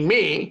me being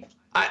me,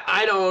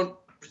 I don't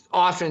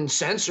often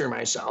censor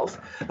myself.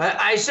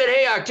 I said,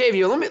 "Hey,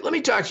 Octavio, let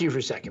me talk to you for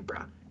a second,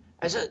 bro."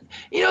 I said,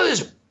 "You know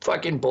this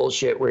fucking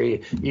bullshit where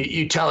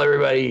you tell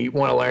everybody you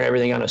want to learn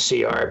everything on a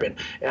C harp." And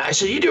I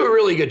said, "You do a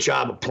really good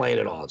job of playing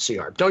it all at C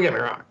harp. Don't get me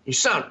wrong. You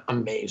sound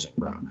amazing,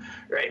 bro.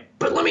 Right?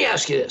 But let me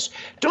ask you this.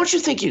 Don't you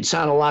think you'd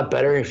sound a lot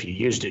better if you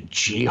used a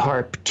G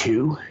harp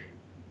too?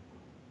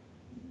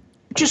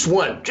 Just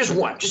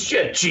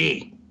a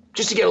G.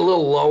 Just to get a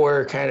little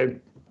lower kind of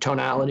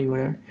tonality,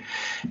 whatever."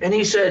 And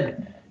he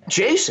said,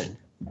 "Jason,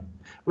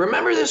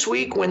 remember this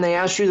week when they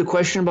asked you the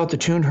question about the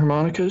tuned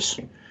harmonicas?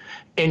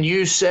 And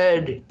you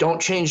said, don't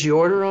change the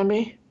order on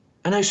me?"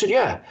 And I said,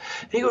 "Yeah."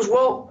 And he goes,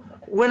 "Well,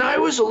 when I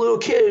was a little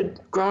kid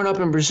growing up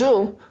in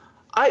Brazil,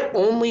 I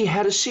only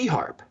had a C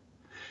harp.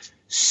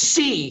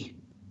 C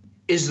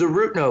is the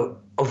root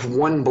note of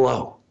one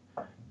blow.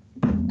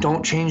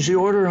 Don't change the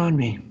order on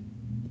me."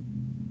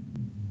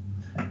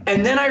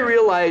 And then I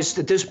realized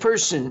that this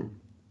person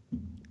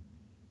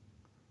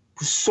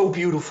was so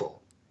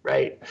beautiful,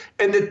 right?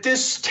 And that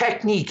this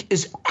technique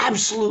is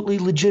absolutely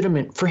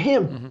legitimate for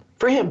him,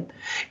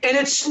 And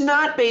it's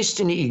not based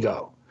in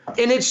ego.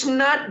 And it's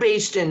not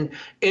based in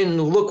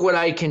look what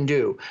I can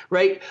do,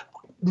 right?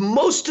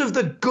 Most of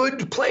the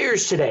good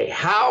players today,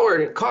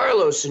 Howard and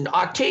Carlos and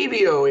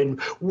Octavio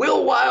and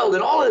Will Wild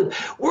and all of them,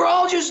 we're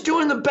all just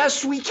doing the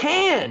best we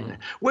can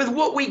with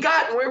what we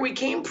got and where we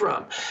came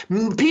from.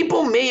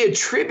 People may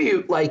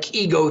attribute like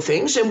ego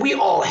things, and we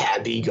all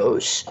have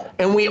egos,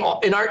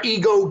 and our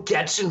ego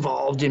gets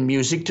involved in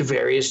music to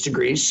various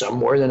degrees, some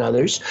more than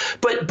others,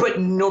 but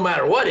no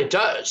matter what, it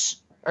does,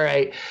 all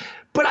right?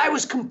 But I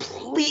was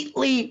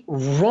completely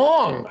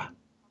wrong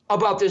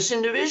about this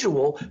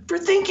individual for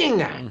thinking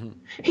that. Mm-hmm.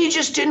 He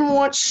just didn't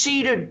want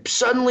C to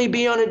suddenly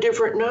be on a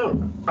different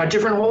note, a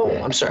different hole.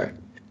 I'm sorry.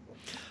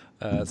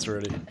 It's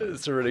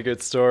a really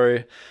good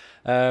story.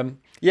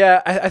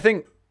 I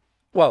think,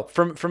 well,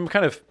 from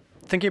kind of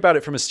thinking about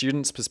it from a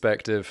student's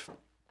perspective,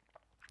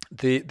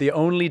 the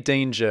only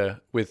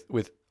danger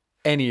with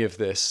any of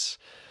this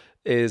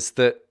is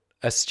that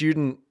a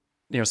student,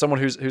 you know, someone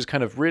who's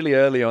kind of really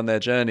early on their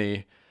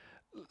journey,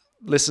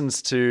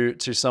 listens to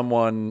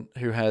someone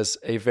who has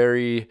a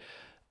very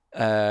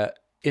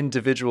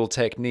individual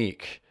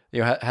technique,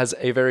 has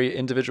a very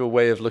individual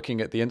way of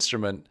looking at the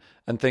instrument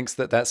and thinks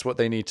that that's what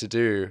they need to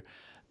do,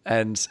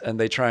 and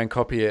they try and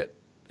copy it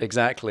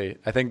exactly.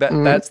 I think that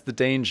that's the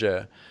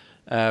danger.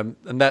 And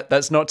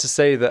that's not to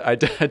say that I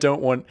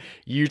don't want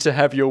you to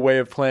have your way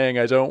of playing.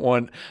 I don't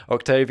want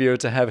Octavio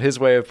to have his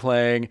way of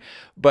playing.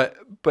 But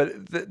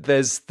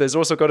there's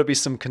also got to be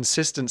some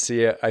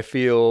consistency, I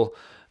feel,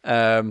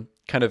 kind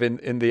of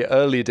in the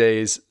early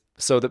days,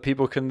 so that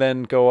people can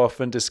then go off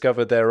and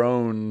discover their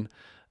own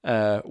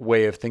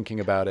way of thinking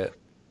about it.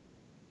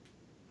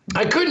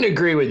 I couldn't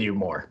agree with you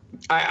more.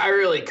 I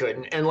really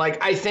couldn't. And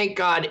like, I thank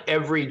God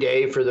every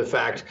day for the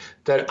fact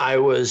that I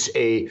was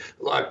a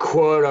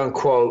quote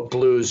unquote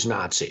blues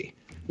Nazi.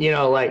 You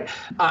know, like,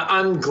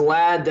 I'm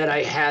glad that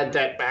I had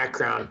that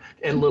background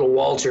in Little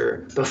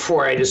Walter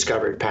before I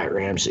discovered Pat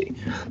Ramsey.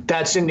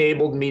 That's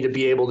enabled me to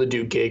be able to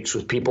do gigs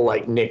with people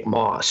like Nick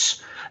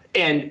Moss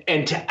and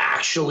to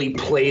actually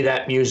play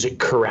that music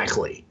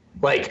correctly.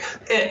 Like,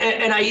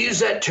 and I use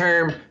that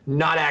term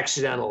not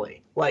accidentally.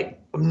 Like,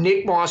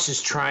 Nick Moss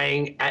is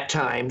trying at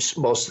times,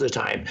 most of the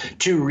time,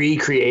 to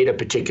recreate a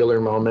particular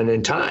moment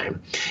in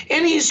time.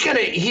 And he's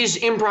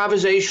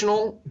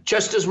improvisational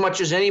just as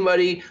much as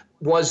anybody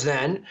was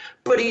then,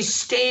 but he's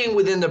staying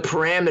within the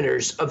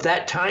parameters of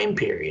that time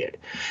period.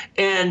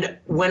 And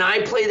when I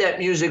play that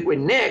music with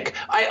Nick,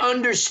 I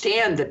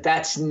understand that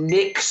that's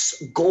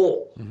Nick's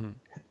goal. Mm-hmm.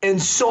 And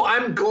so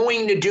I'm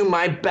going to do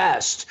my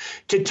best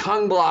to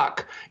tongue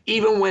block,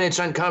 even when it's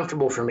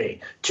uncomfortable for me,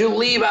 to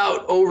leave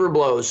out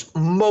overblows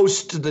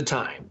most of the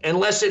time,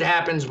 unless it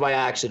happens by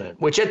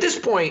accident, which at this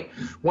point,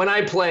 when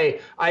I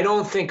play, I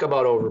don't think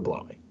about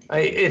overblowing.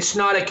 It's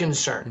not a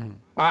concern. Mm-hmm.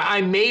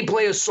 I may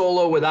play a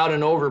solo without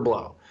an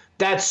overblow.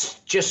 That's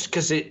just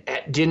because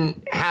it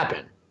didn't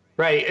happen,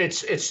 right?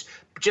 It's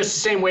just the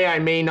same way I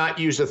may not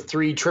use a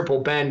 3 triple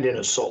bend in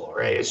a solo,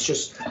 right? It's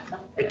just,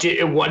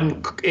 it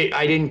wasn't,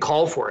 I didn't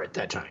call for it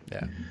that time.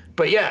 Yeah.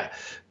 But yeah,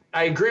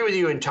 I agree with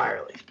you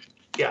entirely.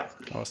 Yeah.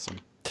 Awesome.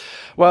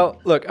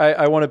 Well, look,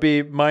 I want to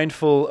be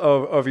mindful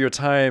of your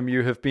time.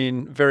 You have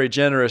been very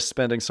generous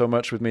spending so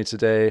much with me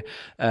today.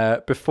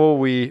 Before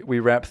we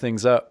wrap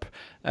things up,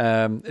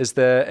 is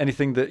there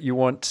anything that you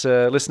want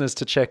listeners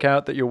to check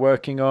out that you're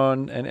working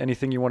on, and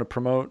anything you want to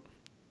promote?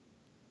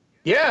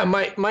 Yeah,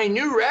 my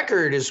new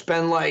record has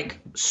been like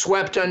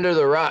swept under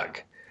the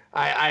rug.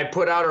 I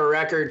put out a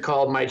record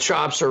called My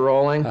Chops Are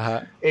Rolling.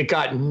 Uh-huh. It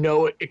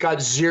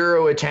got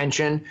 0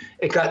 attention.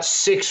 It got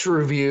 6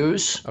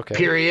 reviews,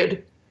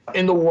 period,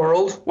 in the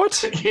world.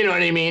 What? You know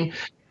what I mean?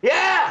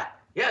 Yeah.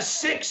 Yeah,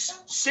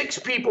 six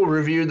people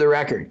reviewed the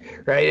record,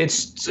 right?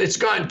 It's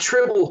gone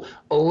triple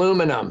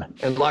aluminum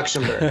in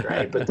Luxembourg,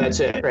 right? But that's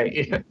it,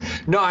 right?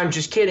 No, I'm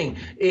just kidding.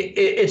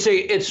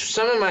 It's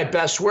some of my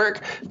best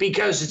work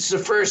because it's the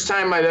first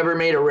time I've ever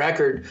made a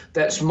record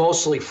that's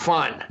mostly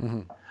fun. Mm-hmm.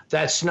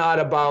 That's not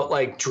about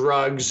like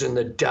drugs and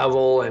the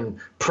devil and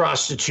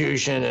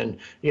prostitution and,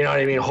 you know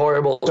what I mean,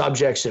 horrible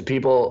subjects that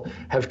people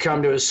have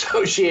come to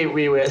associate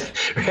me with,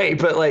 right?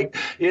 But like,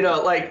 you know,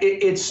 like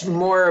it's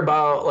more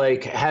about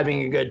like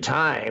having a good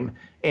time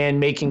and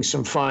making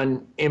some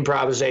fun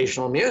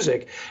improvisational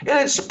music. And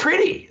it's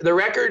pretty. The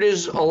record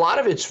is, a lot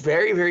of it's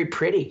very, very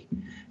pretty.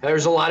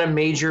 There's a lot of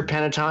major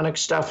pentatonic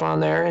stuff on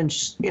there, and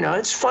just, you know,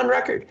 it's a fun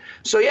record.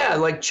 So yeah,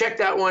 like check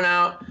that one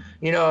out.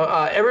 You know,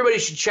 everybody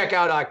should check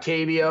out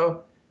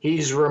Octavio.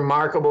 He's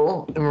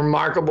remarkable, a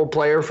remarkable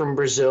player from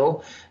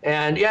Brazil.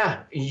 And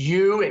yeah,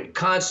 you and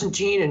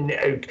Constantine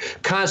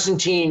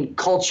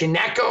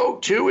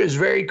Kolcheneko too is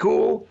very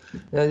cool.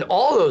 And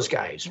all those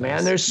guys,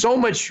 man, there's so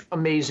much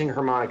amazing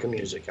harmonica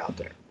music out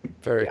there.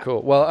 Very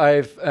cool. Well,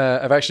 I've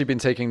actually been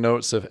taking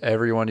notes of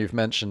everyone you've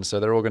mentioned, so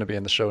they're all going to be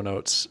in the show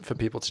notes for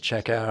people to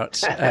check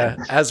out.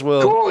 As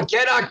will. Cool.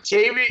 Get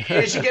Octavio.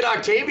 You should get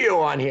Octavio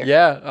on here.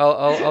 Yeah,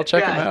 I'll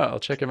check him out. I'll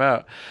check him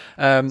out.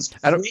 It's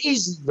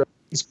crazy, bro.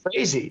 It's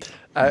crazy.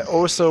 I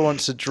also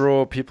want to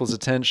draw people's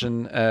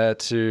attention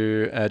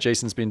to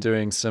Jason's been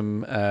doing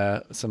some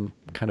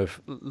kind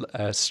of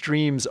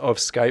streams of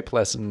Skype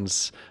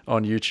lessons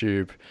on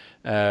YouTube,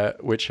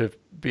 which have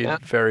been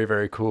very,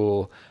 very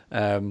cool.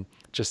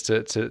 Just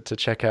to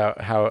check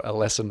out how a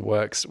lesson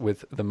works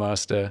with the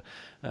master.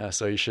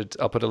 So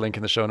I'll put a link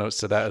in the show notes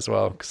to that as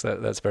well, because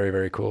that's very,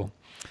 very cool.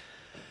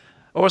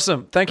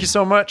 Awesome. Thank you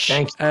so much.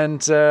 Thanks.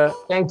 And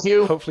thank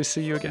you. Hopefully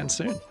see you again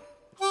soon.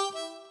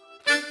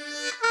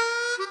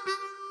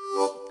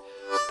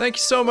 Thank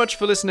you so much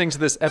for listening to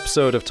this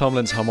episode of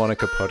Tomlin's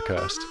Harmonica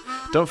Podcast.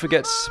 Don't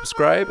forget to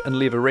subscribe and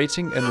leave a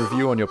rating and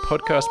review on your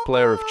podcast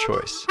player of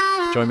choice.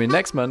 Join me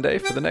next Monday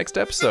for the next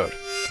episode.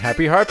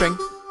 Happy harping!